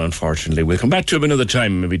line's gone, unfortunately. We'll come back to him another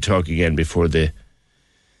time, maybe talk again before the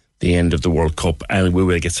end of the World Cup, and we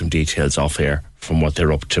will get some details off air from what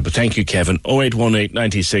they're up to. But thank you, Kevin. 0818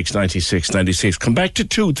 96 96 96. Come back to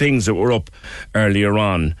two things that were up earlier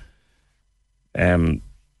on.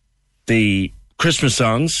 The Christmas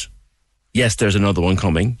songs. Yes, there's another one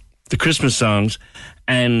coming. The Christmas songs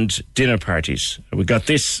and dinner parties. We got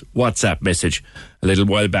this WhatsApp message a little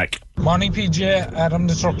while back. Morning, PJ. Adam,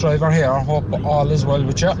 the truck driver here. Hope all is well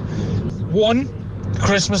with you. One,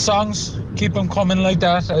 Christmas songs. Keep them coming like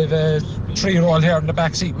that. I have a 3-year-old here in the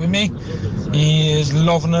back seat with me. He is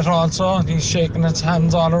loving it also. He's shaking his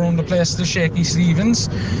hands all around the place, the Shaky Stevens.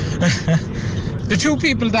 The two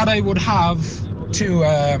people that I would have to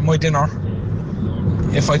my dinner,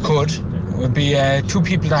 if I could, would be two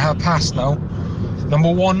people that have passed now.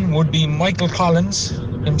 Number one would be Michael Collins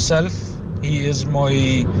himself. He is my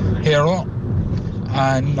hero.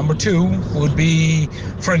 And number two would be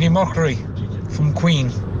Freddie Mercury from Queen.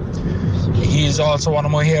 He is also one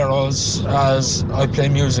of my heroes, as I play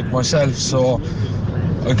music myself, so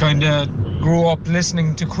I kind of grew up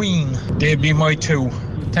listening to Queen. They'd be my two.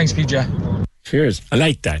 Thanks, PJ. Cheers. I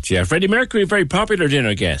like that, yeah. Freddie Mercury, very popular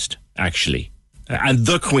dinner guest, actually. And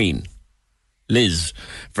the Queen, Liz,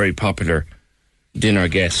 very popular dinner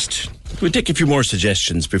guest. We'll take a few more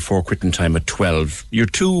suggestions before quitting time at 12. Your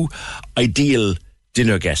two ideal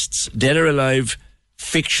dinner guests, dead or alive,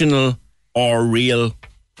 fictional or real,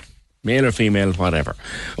 male or female, whatever.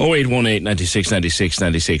 0818 96 96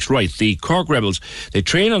 96. Right, the Cork Rebels, they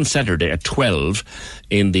train on Saturday at 12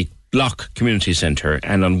 in the Lough Community Centre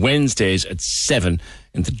and on Wednesdays at 7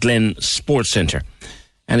 in the Glen Sports Centre.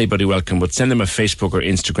 Anybody welcome, but send them a Facebook or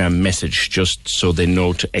Instagram message just so they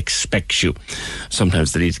know to expect you.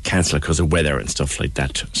 Sometimes they need to cancel it because of weather and stuff like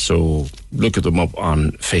that. So look at them up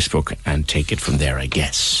on Facebook and take it from there, I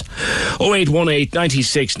guess. 0818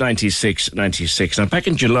 96 96 96. Now, back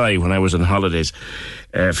in July when I was on holidays,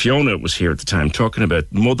 Fiona was here at the time talking about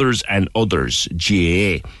Mothers and Others,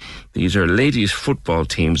 GAA. These are ladies' football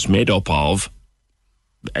teams made up of,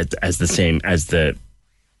 as the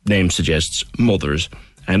name suggests, mothers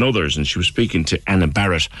and others. And she was speaking to Anna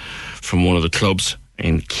Barrett from one of the clubs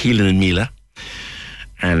in Keelan and Mila.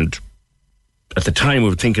 And at the time we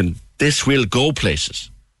were thinking, this will go places.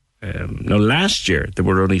 Now, last year there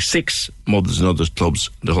were only 6 Mothers and Others clubs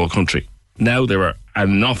in the whole country. Now there are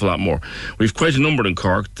an awful lot more. We've quite a number in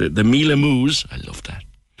Cork. The Mila Moos, I love that.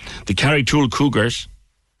 The Carrytool Cougars,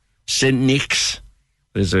 St. Nick's,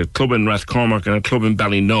 there's a club in Rathcormac and a club in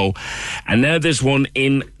Ballyknoe, and now there's one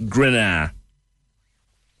in Grenagh.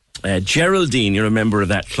 Geraldine, you're a member of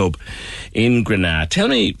that club in Grenagh. Tell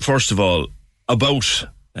me, first of all, about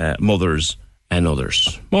Mothers and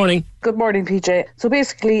Others. Morning. Good morning, PJ. So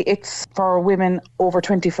basically, it's for women over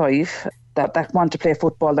 25 that want to play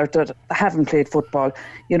football or that haven't played football.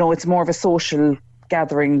 You know, it's more of a social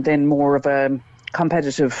gathering than more of a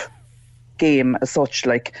competitive game as such.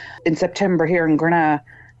 Like in September here in Grenagh,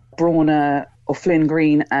 Brona O'Flynn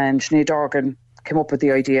Green and Sinead Dorgan came up with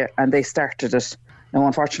the idea and they started it. Now,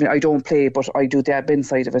 unfortunately, I don't play, but I do the admin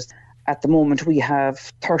side of it. At the moment, we have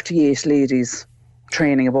 38 ladies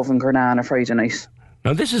training above in Grenagh on a Friday night.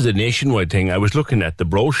 Now, this is a nationwide thing. I was looking at the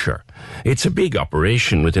brochure. It's a big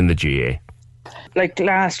operation within the GAA. Like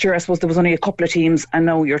last year, I suppose there was only a couple of teams, and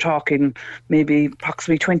now you're talking maybe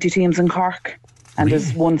approximately 20 teams in Cork. And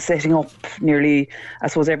there's one setting up nearly, I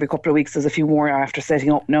suppose, every couple of weeks. There's a few more after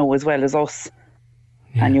setting up now as well as us.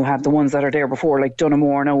 Yeah. And you have the ones that are there before, like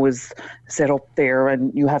Dunamore now is set up there,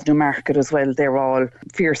 and you have Newmarket as well. They're all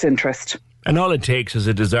fierce interest. And all it takes is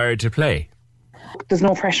a desire to play. There's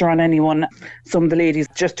no pressure on anyone. Some of the ladies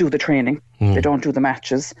just do the training. They don't do the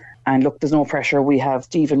matches. And look, there's no pressure. We have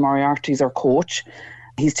Stephen Moriarty's our coach.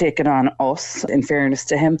 He's taken on us, in fairness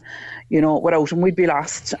to him. You know, without him, we'd be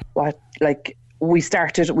lost. We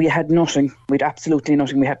started, we had nothing. We'd absolutely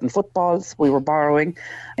nothing. We hadn't footballs. We were borrowing.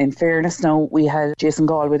 In fairness now, we had Jason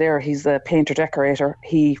Galway there. He's a painter decorator.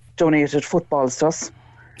 He donated footballs to us.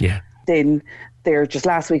 Yeah. Then there. Just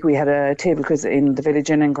last week we had a table quiz in the Village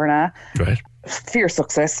Inn in Granagh. Right. Fierce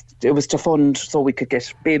success. It was to fund so we could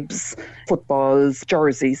get bibs, footballs,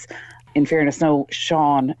 jerseys. In fairness now,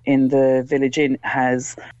 Sean in the Village Inn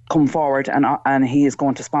has come forward and he is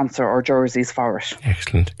going to sponsor our jerseys for it.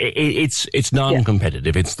 Excellent. It's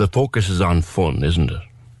non-competitive. It's the focus is on fun, isn't it?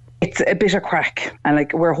 It's a bit of crack, and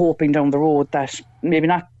like we're hoping down the road that maybe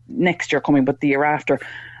not next year coming, but the year after,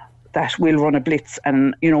 that we'll run a blitz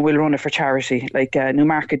and we'll run it for charity. Like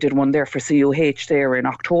Newmarket did one there for CUH there in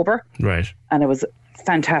October, right? And it was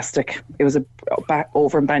fantastic. It was back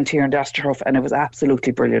over in Bantier and Astroturf, and it was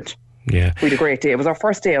absolutely brilliant. Yeah, we had a great day. It was our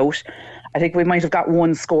first day out. I think we might have got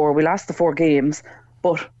one score. We lost the 4 games,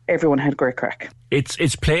 but everyone had great crack.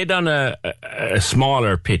 It's played on a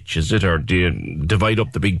smaller pitch, is it? Or do you divide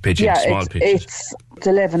up the big pitch into small pitches? It's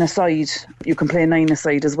 11 aside. You can play 9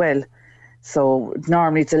 aside as well. So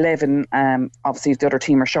normally it's 11. Obviously, if the other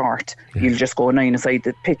team are short, you'll just go 9 aside.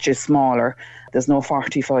 The pitch is smaller. There's no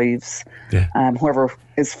 45s. Yeah. Whoever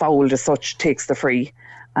is fouled as such takes the free.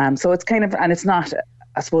 So it's kind of, and it's not,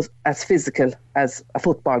 I suppose, as physical as a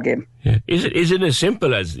football game. Yeah. Is it as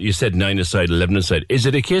simple as you said, 9 aside, 11 aside? Is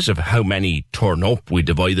it a case of how many turn up, we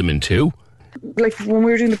divide them in 2? Like when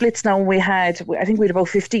we were doing the blitz now, I think we had about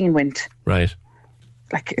 15 went. Right.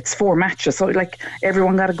 Like it's 4 matches, so like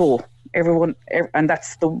everyone got a go. And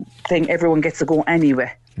that's the thing, everyone gets a go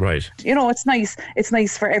anyway. Right. It's nice. It's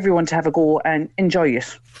nice for everyone to have a go and enjoy it.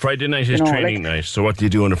 Friday night is training night. So what do you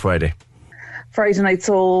do on a Friday? Friday night,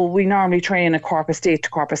 so we normally train at Corpus 8 to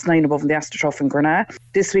Corpus 9 above in the Astroturf in Granagh.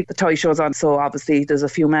 This week the toy show's on, so obviously there's a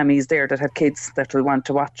few mammies there that have kids that will want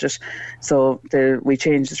to watch it. So we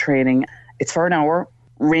change the training. It's for an hour.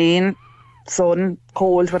 Rain, sun,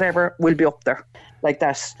 cold, whatever, we'll be up there. Like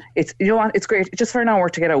that. It's it's great. Just for an hour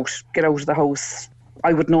to get out of the house.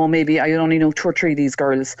 I would know I only know 2 or 3 of these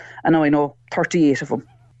girls, and now I know 38 of them.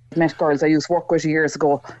 I met girls I used to work with years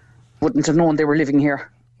ago, wouldn't have known they were living here.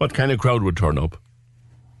 What kind of crowd would turn up?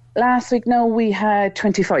 Last week now we had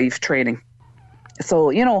 25 training. So,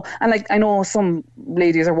 and like I know some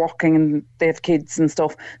ladies are working and they have kids and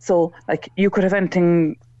stuff. So like you could have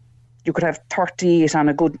 38 on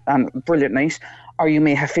a brilliant night, or you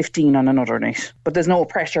may have 15 on another night. But there's no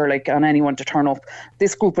pressure like on anyone to turn up.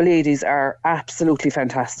 This group of ladies are absolutely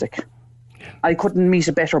fantastic. I couldn't meet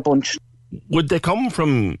a better bunch. Would they come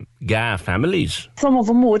from GA families? Some of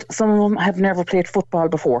them would. Some of them have never played football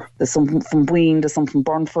before. There's some from Boyne, there's some from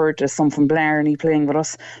Burnford, there's some from Blarney playing with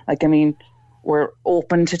us. Like, I mean, we're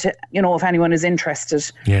open to, if anyone is interested,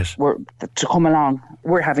 yes, to come along.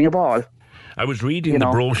 We're having a ball. I was reading the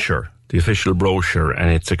brochure, the official brochure,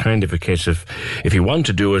 and it's a kind of a case of, if you want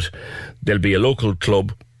to do it, there'll be a local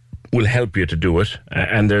club will help you to do it,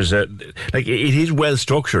 and there's it is well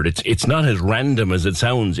structured. It's not as random as it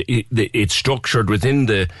sounds. It's structured within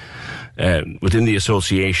the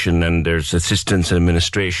association, and there's assistance and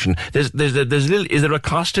administration. Is there a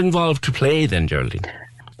cost involved to play then, Geraldine?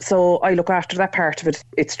 So I look after that part of it.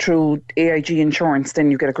 It's through AIG insurance. Then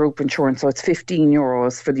you get a group insurance, so it's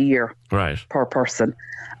 €15 for the year, right, per person.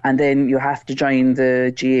 And then you have to join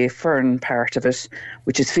the GA Fern part of it,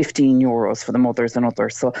 which is €15 for the mothers and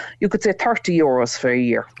others. So you could say €30 for a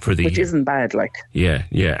year, which isn't bad. Like, yeah.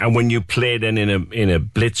 And when you play then in a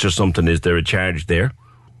blitz or something, is there a charge there?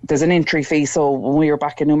 There's an entry fee. So when we were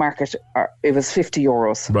back in Newmarket, it was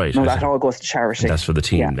 €50. Right. No, that all goes to charity. That's for the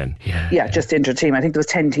team then. Yeah, just enter team. I think there was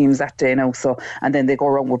 10 teams that day now. So, and then they go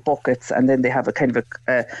around with buckets, and then they have a kind of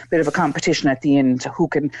a bit of a competition at the end who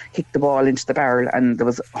can kick the ball into the barrel, and there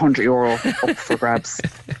was €100 up for grabs.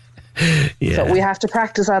 Yeah. So we have to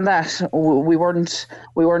practice on that. We weren't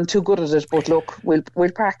too good at it, but look, we'll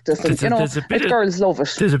practice. And girls love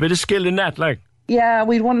it. There's a bit of skill in that, like. Yeah,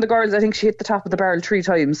 we'd one of the girls, I think she hit the top of the barrel 3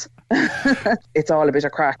 times. It's all a bit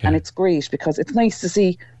of crack, and it's great because it's nice to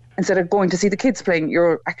see, instead of going to see the kids playing,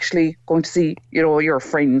 you're actually going to see, your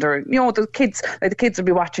friend, or, the kids, like the kids will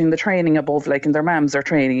be watching the training above, like, and their mums are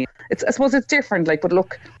training. I suppose it's different, like, but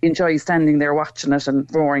look, enjoy standing there watching it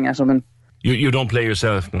and roaring at them. And You don't play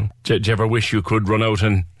yourself, no? Do you ever wish you could run out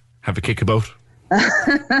and have a kick about?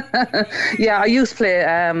 Yeah, I used to play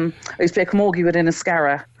camogie within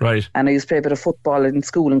Ascara. Right. And I used to play a bit of football in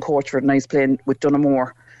school in Coachford, and I was playing with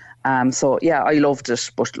Dunamore. So yeah, I loved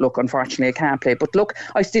it, but look, unfortunately I can't play. But look,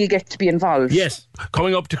 I still get to be involved. Yes.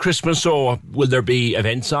 Coming up to Christmas, so will there be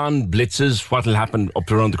events on, blitzes? What will happen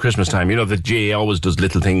up around the Christmas time? The GA always does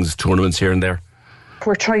little things, tournaments here and there.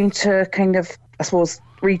 We're trying to kind of, I suppose,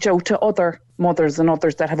 reach out to other mothers and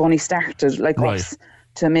others that have only started, like us,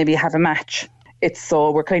 to maybe have a match.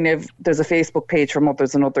 So we're kind of, there's a Facebook page for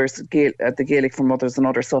Mothers and Others, the Gaelic for Mothers and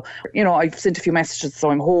Others. So, I've sent a few messages, so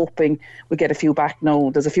I'm hoping we get a few back now.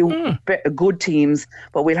 There's a few good teams,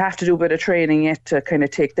 but we'll have to do a bit of training yet to kind of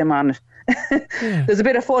take them on. There's a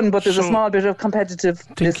bit of fun, but there's a small bit of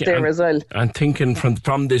competitiveness there as well. I'm thinking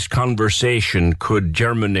from this conversation could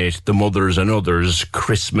germinate the Mothers and Others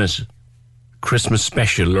Christmas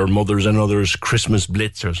special, or Mothers and Others Christmas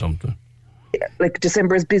Blitz or something. Like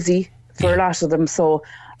December is busy for a lot of them, so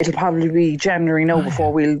it'll probably be January now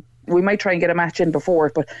before we might try and get a match in before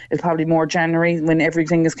it, but it'll probably be more January when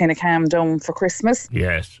everything is kind of calmed down for Christmas.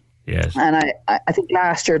 Yes. And I think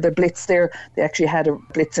last year the Blitz there, they actually had a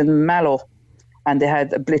Blitz in Mallow, and they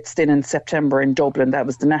had a Blitz in September in Dublin. That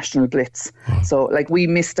was the national Blitz. So we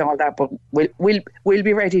missed all that, but we'll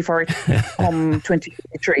be ready for it come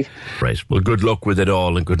 2023. Right. Well, good luck with it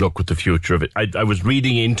all, and good luck with the future of it. I was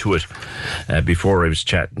reading into it before I was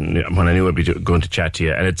chatting, when I knew I'd be going to chat to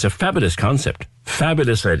you, and it's a fabulous concept,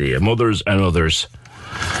 fabulous idea. Mothers and Others.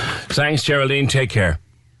 Thanks, Geraldine. Take care.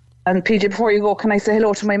 And PJ, before you go, can I say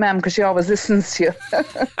hello to my mum, because she always listens to you.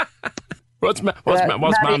 What's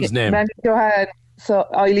Mum's name? Johan. So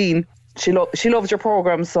Eileen, she loves your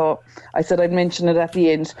programme, so I said I'd mention it at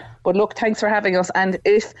the end. But look, thanks for having us. And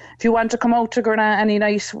if you want to come out to Gurna any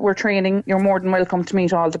night we're training, you're more than welcome to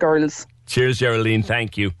meet all the girls. Cheers, Geraldine.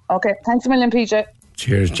 Thank you. Okay, thanks a million, PJ.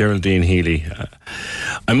 Cheers, Geraldine Healy.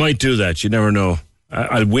 I might do that. You never know.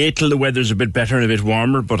 I'll wait till the weather's a bit better and a bit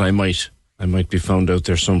warmer, but I might be found out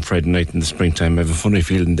there some Friday night in the springtime. I have a funny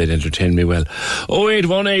feeling they'd entertain me well.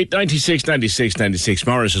 0818 96 96 96.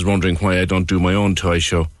 Morris is wondering why I don't do my own toy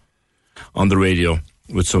show on the radio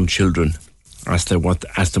with some children. Ask them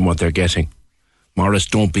what they're getting. Morris,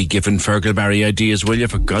 don't be giving Fergal Barry ideas, will you,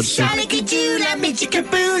 for God's sake?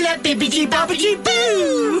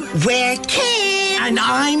 We're Kim. And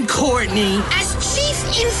I'm Courtney. As chief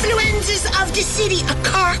influencers of the city of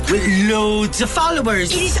Cork, with loads of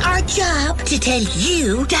followers, it is our job to tell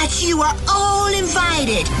you that you are all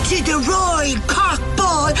invited to the Royal Cork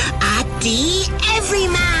Ball at the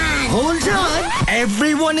Everyman. Hold on.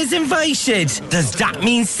 Everyone is invited. Does that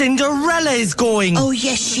mean Cinderella is going? Oh,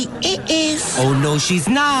 yes, she is. Oh, no, she's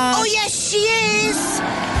not. Oh, yes, she is.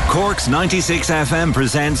 Cork's 96 FM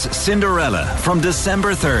presents Cinderella from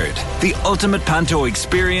December 3rd. The ultimate panto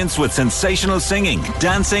experience with sensational singing,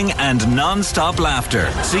 dancing and non-stop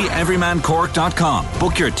laughter. See everymancork.com.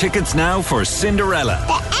 Book your tickets now for Cinderella.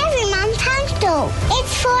 The Everyman Panto.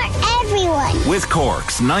 It's for everyone. With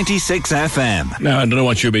Cork's 96 FM. Now, I don't know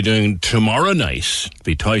what you'll be doing tomorrow night. It'll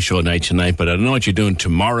be toy show night tonight, but I don't know what you're doing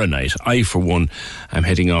tomorrow night. I, for one, am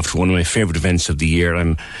heading off to one of my favourite events of the year.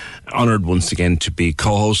 I'm honoured once again to be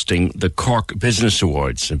co-hosting the Cork Business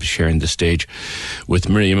Awards and be sharing the stage with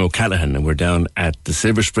Miriam O'Callaghan, and we're down at the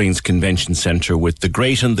Silver Springs Convention Centre with the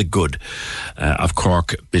great and the good of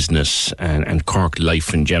Cork business and Cork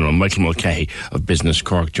life in general. Michael Mulcahy of Business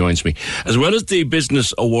Cork joins me. As well as the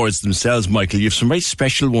business awards themselves, Michael, you have some very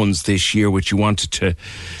special ones this year which you wanted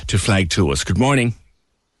to flag to us. Good morning.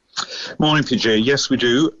 Morning, PJ. Yes, we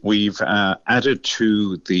do. We've added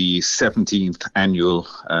to the 17th annual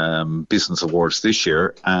Business Awards this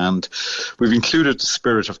year, and we've included the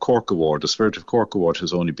Spirit of Cork Award. The Spirit of Cork Award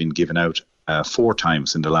has only been given out 4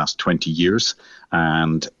 times in the last 20 years,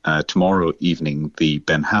 and tomorrow evening the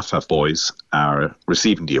Ben Haffa boys are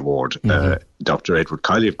receiving the award. Dr. Edward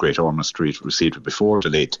Kiley of Great Ormond Street received it before. The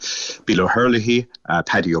late Bill O'Herlihy,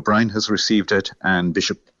 Paddy O'Brien has received it, and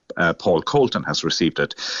Bishop Paul Colton has received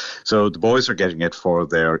it. So the boys are getting it for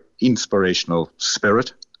their inspirational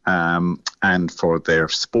spirit and for their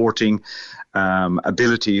sporting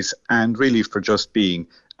abilities, and really for just being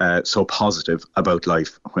so positive about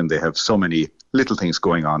life when they have so many little things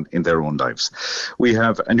going on in their own lives. We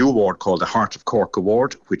have a new award called the Heart of Cork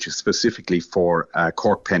Award, which is specifically for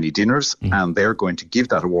Cork Penny Dinners, and they're going to give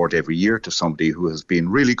that award every year to somebody who has been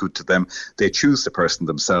really good to them. They choose the person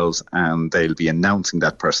themselves, and they'll be announcing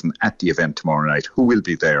that person at the event tomorrow night, who will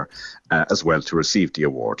be there as well to receive the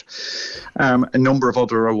award. A number of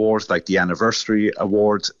other awards, like the Anniversary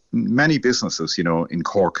Awards. Many businesses, in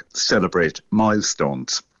Cork celebrate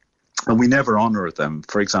milestones, and we never honour them.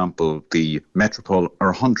 For example, the Metropole are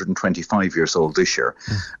 125 years old this year,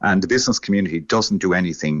 and the business community doesn't do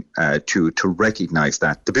anything to recognise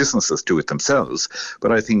that. The businesses do it themselves,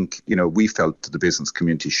 but I think, we felt that the business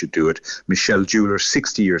community should do it. Michelle Jewellers,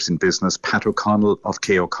 60 years in business. Pat O'Connell of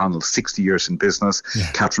K. O'Connell, 60 years in business.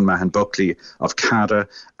 Catherine Mahan Buckley of CADA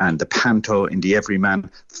and the Panto in the Everyman,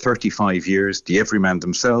 35 years. The Everyman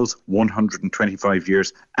themselves, 125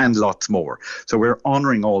 years, and lots more. So we're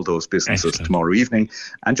honouring all those businesses tomorrow evening,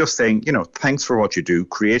 and just saying, thanks for what you do,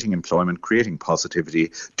 creating employment, creating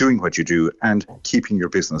positivity, doing what you do, and keeping your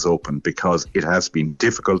business open, because it has been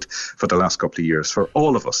difficult for the last couple of years for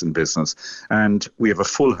all of us in business. And we have a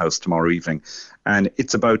full house tomorrow evening. And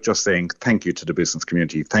it's about just saying thank you to the business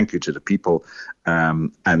community, thank you to the people,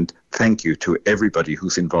 and thank you to everybody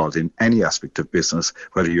who's involved in any aspect of business,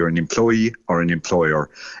 whether you're an employee or an employer.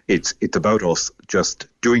 It's about us just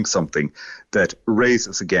doing something that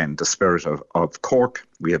raises again the spirit of Cork.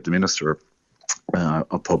 We have the Minister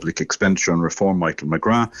of Public Expenditure and Reform, Michael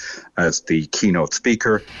McGrath, as the keynote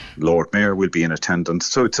speaker. Lord Mayor will be in attendance.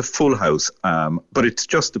 So it's a full house, but it's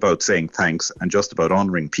just about saying thanks and just about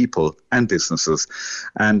honouring people and businesses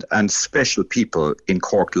and special people in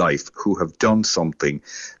Cork life who have done something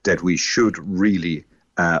that we should really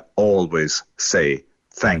always say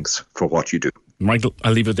thanks for what you do. Michael,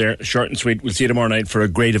 I'll leave it there. Short and sweet. We'll see you tomorrow night for a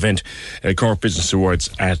great event, Cork Business Awards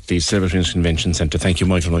at the Silver Springs Convention Centre. Thank you,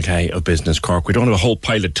 Michael Mackay of Business Cork. We don't have a whole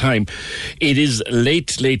pile of time. It is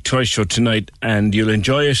late toy show tonight, and you'll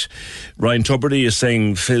enjoy it. Ryan Tubridy is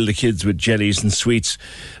saying fill the kids with jellies and sweets.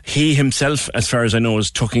 He himself, as far as I know, is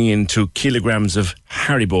tucking into kilograms of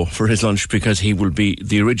Haribo for his lunch, because he will be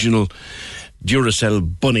the original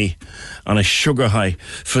Duracell bunny on a sugar high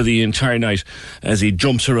for the entire night as he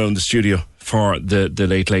jumps around the studio for the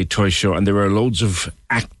late toy show. And there are loads of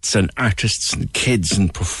acts and artists and kids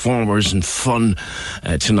and performers and fun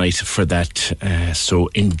tonight for that, so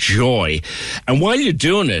enjoy. And while you're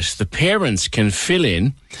doing it, the parents can fill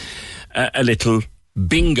in a little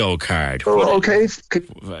bingo card. Oh, okay.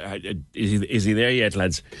 Is he there yet,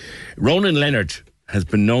 lads? Ronan Leonard has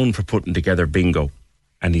been known for putting together bingo,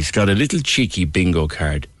 and he's got a little cheeky bingo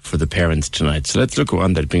card for the parents tonight. So let's look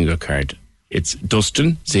on that bingo card. It's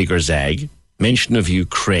Dustin, zig or zag, mention of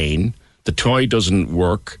Ukraine, the toy doesn't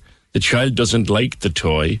work, the child doesn't like the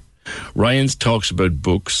toy, Ryan talks about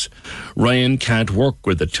books, Ryan can't work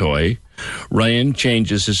with the toy, Ryan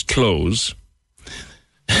changes his clothes.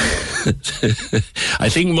 I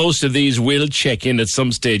think most of these will check in at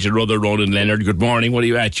some stage or other. Ronan Leonard, good morning. What are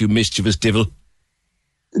you at, you mischievous devil?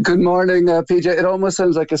 Good morning, PJ. It almost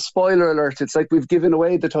sounds like a spoiler alert. It's like we've given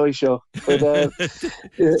away the toy show. But,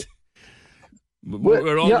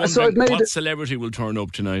 we're all wondering what celebrity will turn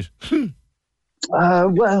up tonight.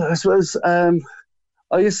 Well, I suppose I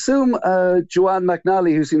assume Joanne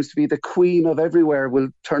McNally, who seems to be the queen of everywhere, will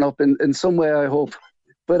turn up in some way, I hope.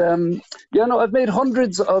 But I've made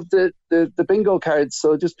hundreds of the bingo cards,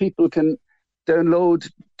 so just people can download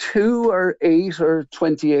 2 or 8 or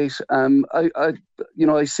 28.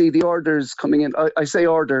 I see the orders coming in. I say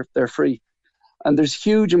order, they're free, and there's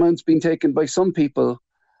huge amounts being taken by some people.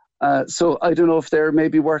 So I don't know if they're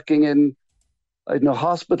maybe working in,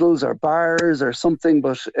 hospitals or bars or something,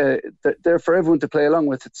 but they're for everyone to play along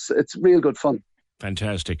with. It's real good fun.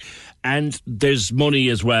 Fantastic. And there's money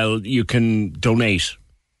as well. You can donate.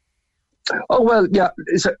 Oh, well, yeah,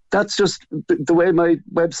 that's just the way my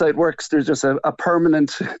website works. There's just a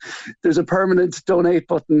permanent donate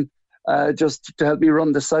button just to help me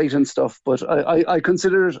run the site and stuff. But I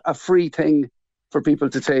consider it a free thing for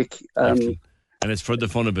people to take. And it's for the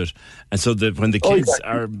fun of it. And so that when the kids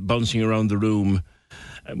are bouncing around the room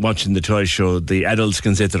watching the toy show, the adults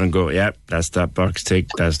can sit there and go, yeah, that's that box, take,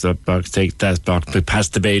 that's that box, take, that's box, pass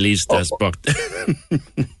the Baileys, that's box.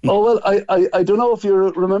 Oh, well, I don't know if you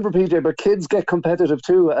remember, PJ, but kids get competitive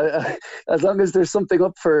too. As long as there's something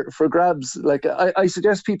up for grabs. Like, I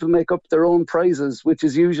suggest people make up their own prizes, which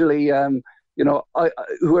is usually,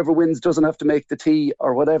 whoever wins doesn't have to make the tea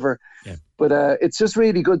or whatever. Yeah. But it's just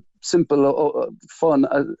really good, simple, fun.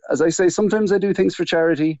 As I say, sometimes I do things for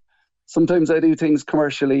charity. Sometimes I do things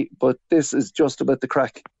commercially, but this is just about the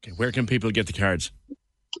crack. Okay, where can people get the cards?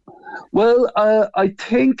 Well, I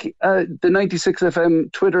think the 96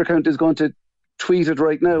 FM Twitter account is going to tweet it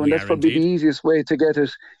right now, and that's probably the easiest way to get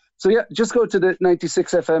it. So, yeah, just go to the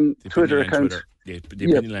 96 FM Twitter account. The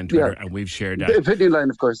Opinion Line Twitter, and we've shared that. The Opinion Line,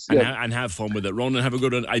 of course. And have fun with it. Ronan, have a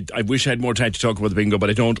good one. I wish I had more time to talk about the bingo, but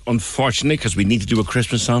I don't, unfortunately, because we need to do a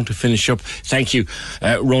Christmas song to finish up. Thank you,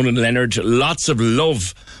 Ronan Leonard. Lots of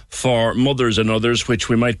love for mothers and others, which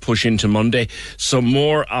we might push into Monday. Some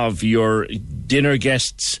more of your dinner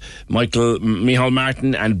guests, Micheál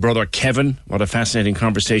Martin and brother Kevin. What a fascinating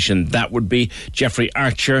conversation that would be. Jeffrey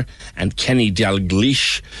Archer and Kenny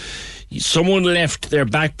Dalglish. Someone left their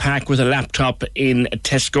backpack with a laptop in a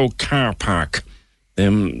Tesco car park.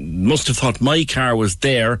 Must have thought my car was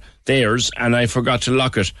theirs, and I forgot to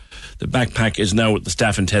lock it. The backpack is now with the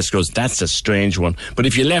staff in Tesco's. That's a strange one. But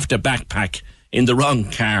if you left a backpack in the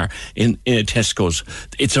wrong car in a Tesco's,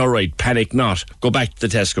 it's all right. Panic not. Go back to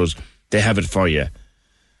the Tesco's. They have it for you.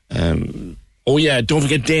 Oh yeah, don't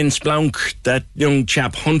forget Dane Splunk, that young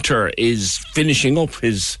chap Hunter, is finishing up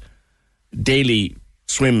his daily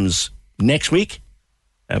swims next week,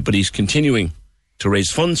 but he's continuing to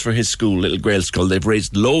raise funds for his school, Little Grail School. They've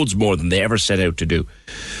raised loads more than they ever set out to do.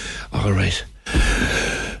 All right.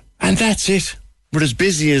 And that's it. We're as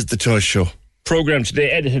busy as the Toy Show. Programme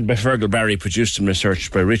today edited by Fergal Barry, produced and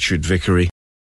researched by Richard Vickery.